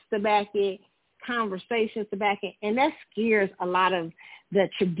stats to back it, conversations to back it, and that scares a lot of the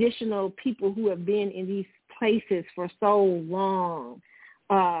traditional people who have been in these places for so long.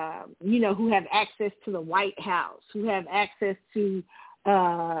 Who have access to the White House, who have access to,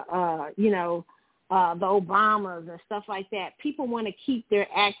 the Obamas and stuff like that. People want to keep their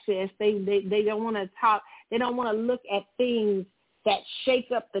access. They don't want to talk. They don't want to look at things that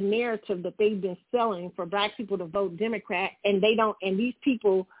shake up the narrative that they've been selling for Black people to vote Democrat. And they don't. And these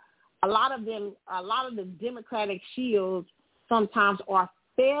people, a lot of the Democratic shields sometimes are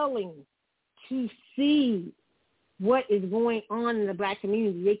failing to see what is going on in the Black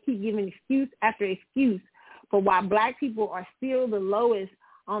community. They keep giving excuse after excuse for why Black people are still the lowest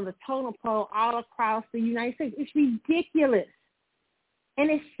on the totem pole all across the United States. It's ridiculous.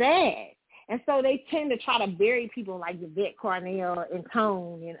 And it's sad. And so they tend to try to bury people like Yvette Carnell and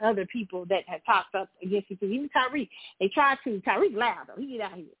Tone and other people that have talked up against people. Even Tyreek. They try to. Tyreek loud, though. He get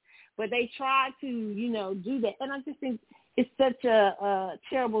out here. But they try to, do that. And I just think it's such a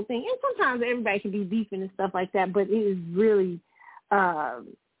terrible thing. And sometimes everybody can be beefing and stuff like that, but it is really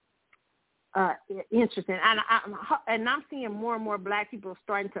interesting. And I'm seeing more and more Black people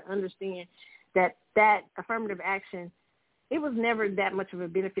starting to understand that affirmative action, it was never that much of a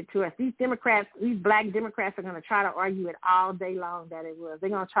benefit to us. These Black Democrats are going to try to argue it all day long that it was. They're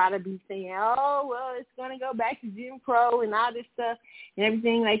going to try to be saying, oh, well, it's going to go back to Jim Crow and all this stuff and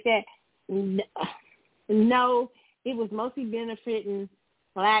everything like that. No, it was mostly benefiting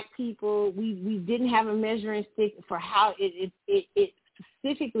Black people. We didn't have a measuring stick for how it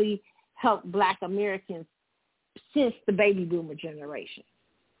specifically helped Black Americans since the baby boomer generation.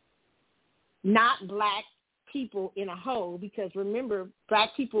 Not Black people in a whole, because remember, Black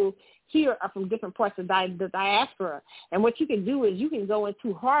people here are from different parts of the diaspora. And what you can do is you can go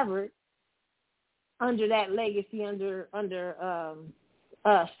into Harvard under that legacy, under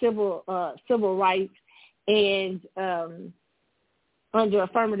civil rights and under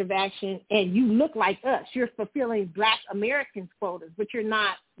affirmative action, and you look like us. You're fulfilling Black Americans quotas, but you're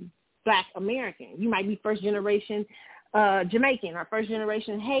not Black American. You might be first generation Jamaican or first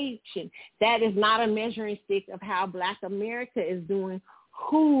generation Haitian. That is not a measuring stick of how Black America is doing,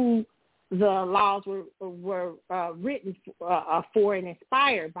 who the laws were written for and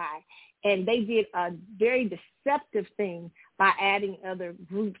inspired by. And they did a very deceptive thing by adding other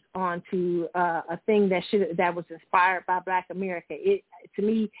groups onto a thing that was inspired by Black America. To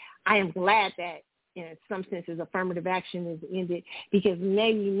me, I am glad that in some senses affirmative action is ended, because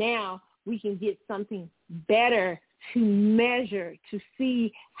maybe now we can get something better to measure, to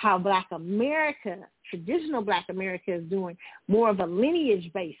see how Black America, traditional Black America, is doing more of a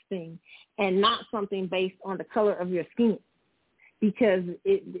lineage-based thing and not something based on the color of your skin. Because,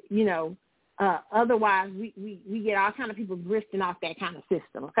 otherwise we get all kind of people grifting off that kind of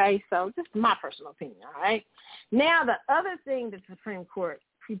system, okay? So just my personal opinion, all right? Now, the other thing that the Supreme Court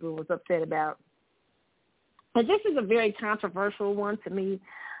people was upset about, and this is a very controversial one to me,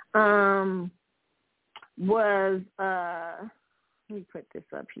 was, let me put this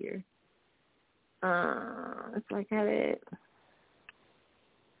up here. It's like I had it.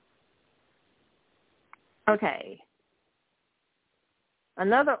 Okay.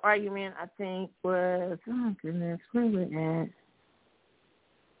 Another argument, I think, was, oh, goodness, where was it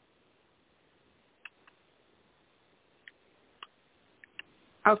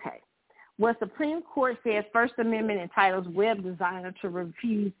at? Okay. Well, Supreme Court says First Amendment entitles web designer to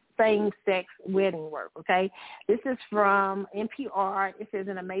refuse same-sex wedding work, okay? This is from NPR. It says,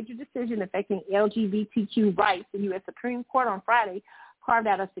 in a major decision affecting LGBTQ rights, the U.S. Supreme Court on Friday carved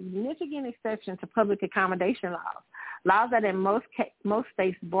out a significant exception to public accommodation laws that in most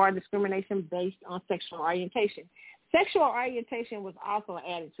states bar discrimination based on sexual orientation. Sexual orientation was also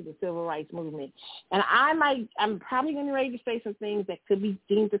added to the civil rights movement. And I'm probably going to ready to say some things that could be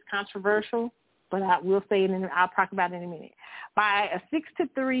deemed as controversial, but I will say it, and I'll talk about it in a minute. By a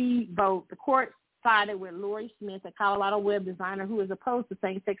 6-3 vote, the court sided with Lori Smith, a Colorado web designer who is opposed to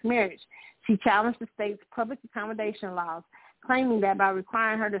same-sex marriage. She challenged the state's public accommodation laws, claiming that by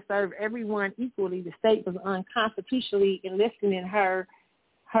requiring her to serve everyone equally, the state was unconstitutionally enlisting in her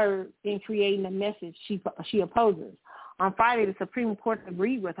in creating a message she opposes. On Friday, the Supreme Court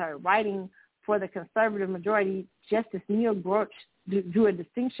agreed with her, writing for the conservative majority. Justice Neil Gorsuch drew a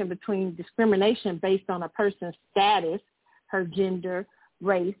distinction between discrimination based on a person's status, her gender,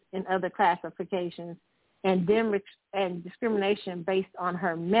 race, and other classifications, and discrimination based on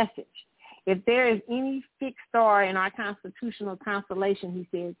her message. If there is any fixed star in our constitutional constellation, he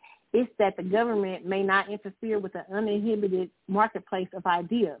said, it's that the government may not interfere with the uninhibited marketplace of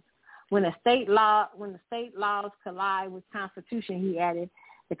ideas. When the state laws collide with Constitution, he added,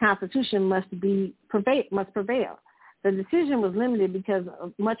 the Constitution must prevail. The decision was limited because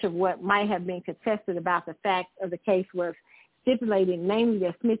of much of what might have been contested about the facts of the case was stipulated, namely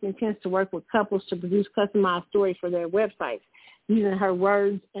that Smith intends to work with couples to produce customized stories for their websites, using her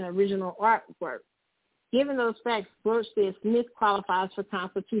words and original artwork. Given those facts, Gorsuch said Smith qualifies for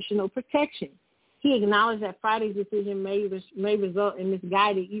constitutional protection. He acknowledged that Friday's decision may result in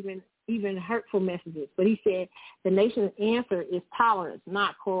misguided, even hurtful messages, but he said the nation's answer is tolerance,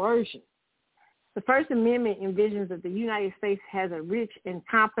 not coercion. The First Amendment envisions that the United States has a rich and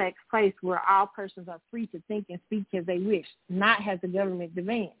complex place where all persons are free to think and speak as they wish, not as the government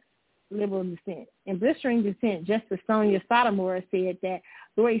demands. Liberal dissent. In blistering dissent, Justice Sonia Sotomayor said that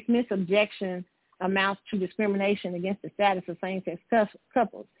Lori Smith's objection amounts to discrimination against the status of same-sex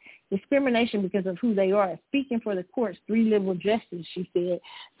couples. Discrimination because of who they are. Speaking for the court's three liberal justices, she said,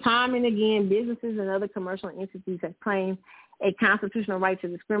 time and again, businesses and other commercial entities have claimed a constitutional right to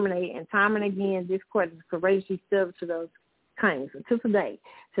discriminate, and time and again, this court has courageously stood up to those claims. Until today,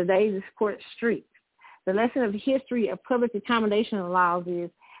 this court streaks. The lesson of history of public accommodation laws is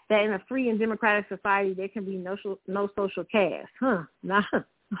that in a free and democratic society, there can be no social caste.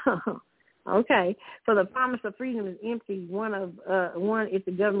 Okay. So the promise of freedom is empty. One, if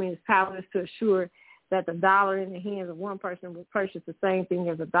the government is powerless to assure that the dollar in the hands of one person will purchase the same thing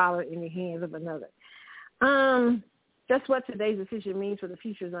as a dollar in the hands of another. Just what today's decision means for the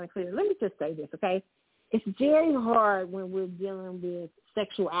future is unclear. Let me just say this, okay? It's very hard when we're dealing with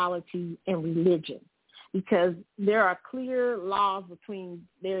sexuality and religion, because there are clear laws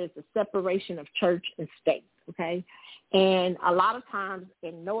there is a separation of church and state, okay? And a lot of times,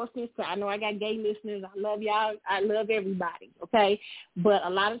 and no offense to, I know I got gay listeners, I love y'all, I love everybody, okay? But a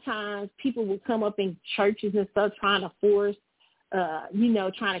lot of times people will come up in churches and stuff trying to force,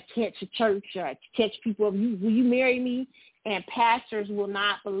 trying to catch a church or catch people up. Will you marry me? And pastors will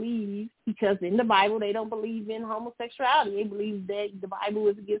not believe, because in the Bible they don't believe in homosexuality. They believe that the Bible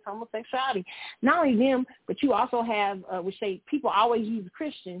is against homosexuality. Not only them, but you also have, which say people always use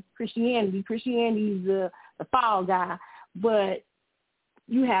Christianity. Christianity is the fall guy, but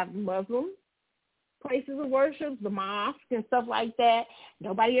you have Muslims, places of worship, the mosque and stuff like that.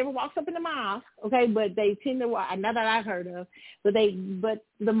 Nobody ever walks up in the mosque, okay? But they tend to, not that I've heard of, but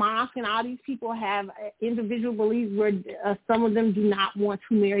the mosque and all these people have individual beliefs where some of them do not want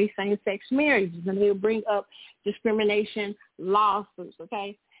to marry same-sex marriages, and they'll bring up discrimination lawsuits,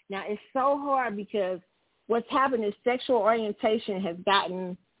 okay? Now, it's so hard because what's happened is sexual orientation has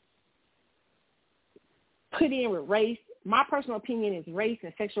gotten put in with race. My personal opinion is race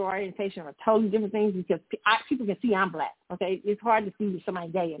and sexual orientation are totally different things because people can see I'm black, okay? It's hard to see if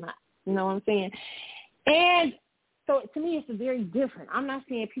somebody's gay or not. You know what I'm saying? And so to me, it's very different. I'm not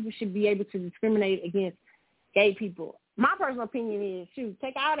saying people should be able to discriminate against gay people. My personal opinion is, shoot,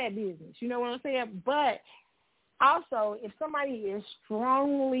 take all that business. You know what I'm saying? But also, if somebody is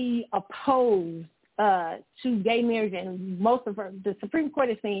strongly opposed to gay marriage, and the Supreme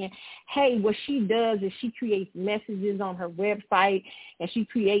Court is saying, hey, what she does is she creates messages on her website and she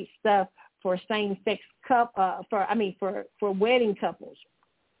creates stuff for same-sex for wedding couples.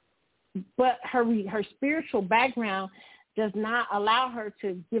 But her spiritual background does not allow her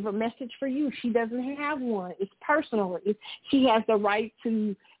to give a message for you. She doesn't have one. It's personal. She has the right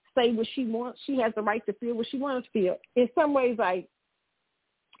to say what she wants. She has the right to feel what she wants to feel. In some ways, like,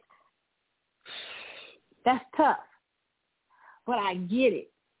 that's tough, but I get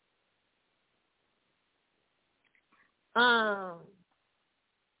it.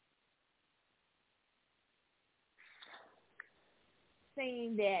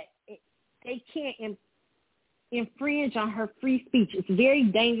 Saying that they can't infringe on her free speech. It's very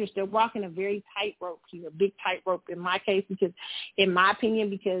dangerous. They're walking a very tightrope here, a big tightrope in my case, because, in my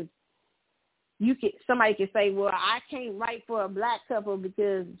opinion, because somebody can say, well, I can't write for a black couple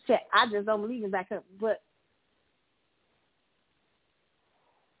because I just don't believe in black couple. But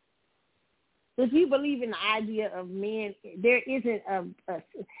if you believe in the idea of men, there isn't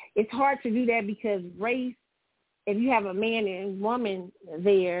it's hard to do that because race, if you have a man and woman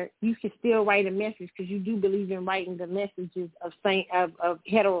there, you can still write a message because you do believe in writing the messages of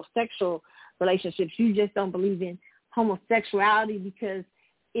heterosexual relationships. You just don't believe in homosexuality because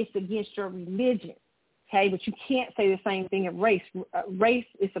it's against your religion, okay? But you can't say the same thing of race. Race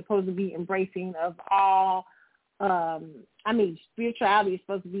is supposed to be embracing of all, spirituality is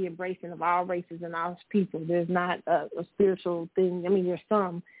supposed to be embracing of all races and all people. There's not a spiritual thing. There's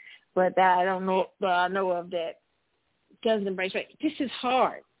some, but that I don't know, but I know of that doesn't embrace race. This is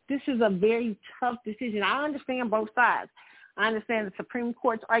hard. This is a very tough decision. I understand both sides. I understand the Supreme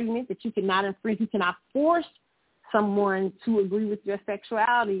Court's argument that you cannot infringe, you cannot force someone to agree with your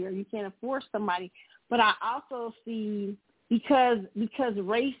sexuality, or you can't force somebody. But I also see, because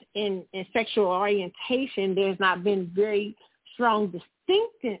race and sexual orientation, there's not been very strong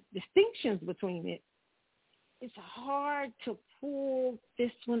distinctions between it. It's hard to pull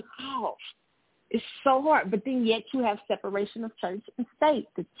this one off. It's so hard. But then yet you have separation of church and state.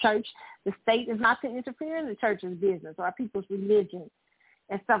 The state is not to interfere in the church's business or people's religion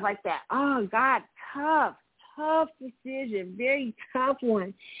and stuff like that. Oh, God, tough decision, very tough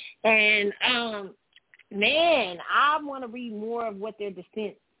one. And, man, I want to read more of what their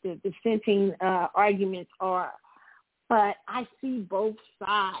dissenting arguments are. But I see both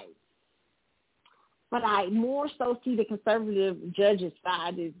sides. But I more so see the conservative judges'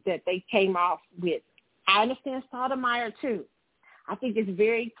 side is that they came off with. I understand Sotomayor, too. I think it's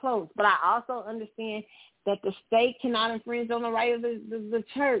very close. But I also understand that the state cannot infringe on the right of the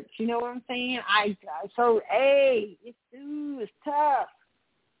church. You know what I'm saying? It's tough.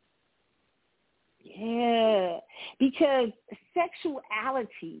 Yeah, because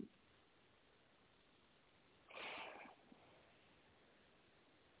sexuality,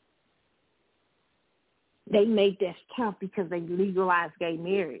 they made this tough because they legalized gay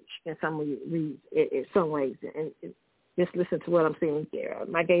marriage in some ways. And just listen to what I'm saying there.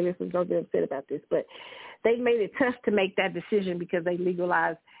 My gay listeners don't get upset about this, but they made it tough to make that decision because they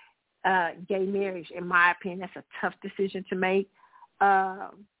legalized gay marriage. In my opinion, that's a tough decision to make.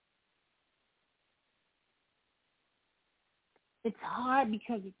 It's hard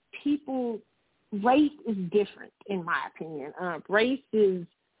because race is different, in my opinion. Race is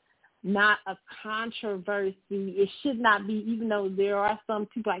not a controversy. It should not be, even though there are some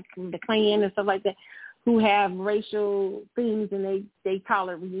people like the Klan and stuff like that who have racial things and they call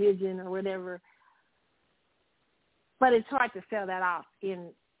it religion or whatever. But it's hard to sell that off in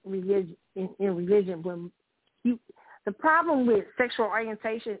religion. When the problem with sexual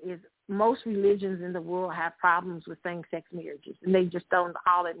orientation is most religions in the world have problems with same-sex marriages, and they just don't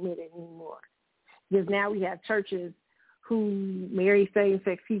all admit it anymore. Because now we have churches who marry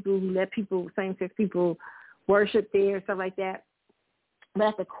same-sex people, who let same-sex people worship there, stuff like that. But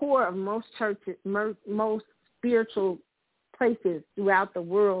at the core of most churches, most spiritual places throughout the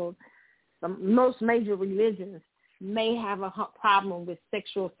world, most major religions may have a problem with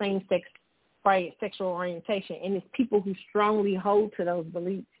same-sex sexual orientation, and it's people who strongly hold to those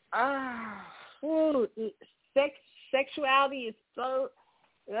beliefs. Sexuality is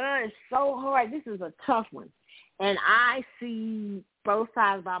it's so hard. This is a tough one, and I see both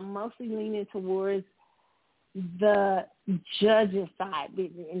sides, but I'm mostly leaning towards the judge's side.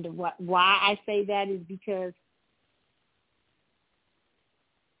 And why I say that is because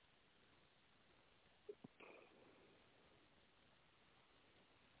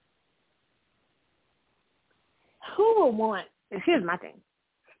who would want, here's my thing.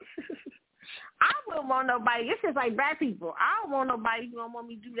 I wouldn't want nobody. It's just like black people. I don't want nobody who don't want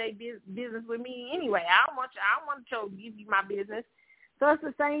me to do their business with me anyway. I don't want to give you my business. So it's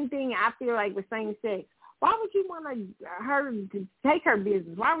the same thing I feel like with same sex. Why would you want her to take her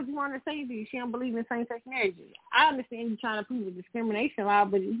business? Why would you want her to say to you she don't believe in same-sex marriages? I understand you trying to prove a discrimination law,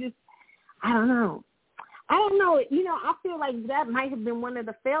 but it just, I don't know. I feel like that might have been one of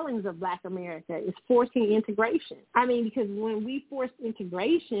the failings of Black America is forcing integration. I mean, because when we forced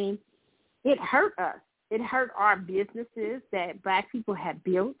integration, it hurt us. It hurt our businesses that Black people had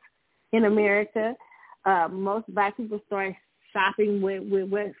built in America. Most Black people started shopping with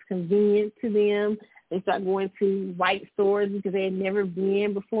what's convenient to them. They start going to white stores because they had never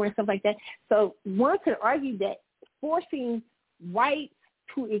been before and stuff like that. So one could argue that forcing whites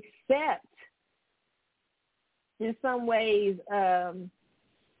to accept, in some ways,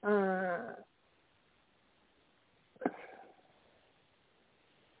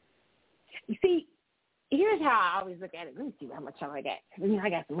 you see, here's how I always look at it. Let me see how much time I got. I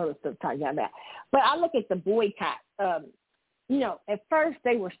got some other stuff to talk about. But I look at the boycott. At first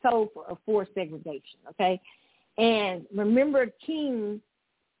they were so for segregation, okay? And remember King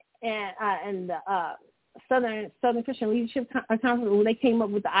and the Southern Christian Leadership Conference, when they came up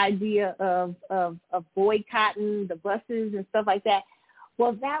with the idea of boycotting the buses and stuff like that.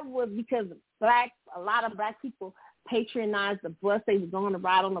 Well, that was because a lot of Black people patronized the bus. They were going to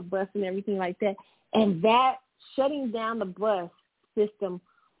ride on the bus and everything like that. And that shutting down the bus system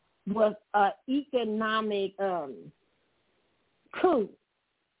was an economic coup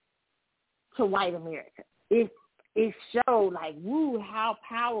to white America. It showed like, how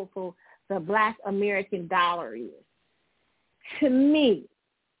powerful the Black American dollar is. To me,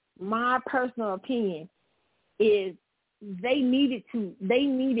 my personal opinion is they needed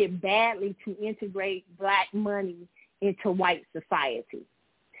badly to integrate Black money into white society.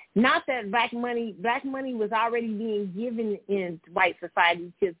 Not that Black money was already being given in white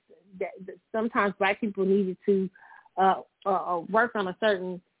society, because sometimes Black people needed to work on a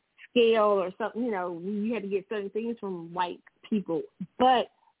certain scale or something. You had to get certain things from white people. But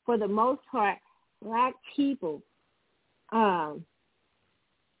for the most part, Black people have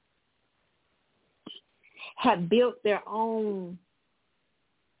built their own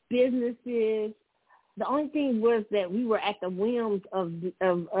businesses. The only thing was that we were at the whims of the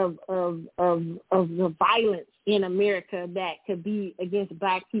violence in America that could be against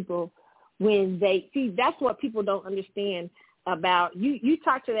Black people when they see. That's what people don't understand about you. You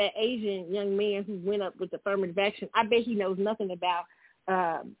talk to that Asian young man who went up with affirmative action. I bet he knows nothing about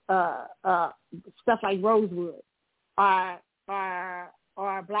stuff like Rosewood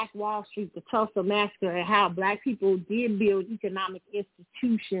or Black Wall Street, the Tulsa Massacre, and how Black people did build economic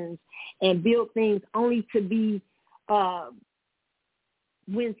institutions and build things only to be bombed,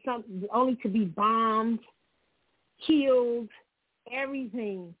 killed,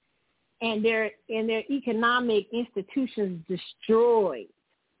 everything, and their economic institutions destroyed.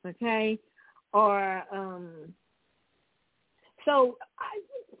 Okay, or So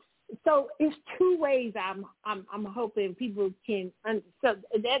it's two ways I'm hoping people can. So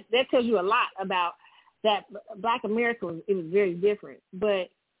that tells you a lot about that. Black America, it was very different, but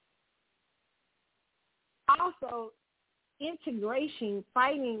also integration,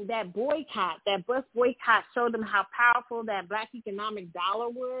 fighting that boycott, that bus boycott, showed them how powerful that Black economic dollar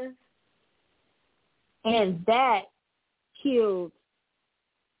was, and that killed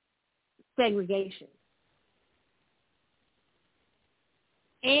segregation.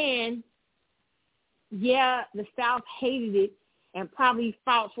 And, yeah, the South hated it and probably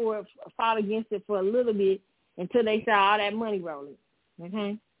fought against it for a little bit until they saw all that money rolling,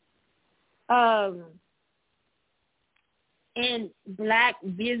 okay? And Black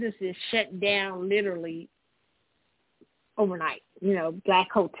businesses shut down literally overnight.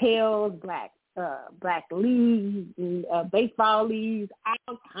 Black hotels, Black leagues, baseball leagues,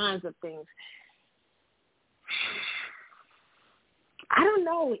 all kinds of things. I don't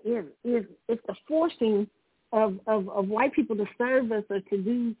know if the forcing of white people to serve us or to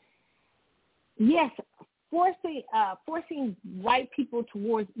do, yes, forcing white people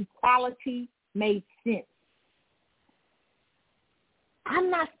towards equality made sense. I'm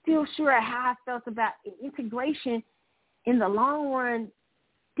not still sure how I felt about integration in the long run.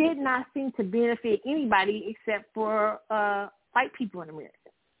 Did not seem to benefit anybody except for white people in America.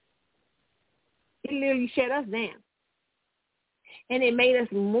 It literally shut us down. And it made us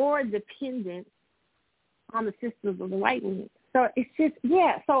more dependent on the systems of the white men. So it's just,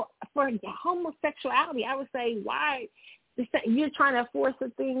 so for homosexuality, I would say, why you're trying to force a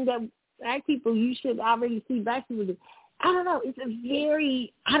thing that black people, you should already see black people do. I don't know.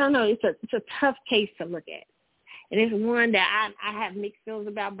 It's a tough case to look at. And it's one that I have mixed feelings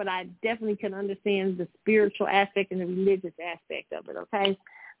about, but I definitely can understand the spiritual aspect and the religious aspect of it, okay?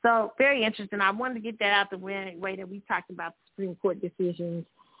 So very interesting. I wanted to get that out the way that we talked about the Supreme Court decisions,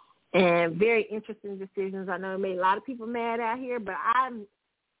 and very interesting decisions. I know it made a lot of people mad out here, but I'm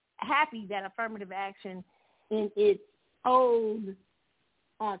happy that affirmative action in its old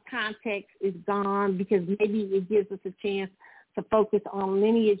context is gone, because maybe it gives us a chance to focus on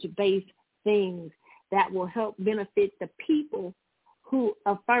lineage-based things that will help benefit the people who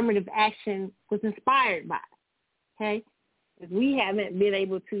affirmative action was inspired by, okay? Because we haven't been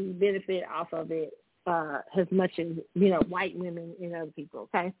able to benefit off of it as much as, white women and other people,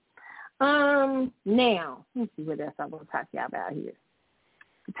 okay? Now, let's see what else I want to talk to y'all about here.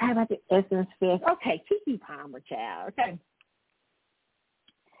 Talk about the Essence Fest. Okay, Keke Palmer, child, okay?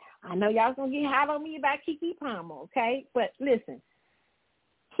 I know y'all going to get hot on me about Keke Palmer, okay? But listen,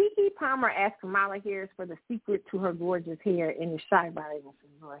 Keke Palmer asked Kamala Harris for the secret to her gorgeous hair in the shot by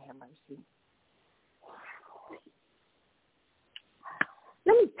Lord have mercy.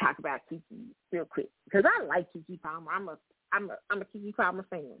 Let me talk about Keke real quick, because I like Keke Palmer. I'm a Keke Palmer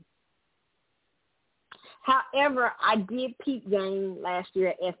fan. However, I did peep game last year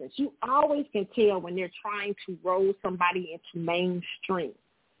at Essence. You always can tell when they're trying to roll somebody into mainstream.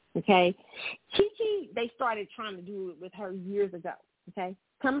 Okay, Keke, they started trying to do it with her years ago. Okay,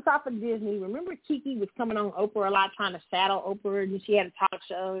 comes off of Disney. Remember, Keke was coming on Oprah a lot, trying to saddle Oprah, and she had a talk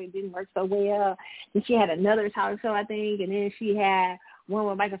show. It didn't work so well. Then she had another talk show, I think, and then she had one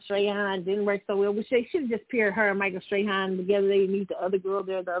with Michael Strahan. Didn't work so well. But she should have just paired her and Michael Strahan together. They didn't need the other girl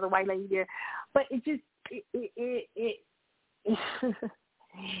there, the other white lady there. But it just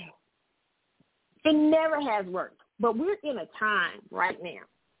it never has worked. But we're in a time right now.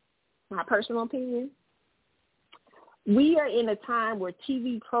 My personal opinion, we are in a time where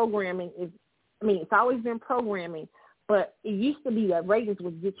TV programming it's always been programming, but it used to be that ratings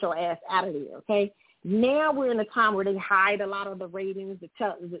would get your ass out of there, okay? Now we're in a time where they hide a lot of the ratings.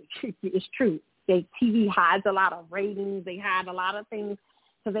 It's true. TV hides a lot of ratings. They hide a lot of things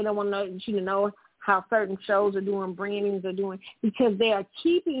because they don't want you to know how certain shows are doing, brandings are doing, because they are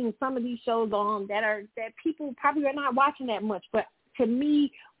keeping some of these shows on that people probably are not watching that much, but to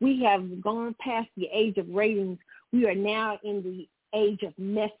me, we have gone past the age of ratings. We are now in the age of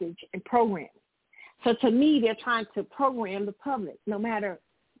message and programming. So to me, they're trying to program the public, no matter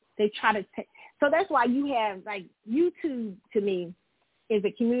they try to take. So that's why you have, like, YouTube, to me, is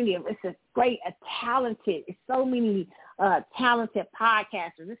a community of, it's so many talented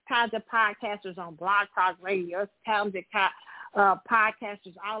podcasters. There's talented podcasters on Blog Talk Radio. There's talented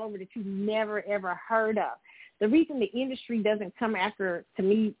podcasters all over that you've never, ever heard of. The reason the industry doesn't come after, to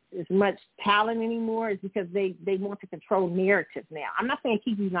me, as much talent anymore is because they want to control narratives now. I'm not saying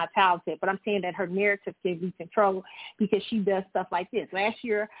Keke's not talented, but I'm saying that her narrative can be controlled because she does stuff like this. Last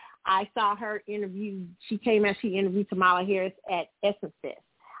year, I saw her interview. She came out, she interviewed Kamala Harris at Essence Fest.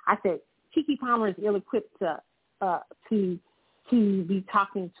 I said, Keke Palmer is ill-equipped to be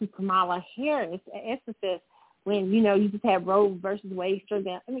talking to Kamala Harris at Essence Fest when, you just have Roe versus Wade struck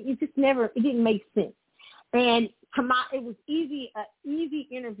down. I mean, it didn't make sense. And it was an easy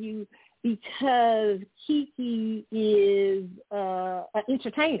interview because Keke is an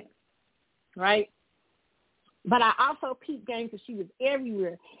entertainer, right? But I also peeped game because she was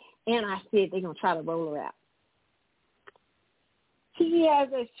everywhere, and I said they're going to try to roll her out. Keke has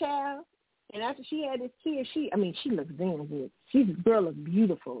a child, and after she had this kid, she looks damn good. She's a girl is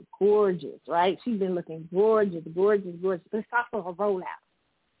beautiful, gorgeous, right? She's been looking gorgeous, but it's also a rollout.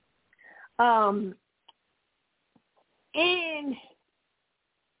 And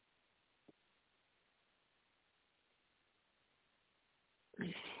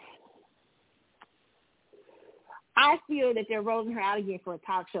I feel that they're rolling her out again for a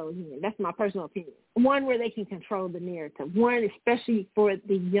talk show again. That's my personal opinion. One where they can control the narrative. One especially for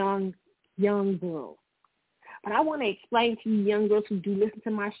the young girls. But I want to explain to you young girls who do listen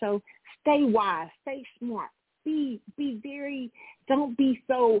to my show, stay wise, stay smart, be very, don't be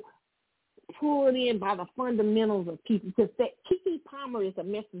so pulled in by the fundamentals of people, because Keke Palmer is a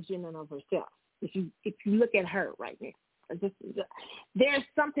message in and of herself. If you look at her right now, there's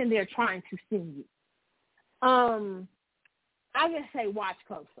something they're trying to send you. I just say watch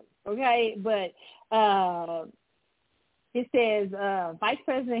closely, okay? But it says Vice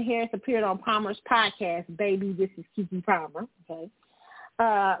President Harris appeared on Palmer's podcast, Baby, This is Keke Palmer, okay?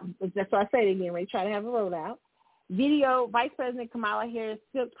 That's why I say it again, Ray, try to have a rollout. Video, Vice President Kamala Harris'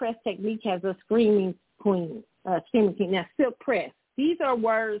 silk press technique has a screaming queen. Now, silk press. These are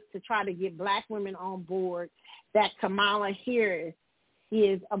words to try to get black women on board that Kamala Harris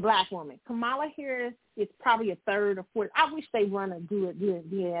is a black woman. Kamala Harris is probably a third or fourth. I wish they run a good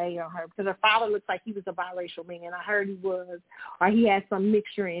DNA on her, because her father looks like he was a biracial man. I heard he was, or he had some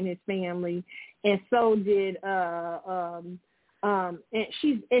mixture in his family, and so did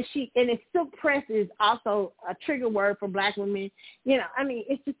and silk press is also a trigger word for black women. You know, I mean,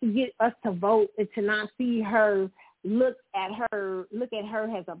 it's just to get us to vote and to not see her, look at her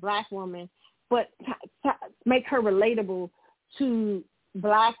as a black woman, but to make her relatable to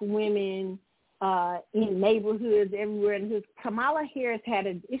black women in neighborhoods everywhere. And Kamala Harris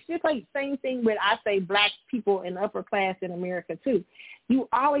it's just like the same thing with, I say, black people in upper class in America too. You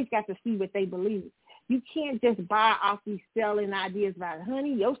always got to see what they believe. You can't just buy off these selling ideas about,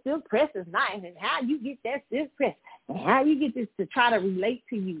 honey, your silk press is nice, and how you get that silk press, and how you get this to try to relate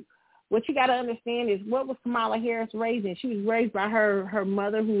to you. What you got to understand is, what was Kamala Harris raised in? She was raised by her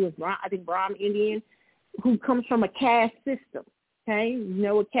mother, who was, I think, Brahmin Indian, who comes from a caste system. Okay, you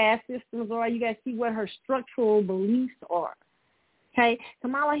know what caste systems are. You got to see what her structural beliefs are. Okay,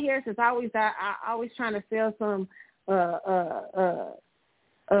 Kamala Harris is always trying to sell some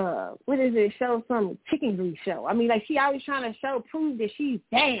what is it? Show some chicken grease show. I mean, like, she always trying to prove that she's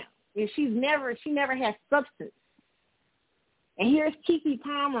damn, and she never has substance. And here's Keke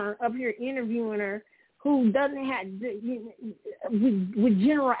Palmer up here interviewing her, who doesn't have with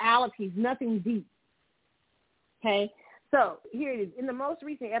generalities, nothing deep. Okay. So here it is. In the most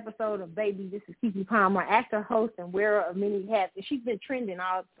recent episode of Baby, This is Keke Palmer, actor, host, and wearer of many hats. And she's been trending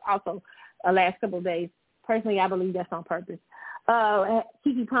also the last couple of days. Personally, I believe that's on purpose.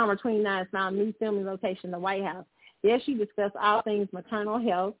 Keke Palmer, 29, is now a new filming location, the White House. There she discussed all things maternal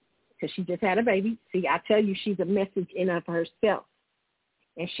health, because she just had a baby. See, I tell you, she's a message in of herself.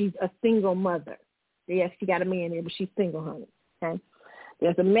 And she's a single mother. Yes, she got a man there, but she's single, honey. Okay?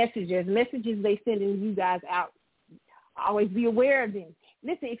 There's messages they sending you guys out. Always be aware of them.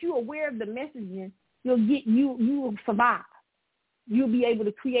 Listen, if you're aware of the messaging, you will survive. You'll be able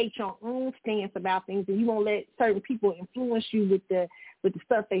to create your own stance about things, and you won't let certain people influence you with the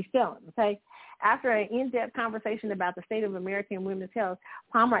stuff they selling. Okay. After an in-depth conversation about the state of American women's health,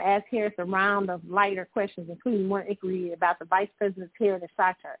 Palmer asked Harris a round of lighter questions, including one inquiry about the vice president's hair and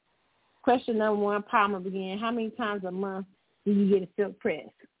sock chart. Question number one, Palmer began, how many times a month do you get a silk press?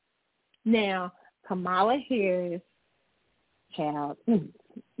 Now, Kamala Harris, child, this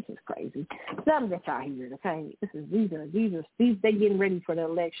is crazy. Something that y'all hear, okay? These they getting ready for the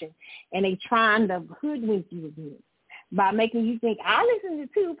election, and they trying to hoodwink you again by making you think, I listen to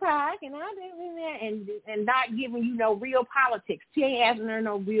Tupac and I didn't that, and not giving you no real politics. She ain't asking her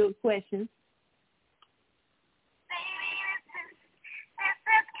no real questions.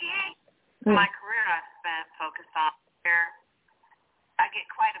 My career I've spent focused on where I get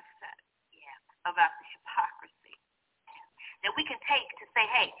quite upset, about the hypocrisy that we can take to say,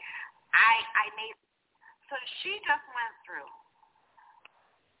 hey, I made. So she just went through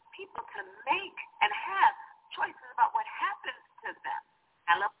people to make and have choices about what happens to them.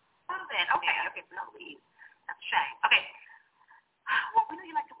 I love that. Okay, no, leave. That's a shame. Okay. Well, we know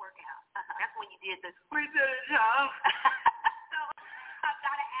you like to work out. That's when you did this. We did a job. So I've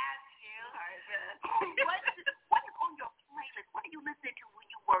got to ask you, what is on your playlist? What are you listening to when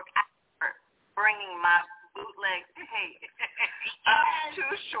you work out? Bringing my bootleg tape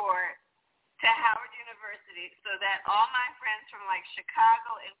Too Short to Howard University, so that all my friends from like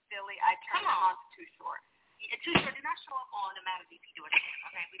Chicago and Philly, I turned them on to Too Short. Too Short did not show up on the Matter VP doing it.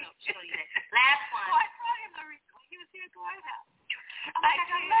 Okay, we don't show you that. Last one. Oh, I saw him when he was here at the White House.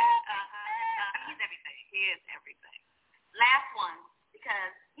 He's everything. He is everything. Last one,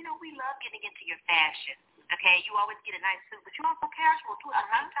 because we love getting into your fashion. Okay, you always get a nice suit, but you're also casual too.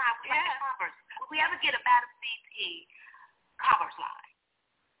 Sometimes we like the Converse. Will we ever get a Madam CT Converse line?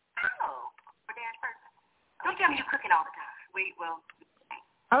 Oh, for that person. Don't tell me you're cooking all the time. We will.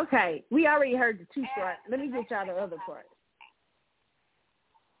 Okay, we already heard the Too Short. Let me get y'all the other part.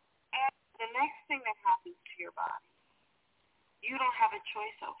 And the next thing that happens to your body. You don't have a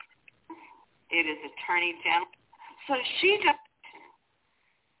choice over it. It is Attorney General. So she just,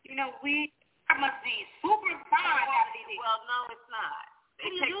 we must be super fine. Well, no, it's not. It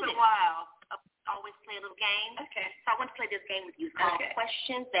takes a while. Always play a little game. Okay. So I want to play this game with you. It's called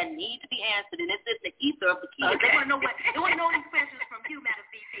Questions That Need to Be Answered, and it's in the ether of the kids. Okay. They want to know these questions from you, Madam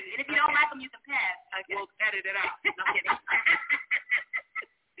VP. And if you don't like them, you can pass. Okay. We'll edit it out. No kidding.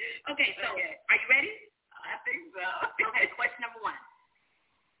 Okay, so are you ready? I think so. Okay, question number 1.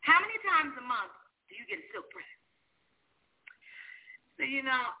 How many times a month do you get a silk press? So,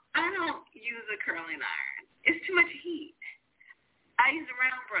 I don't use a curling iron. It's too much heat. I use a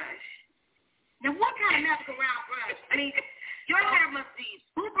round brush. Now, what kind of magical round brush? I mean, your hair must be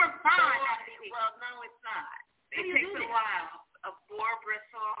super fine. Well, no, it's not. It takes a while. A boar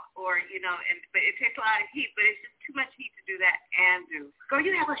bristle or, but it takes a lot of heat, but it's just too much heat to do that and do. Girl,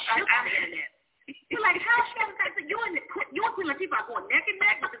 you have a shoot on the internet. You're like, how she has that? You and Queen Latifah are going neck and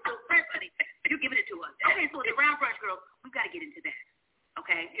neck with the silk press, honey. You're giving it to us. Okay, so the round brush, girl, we've got to get into that.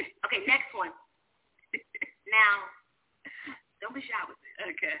 Okay? Okay, next one. Now, don't be shy with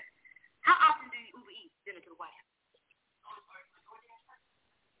it. Okay. How often do you Uber Eats dinner to the White House?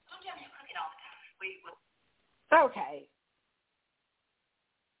 Don't tell me you cook it all the time. Okay.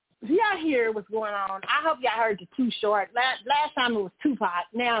 Y'all hear what's going on. I hope y'all heard the Too Short. Last time it was Tupac.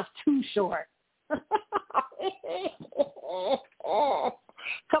 Now it's Too Short.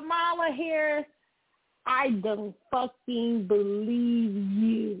 Kamala Harris, I don't fucking believe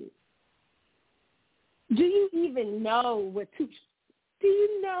you. Do you even know what Too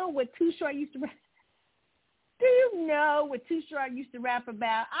Short used to rap? Do you know what Too Short used to rap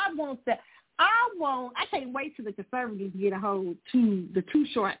about? I can't wait till the conservatives get a hold to the Too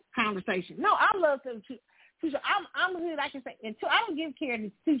Short conversation. No, I love them Too Short. I'm good. I can say, and I don't give care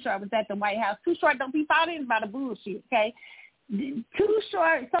that Too Short was at the White House. Too Short don't be fought in by the bullshit. Okay, Too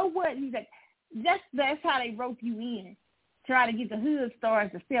Short. So what? He's like, that's how they rope you in, try to get the hood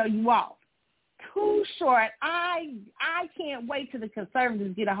stars to sell you off. Too Short. I can't wait till the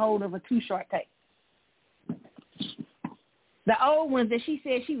conservatives get a hold of a Too Short tape. The old ones that she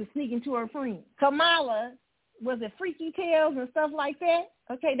said she was sneaking to her friend. Kamala, was it Freaky Tales and stuff like that?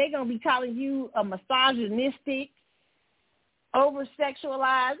 Okay, they're going to be calling you a misogynistic,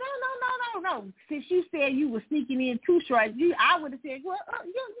 over-sexualized. No. Since you said you were sneaking in Too Short, I would have said, well,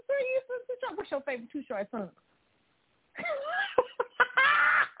 what's your favorite Too Short song?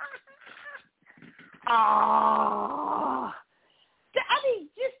 Oh. I mean,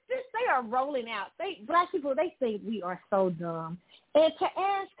 just they are rolling out. Black people, they think we are so dumb. And to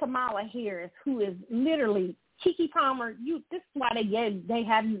ask Kamala Harris, who is literally Keke Palmer, this is why they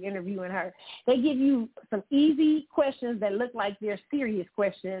have you interviewing her. They give you some easy questions that look like they're serious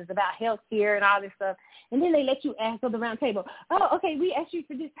questions about health care and all this stuff, and then they let you ask on the round table. Oh, okay, we asked you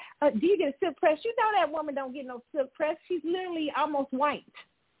for this. Do you get a silk press? You know that woman don't get no silk press. She's literally almost white.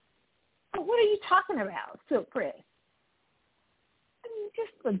 What are you talking about, silk press? I mean,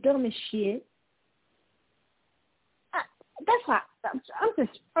 just the dumbest shit. That's why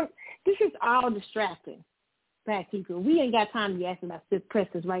this is all distracting Black people. We ain't got time to be asking about silk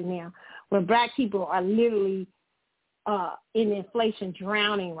presses right now, when Black people are literally in inflation,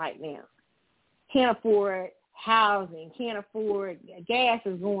 drowning right now. Can't afford housing, can't afford, gas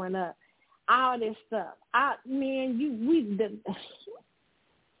is going up, all this stuff.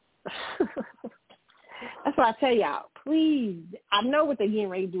 That's why I tell y'all, please, I know what they're getting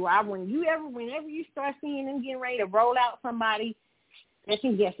ready to do. Whenever you start seeing them getting ready to roll out somebody,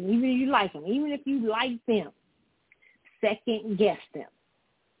 second guess them, even if you like them, even if you like them, second guess them,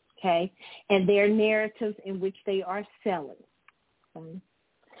 okay? And their narratives in which they are selling. Okay?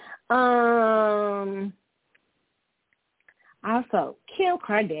 Also, Kim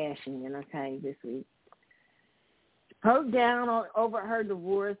Kardashian, okay, this week. Broke down over her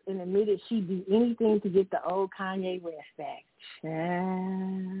divorce and admitted she'd do anything to get the old Kanye West back.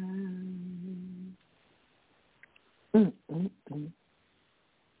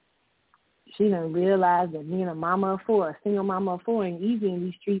 She done realized that being a mama of four, a single mama of four, ain't easy in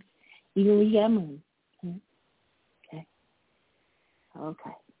these streets, even when you got money.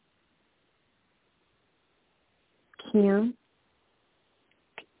 Okay. Kim,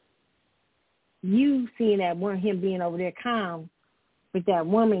 you seeing that one, him being over there calm with that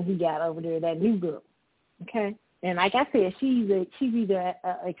woman he got over there, that new girl, okay? And like I said, she's either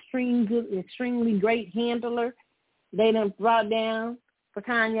an extremely great handler they done brought down for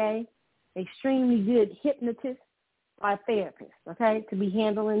Kanye, extremely good hypnotist or therapist, okay, to be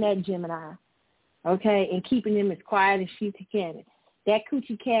handling that Gemini, okay, and keeping them as quiet as she can. That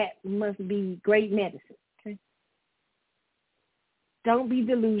coochie cat must be great medicine, okay? Don't be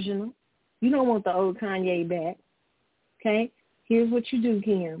delusional. You don't want the old Kanye back. Okay? Here's what you do,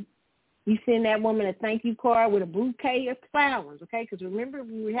 Kim. You send that woman a thank you card with a bouquet of flowers, okay? Because remember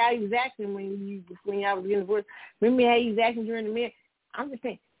how he was acting when y'all was in the woods. Remember how he was acting during the marriage? I'm just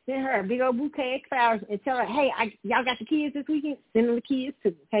saying, send her a big old bouquet of flowers and tell her, hey, y'all got the kids this weekend? Send them the kids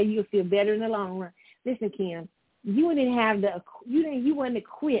too, okay? You'll feel better in the long run. Listen, Kim, you didn't have you weren't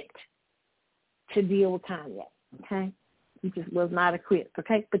equipped to deal with Kanye, okay? You just was not equipped,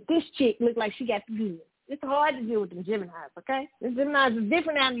 okay? But this chick looked like she got the goods. It's hard to deal with them Geminis, okay? The Geminis are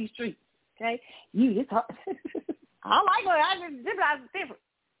different out in these streets, okay? It's hard. I like her. Geminis are different.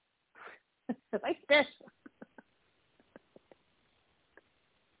 They special.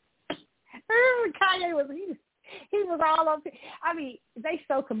 Kanye he was all over. I mean, they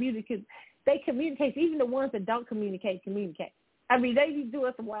so communicative. They communicate. Even the ones that don't communicate. I mean, they be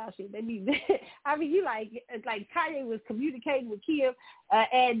doing some wild shit. They be. I mean, you like Kanye was communicating with Kim,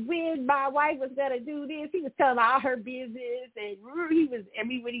 and when my wife was gonna do this, he was telling all her business, and he was. I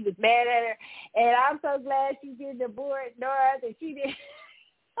mean, when he was mad at her, and I'm so glad she did the board, Nora, that she did.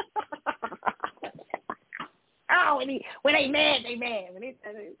 Oh, when they mad, they mad.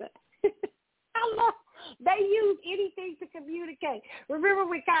 I love. They use anything to communicate. Remember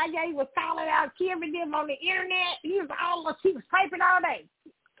when Kanye was calling out Kim and them on the internet? He was typing all day.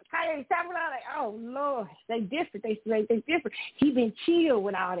 Kanye typing all day. Oh Lord, they different. They different. He been chill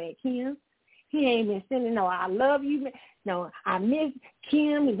with all that, Kim. He ain't been sending no I love you. No, I miss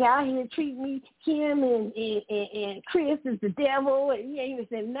Kim. He's out here treating me. Kim and Chris is the devil. And he ain't even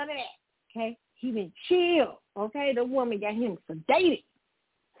said none of that. Okay, he been chill. Okay, the woman got him sedated.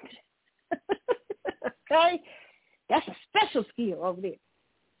 Okay, that's a special skill over there.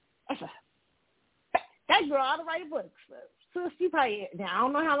 That girl ought to write a book. So she probably, now I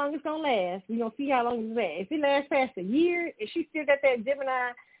don't know how long it's gonna last. We're gonna see how long it's lasts. If it lasts past a year, if she still got that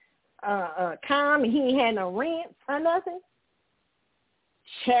Gemini calm and he ain't had no rants or nothing,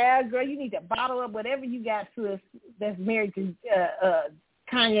 child, girl, you need to bottle up whatever you got to us that's married to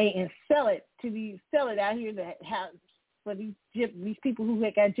Kanye and sell it out here for these people who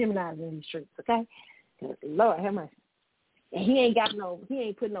got Geminis in these streets, okay? Lord have mercy. And he ain't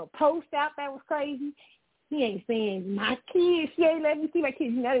put no post out that was crazy. He ain't saying my kids, she ain't letting me see my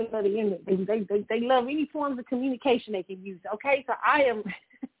kids. You know they love the internet. They love any forms of communication they can use. Okay, so I am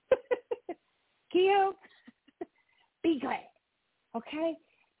Kim, be glad. Okay?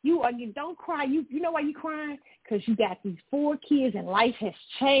 You don't cry. You know why you crying? Because you got these 4 kids and life has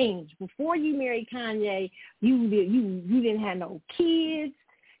changed. Before you married Kanye, you didn't have no kids.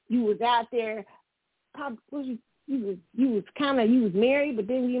 You was out there. You was married, but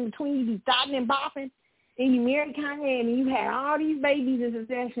then in between you was dotting and bopping. Then you married Kanye, and you had all these babies in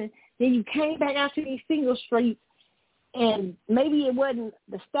succession. Then you came back out to these single streets, and maybe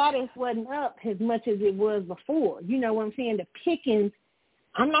the status wasn't up as much as it was before. You know what I'm saying? The pickings.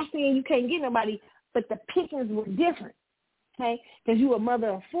 I'm not saying you can't get nobody, but the pickings were different. Okay, because you a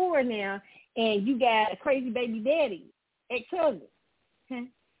mother of 4 now, and you got a crazy baby daddy, ex-husband. Okay.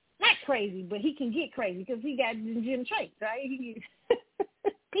 Not crazy, but he can get crazy because he got the gym traits, right?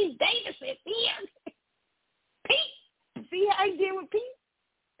 Pete Davidson, Pete. See how he did with Pete?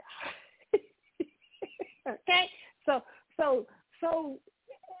 Okay, so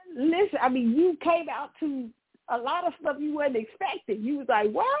listen. I mean, you came out to a lot of stuff you wasn't expecting. You was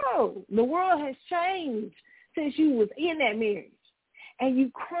like, "Whoa, the world has changed since you was in that marriage," and you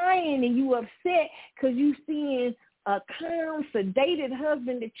crying and you upset because you seeing a calm, sedated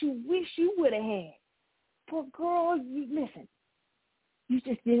husband that you wish you would have had. But girl, listen, you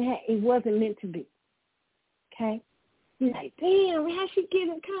just didn't have, it wasn't meant to be. Okay? You're like, damn, how she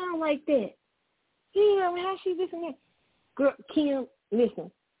getting calm like that? Damn, how she this and that? Girl, Kim, listen,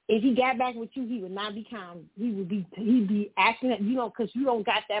 if he got back with you, he would not be calm. He'd be acting, because you don't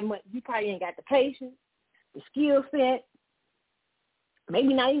got that much, you probably ain't got the patience, the skill set,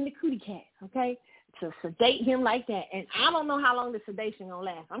 maybe not even the cootie cat, okay? To sedate him like that. And I don't know how long the sedation going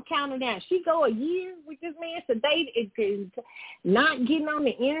to last. I'm counting down. She go a year with this man sedated, not getting on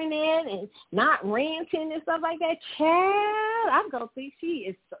the internet and not ranting and stuff like that. Child, I'm going to think she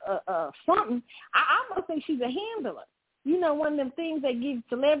is something. I almost think she's a handler. You know, one of them things they give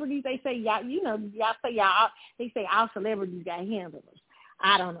celebrities, they say, they say our celebrities got handlers.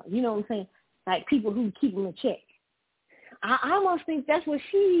 I don't know. You know what I'm saying? Like people who keep them in check. I almost think that's what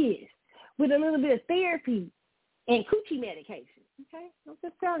she is. With a little bit of therapy and coochie medication, okay? I'm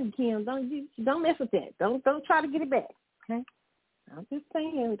just telling you, Kim, don't mess with that. Don't try to get it back, okay? I'm just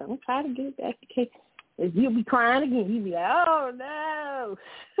saying, don't try to get it back, okay? If you'll be crying again, you'll be like, oh no.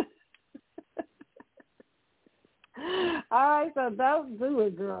 All right, so don't do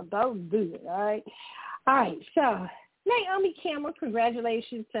it, girl. Don't do it, all right? All right, so Naomi Campbell,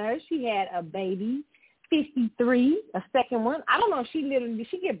 congratulations to her. She had a baby, 53, a second one. I don't know if did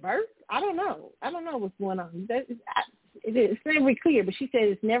she give birth? I don't know. I don't know what's going on. It's never clear, but she said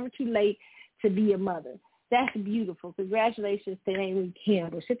it's never too late to be a mother. That's beautiful. Congratulations to Naomi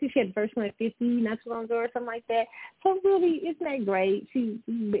Campbell. She said the first one at 50, not too long ago or something like that. So really, isn't that great? She's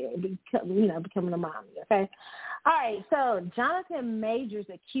becoming a mommy, okay? All right, so Jonathan Majors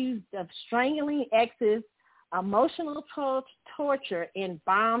accused of strangling exes, emotional torture in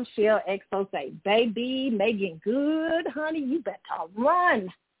bombshell expose. Baby, Megan Good, honey, you better run.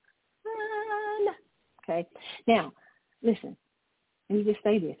 Run. Okay, now, listen, let me just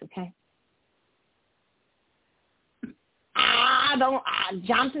say this, okay?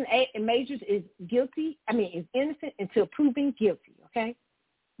 Jonathan Majors is innocent until proven guilty, okay?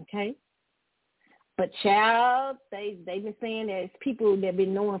 Okay? But child, they've been saying that it's people that have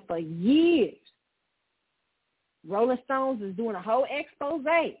been knowing for years. Rolling Stones is doing a whole expose,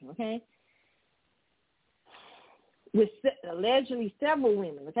 okay? With allegedly several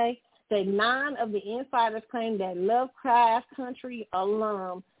women, okay? Say 9 of the insiders claim that Lovecraft Country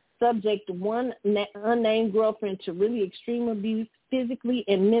alum subject one unnamed girlfriend to really extreme abuse physically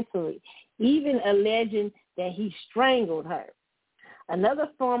and mentally, even alleging that he strangled her. Another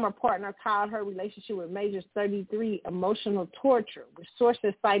former partner called her relationship with Major's 33 emotional torture, with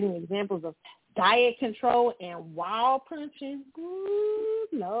sources citing examples of diet control and wall punching.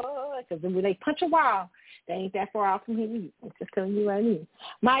 Good Lord, because when they punch a wall, they ain't that far off from him. I'm just telling you right now.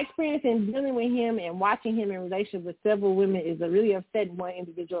 My experience in dealing with him and watching him in relationship with several women is a really upsetting one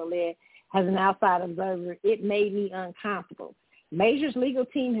individual led as an outside observer. It made me uncomfortable. Major's legal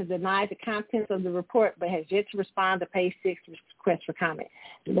team has denied the contents of the report, but has yet to respond to page 6 request for comment.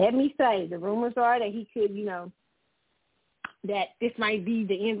 Let me say, the rumors are that he could, that this might be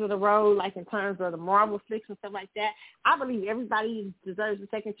the end of the road, like in terms of the Marvel flicks and stuff like that. I believe everybody deserves a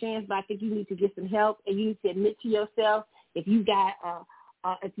second chance, but I think you need to get some help, and you need to admit to yourself if you got,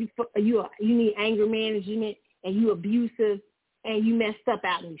 you need anger management and you abusive and you messed up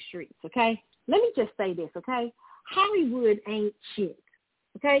out in these streets, okay? Let me just say this, okay? Hollywood ain't shit,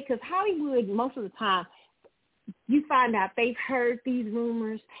 okay? Because Hollywood, most of the time, you find out they've heard these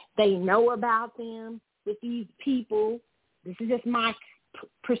rumors. They know about them with these people. This is just my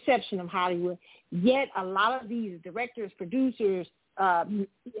perception of Hollywood. Yet a lot of these directors, producers,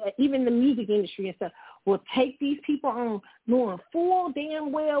 even the music industry and stuff, will take these people on knowing full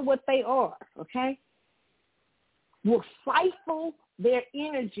damn well what they are, okay? Will stifle their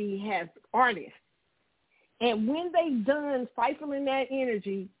energy as artists. And when they've done stifling that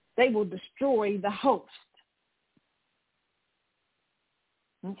energy, they will destroy the host.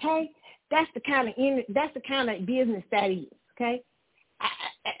 Okay? That's the kind of business that is, okay?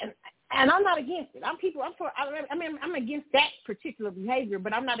 And I'm not against it. I'm against that particular behavior,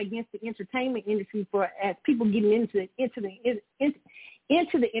 but I'm not against the entertainment industry as people getting into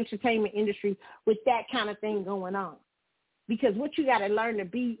the entertainment industry with that kind of thing going on. Because what you got to learn to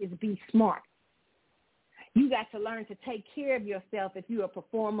be is be smart. You got to learn to take care of yourself if you're a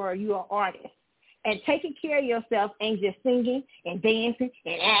performer or you're an artist. And taking care of yourself ain't just singing and dancing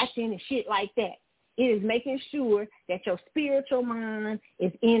and acting and shit like that. It is making sure that your spiritual mind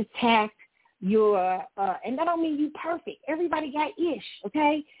is intact. And that don't mean you perfect. Everybody got ish,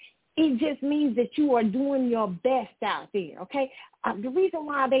 okay? It just means that you are doing your best out there, okay? The reason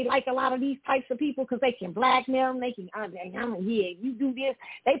why they like a lot of these types of people because they can blackmail them. They can, you do this.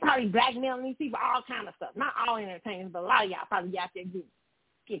 They probably blackmailing these people, all kind of stuff. Not all entertainers, but a lot of y'all probably out there do.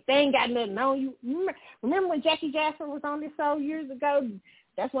 If they ain't got nothing on you. Remember when Jackie Jasper was on this show years ago?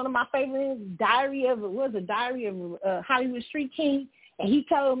 That's one of my favorite Diary of Hollywood Street King. And he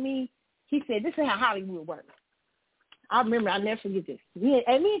told me, he said, this is how Hollywood works. I remember, I'll never forget this. Me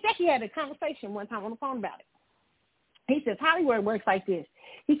and Jackie had a conversation one time on the phone about it. He says, Hollywood works like this.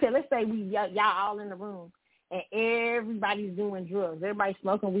 He said, let's say y'all all in the room and everybody's doing drugs. Everybody's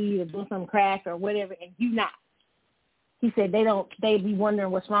smoking weed or doing some crack or whatever, and you not. He said they be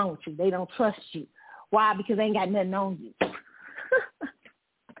wondering what's wrong with you. They don't trust you. Why? Because they ain't got nothing on you.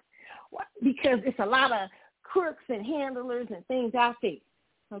 Because it's a lot of crooks and handlers and things out there,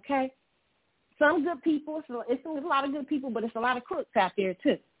 okay? Some good people, it's a lot of good people, but it's a lot of crooks out there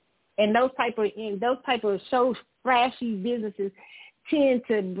too. And those type of show flashy businesses tend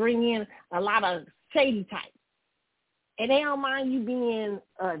to bring in a lot of shady types. And they don't mind you being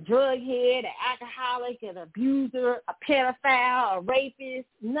a drug head, an alcoholic, an abuser, a pedophile, a rapist,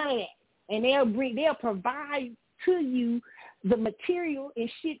 none of that. And they'll provide to you the material and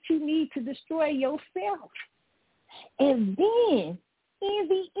shit you need to destroy yourself. And then, in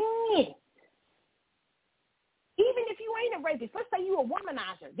the end, even if you ain't a rapist, let's say you a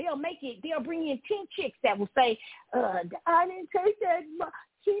womanizer, they'll bring in 10 chicks that will say, I didn't take that,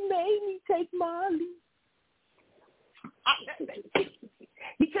 she made me take Molly.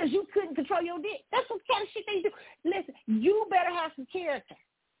 Because you couldn't control your dick. That's what kind of shit they do. Listen, you better have some character.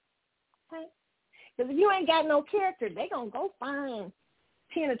 Okay? Because if you ain't got no character, they going to go find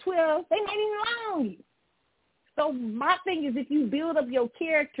 10 or 12. They might even lie on you. So my thing is, if you build up your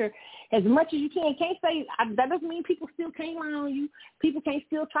character as much as you can, can't say, that doesn't mean people still can't lie on you. People can't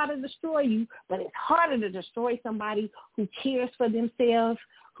still try to destroy you, but it's harder to destroy somebody who cares for themselves,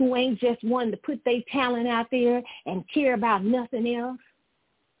 who ain't just wanting to put their talent out there and care about nothing else.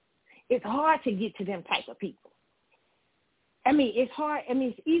 It's hard to get to them type of people. I mean, it's hard. I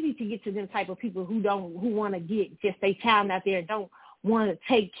mean, it's easy to get to them type of people who want to get just their talent out there and don't want to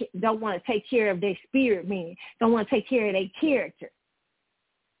take care of their spirit, meaning don't want to take care of their character.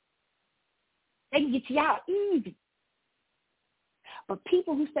 They can get you out easy. But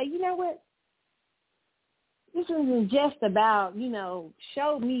people who say, you know what, this isn't just about,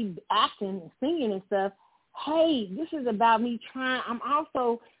 show me acting and singing and stuff. Hey, this is about me I'm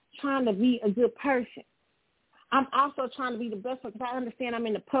also trying to be a good person. I'm also trying to be the best one because I understand I'm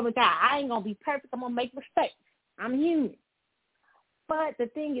in the public eye. I ain't going to be perfect. I'm going to make mistakes. I'm human. But the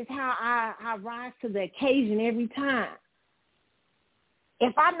thing is how I rise to the occasion every time.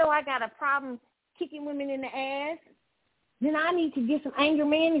 If I know I got a problem kicking women in the ass, then I need to get some anger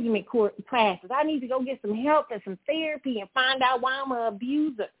management classes. I need to go get some help and some therapy and find out why I'm an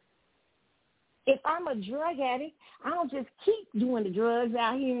abuser. If I'm a drug addict, I don't just keep doing the drugs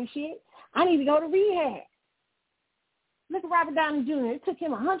out here and shit. I need to go to rehab. Look at Robert Downey Jr. It took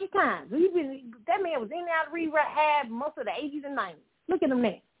him 100 times. That man was in and out of rehab most of the 80s and 90s. Look at him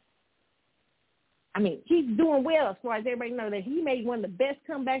now. I mean, he's doing well as far as everybody knows that he made one of the best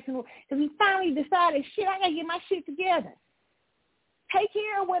comebacks in the world because he finally decided, shit, I got to get my shit together. Take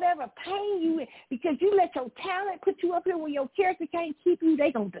care of whatever pain you in because you let your talent put you up here where your character can't keep you.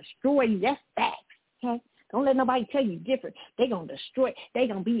 They going to destroy you. That's facts, okay? Don't let nobody tell you different. They going to destroy. They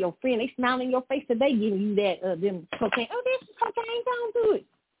going to be your friend. They smiling in your face today giving you that, them cocaine. Oh, this is cocaine. Don't do it.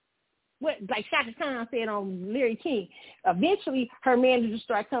 What, like Shaka Khan said on Larry King, eventually her manager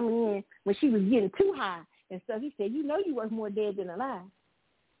started coming in when she was getting too high and stuff. He said, you worth more dead than alive.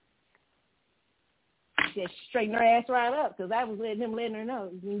 She said, straighten her ass right up because I was letting her know,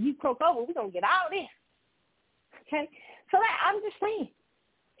 when you croak over, we're going to get all this. Okay? So I'm just saying,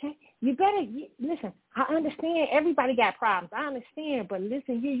 okay? You better, listen, I understand everybody got problems. I understand, but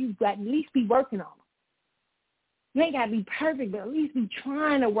listen here, you got to at least be working on them. You ain't got to be perfect, but at least be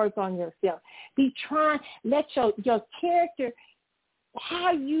trying to work on yourself. Be trying, let your character,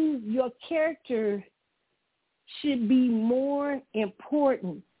 your character should be more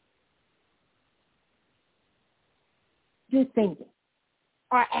important than singing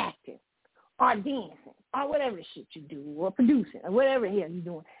or acting or dancing or whatever shit you do or producing or whatever the hell you're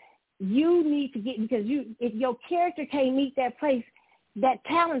doing. You need to get, because if your character can't meet that place, that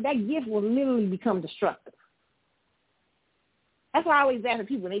talent, that gift will literally become destructive. That's why I always ask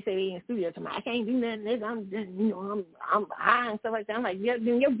people when they say they in the studio to me, I can't do nothing. I'm just, I'm high and stuff like that. I'm like,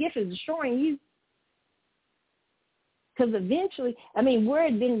 then your gift is destroying you. Because eventually, I mean,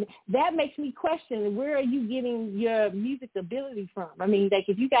 that makes me question, where are you getting your music ability from? I mean, like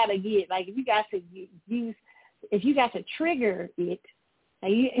if you got to trigger it,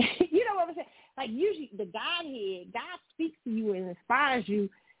 like you know what I'm saying? Like usually the Godhead, God speaks to you and inspires you.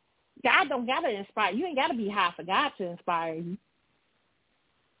 God don't got to inspire you. You ain't got to be high for God to inspire you.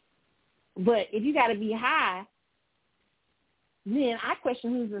 But if you got to be high, then I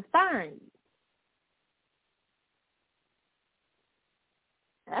question who's inspiring you.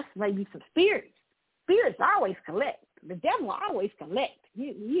 That's maybe some spirits. Spirits always collect. The devil always collect.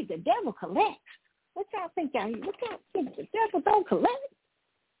 The devil collects. What y'all think out here? What y'all think? The devil don't collect?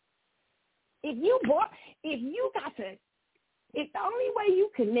 If the only way you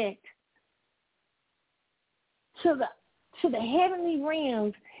connect to the heavenly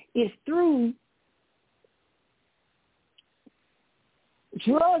realms is through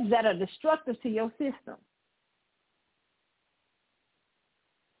drugs that are destructive to your system,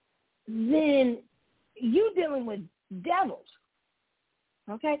 then you dealing with devils,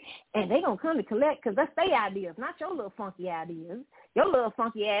 okay? And they going to come to collect because that's their ideas, not your little funky ideas. Your little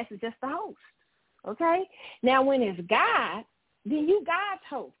funky ass is just the host, okay? Now, when it's God, then you God's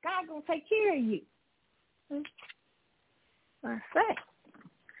host. God going to take care of you. I say,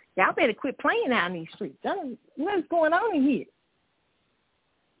 y'all better quit playing out in these streets. What's going on in here?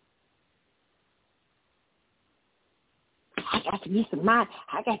 got to get some money.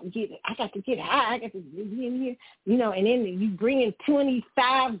 I got to get high. I got to get in here, you know. And then you bring in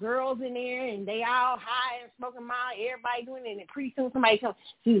 25 girls in there, and they all high and smoking mild. Everybody doing it, and pretty soon somebody comes.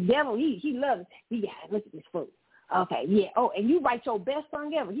 See, the devil, he loves it. He got look at this fool. Okay, yeah. Oh, and you write your best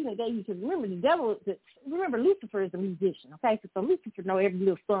song ever. He done gave you, because remember, the devil, remember Lucifer is a musician, okay? So Lucifer know every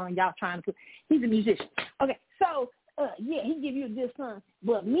little song y'all trying to put. He's a musician. Okay, so, yeah, he give you a good song.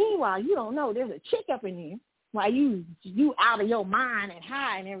 But meanwhile, you don't know there's a chick up in there while you out of your mind and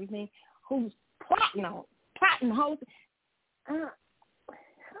high and everything who's plotting hosting,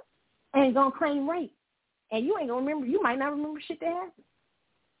 and going to claim rape. And you ain't going to remember. You might not remember shit that happened,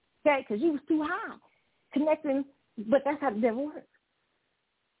 okay, because you was too high connecting. But that's how the devil works.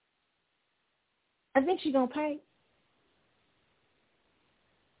 I think she's going to pay.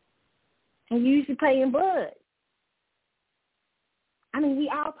 And you usually pay in blood. I mean, we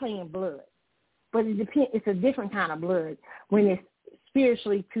all pay in blood. But it depends. It's a different kind of blood when it's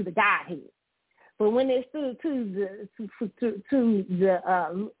spiritually to the Godhead. But when it's to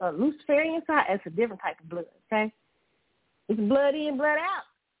the Luciferian side, it's a different type of blood, okay? It's blood in, blood out.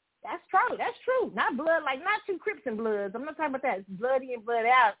 That's true. That's true. Not blood, like not two Crips and Bloods. I'm not talking about that. It's blood in, blood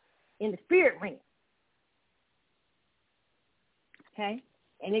out in the spirit realm. Okay?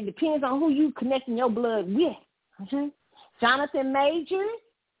 And it depends on who you connecting your blood with. Okay? Jonathan Majors,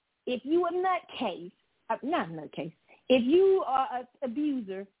 if you a nutcase, not a nutcase, if you are an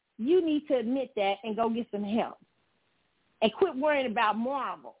abuser, you need to admit that and go get some help. And quit worrying about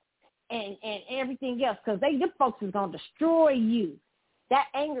Marvel and everything else, because them folks is going to destroy you. That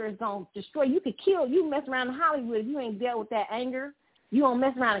anger is going to destroy you. You could kill. You mess around in Hollywood if you ain't dealt with that anger. You going to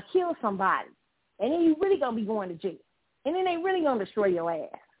mess around and kill somebody. And then you really going to be going to jail. And then they really going to destroy your ass.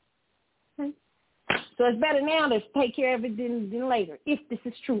 Okay? So it's better now to take care of it than later, if this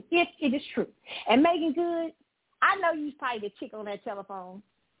is true, if it is true. And Megan Good, I know you was probably the chick on that telephone.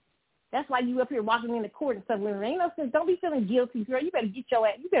 That's why you up here walking in the court and stuff. Ain't no sense. Don't be feeling guilty, girl. You better get your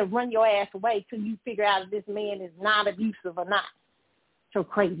ass. You better run your ass away till you figure out if this man is not abusive or not. So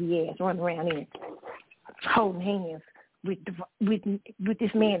crazy ass running around here holding hands with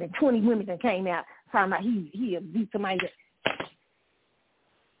this man, and 20 women that came out talking about he abused somebody.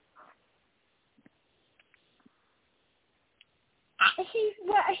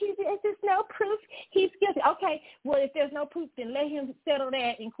 There's no proof. He's guilty. Okay, well, if there's no proof, then let him settle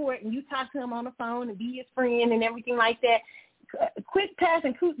that in court, and you talk to him on the phone and be his friend and everything like that. Quit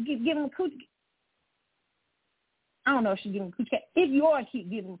passing, give him a coochie. I don't know if she's giving him coochie cat. If you are keep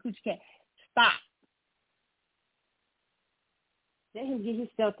giving him coochie cat, stop. Let him get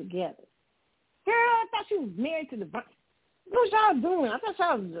himself together. Girl, I thought you was married to the bunch. What was y'all doing? I thought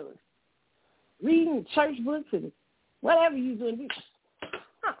y'all was doing reading church books and whatever you doing.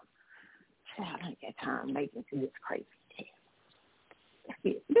 I ain't got time making this crazy.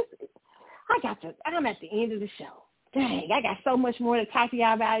 I'm at the end of the show. Dang, I got so much more to talk to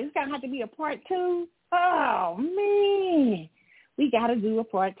y'all about. It's going to have to be a part 2. Oh, man. We got to do a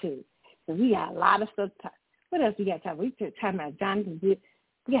part 2. So we got a lot of stuff to talk. What else we got to talk about? We got to talk about Jonathan. We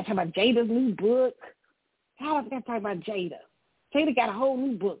got to talk about Jada's new book. How else we got to talk about Jada? Jada got a whole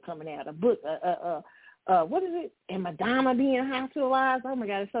new book coming out. A book, what is it? And Madonna being hospitalized. Oh, my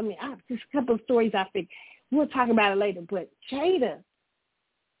God. It's something. Just a couple of stories I think. We'll talk about it later. But Jada.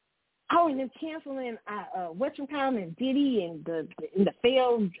 Oh, and then canceling whatchamacallit and Diddy and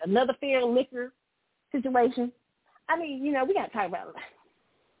another failed liquor situation. I mean, you know, we got to talk about it.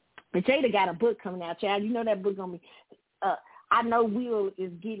 But Jada got a book coming out, child. You know that book going to be, I know Will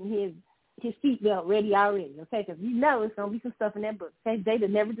is getting his seatbelt ready already, okay? Because you know it's going to be some stuff in that book, okay? Jada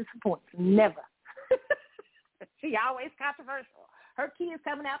never disappoints, never. She always controversial. Her kids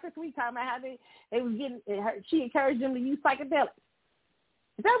coming out this week talking about how they was getting, she encouraged them to use psychedelics.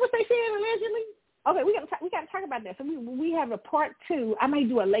 Is that what they said allegedly? Okay, we got to talk about that. So we have a part 2. I may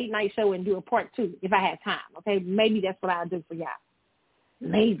do a late night show and do a part 2 if I have time. Okay, maybe that's what I'll do for y'all.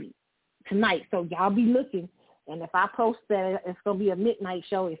 Maybe tonight. So y'all be looking. And if I post that it's going to be a midnight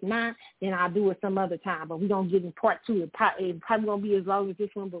show, if not, then I'll do it some other time. But we're going to get in part 2. It's probably going to be as long as this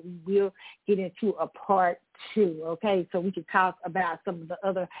one, but we will get into a part 2, okay? So we can talk about some of the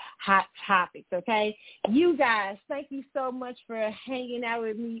other hot topics, okay? You guys, thank you so much for hanging out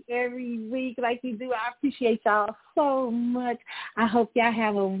with me every week like you do. I appreciate y'all so much. I hope y'all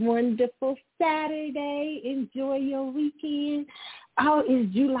have a wonderful Saturday. Enjoy your weekend. Oh,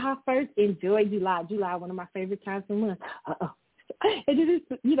 it's July 1st. Enjoy July. July, one of my favorite times of the month. And then,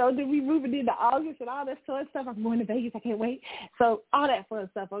 then we moving into August and all that fun stuff. I'm going to Vegas. I can't wait. So all that fun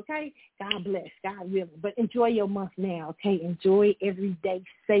stuff, okay? God bless. God willing. But enjoy your month now, okay? Enjoy every day.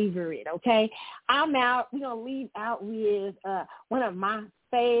 Savor it, okay? I'm out. We're going to leave out with one of my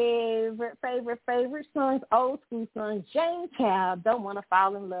favorite songs, old school songs, James Tabb, Don't Want to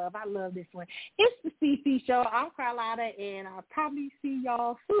Fall in Love. I love this one. It's the CC Show. I'm Carlotta, and I'll probably see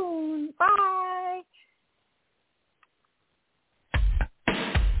y'all soon. Bye.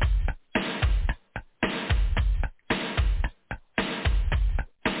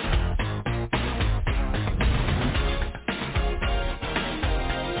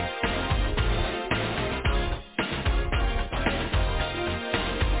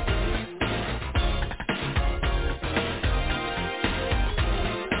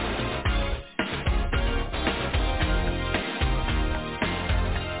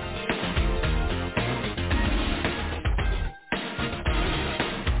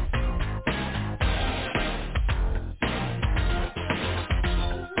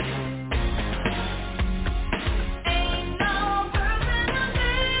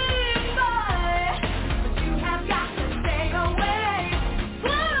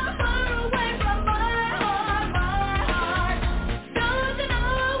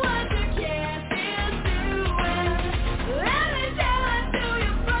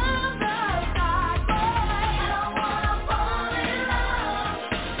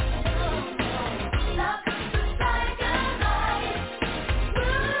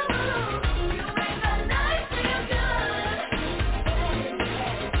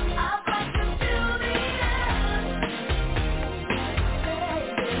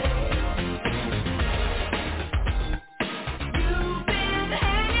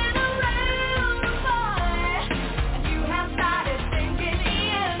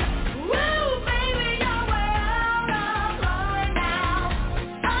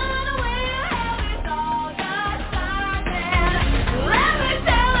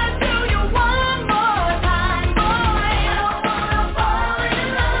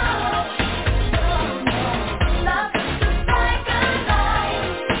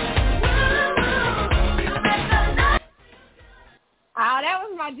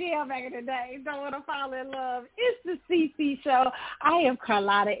 Back in the day, Don't Want to Fall in Love. It's the CC Show. I am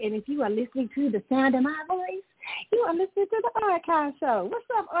Carlotta, and if you are listening to the sound of my voice, you are listening to the Archive Show. What's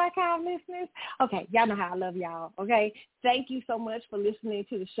up, Archive listeners? Okay, y'all know how I love y'all, okay? Thank you so much for listening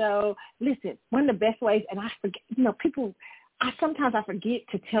to the show. Listen, one of the best ways, and I forget, people, sometimes I forget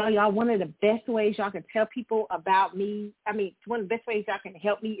to tell y'all, one of the best ways y'all can tell people about me, one of the best ways y'all can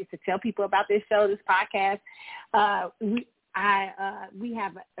help me is to tell people about this show, this podcast. We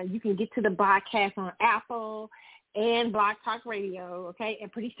have you can get to the podcast on Apple and Blog Talk Radio, okay? And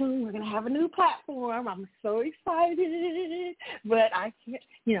pretty soon we're gonna have a new platform. I'm so excited, but I can't.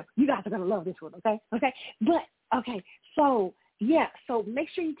 You guys are gonna love this one, okay? Okay, but okay, so yeah, so make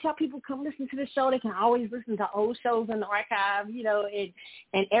sure you tell people come listen to the show. They can always listen to old shows in the archive,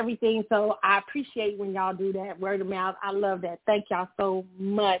 and everything. So I appreciate when y'all do that, word of mouth. I love that. Thank y'all so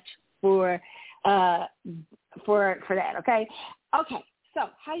much for that, okay? Okay, so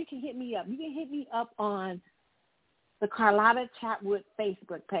how you can hit me up. You can hit me up on the Carlotta Chatwood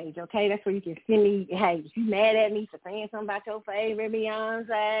Facebook page, okay? That's where you can send me, hey, if you mad at me for saying something about your favorite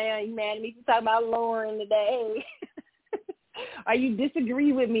Beyonce, are you mad at me for talking about Lauren today? Or you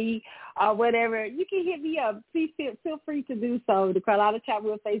disagree with me or whatever, you can hit me up. Please feel free to do so, the Carlotta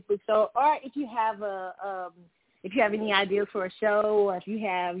Chatwood Facebook show. Or if you have if you have any ideas for a show, or if you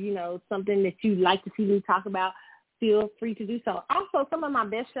have, something that you'd like to see me talk about, feel free to do so. Also, some of my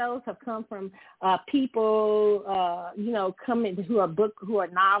best shows have come from people, coming who are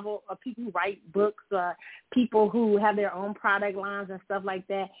novel, or people who write books, people who have their own product lines and stuff like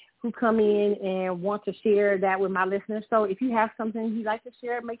that, who come in and want to share that with my listeners. So if you have something you'd like to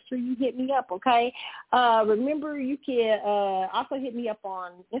share, make sure you hit me up, okay? Remember, you can also hit me up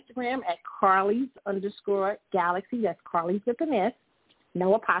on Instagram at Carly's_Galaxy. That's Carly's with an S,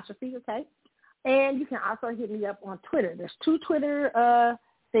 no apostrophe, okay? And you can also hit me up on Twitter. There's two Twitter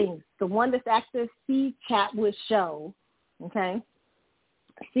things. The one that's active, C Chatwood Show, okay?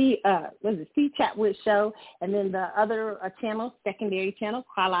 C Chatwood Show, and then the other channel, secondary channel,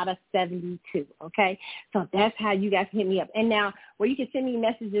 Carlotta 72, okay? So that's how you guys hit me up. And now, where you can send me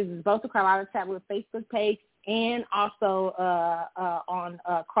messages is both the Carlotta Chatwood Facebook page and also on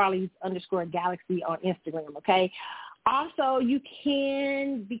Carly's_Galaxy on Instagram, okay? Also, you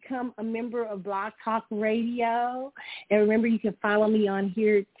can become a member of Blog Talk Radio. And remember, you can follow me on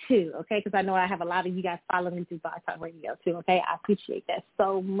here, too, okay? Because I know I have a lot of you guys following me through Blog Talk Radio, too, okay? I appreciate that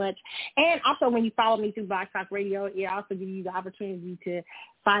so much. And also, when you follow me through Blog Talk Radio, it also gives you the opportunity to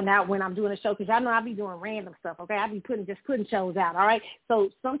find out when I'm doing a show, because y'all know I be doing random stuff, okay? I be putting shows out, all right? So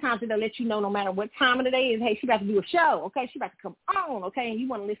sometimes it'll let you know no matter what time of the day is, hey, she about to do a show, okay? She about to come on, okay? And you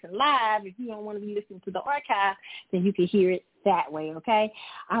want to listen live. If you don't want to be listening to the archive, then you can hear it that way, okay?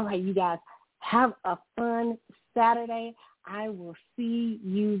 All right, you guys, have a fun Saturday. I will see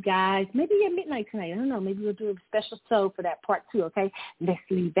you guys maybe at midnight tonight. I don't know. Maybe we'll do a special show for that part 2, okay? Let's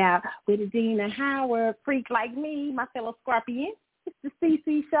leave out with Adina Howard, freak like me, my fellow Scorpion. It's the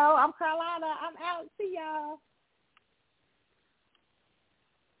CC Show. I'm Carlotta. I'm out. See y'all.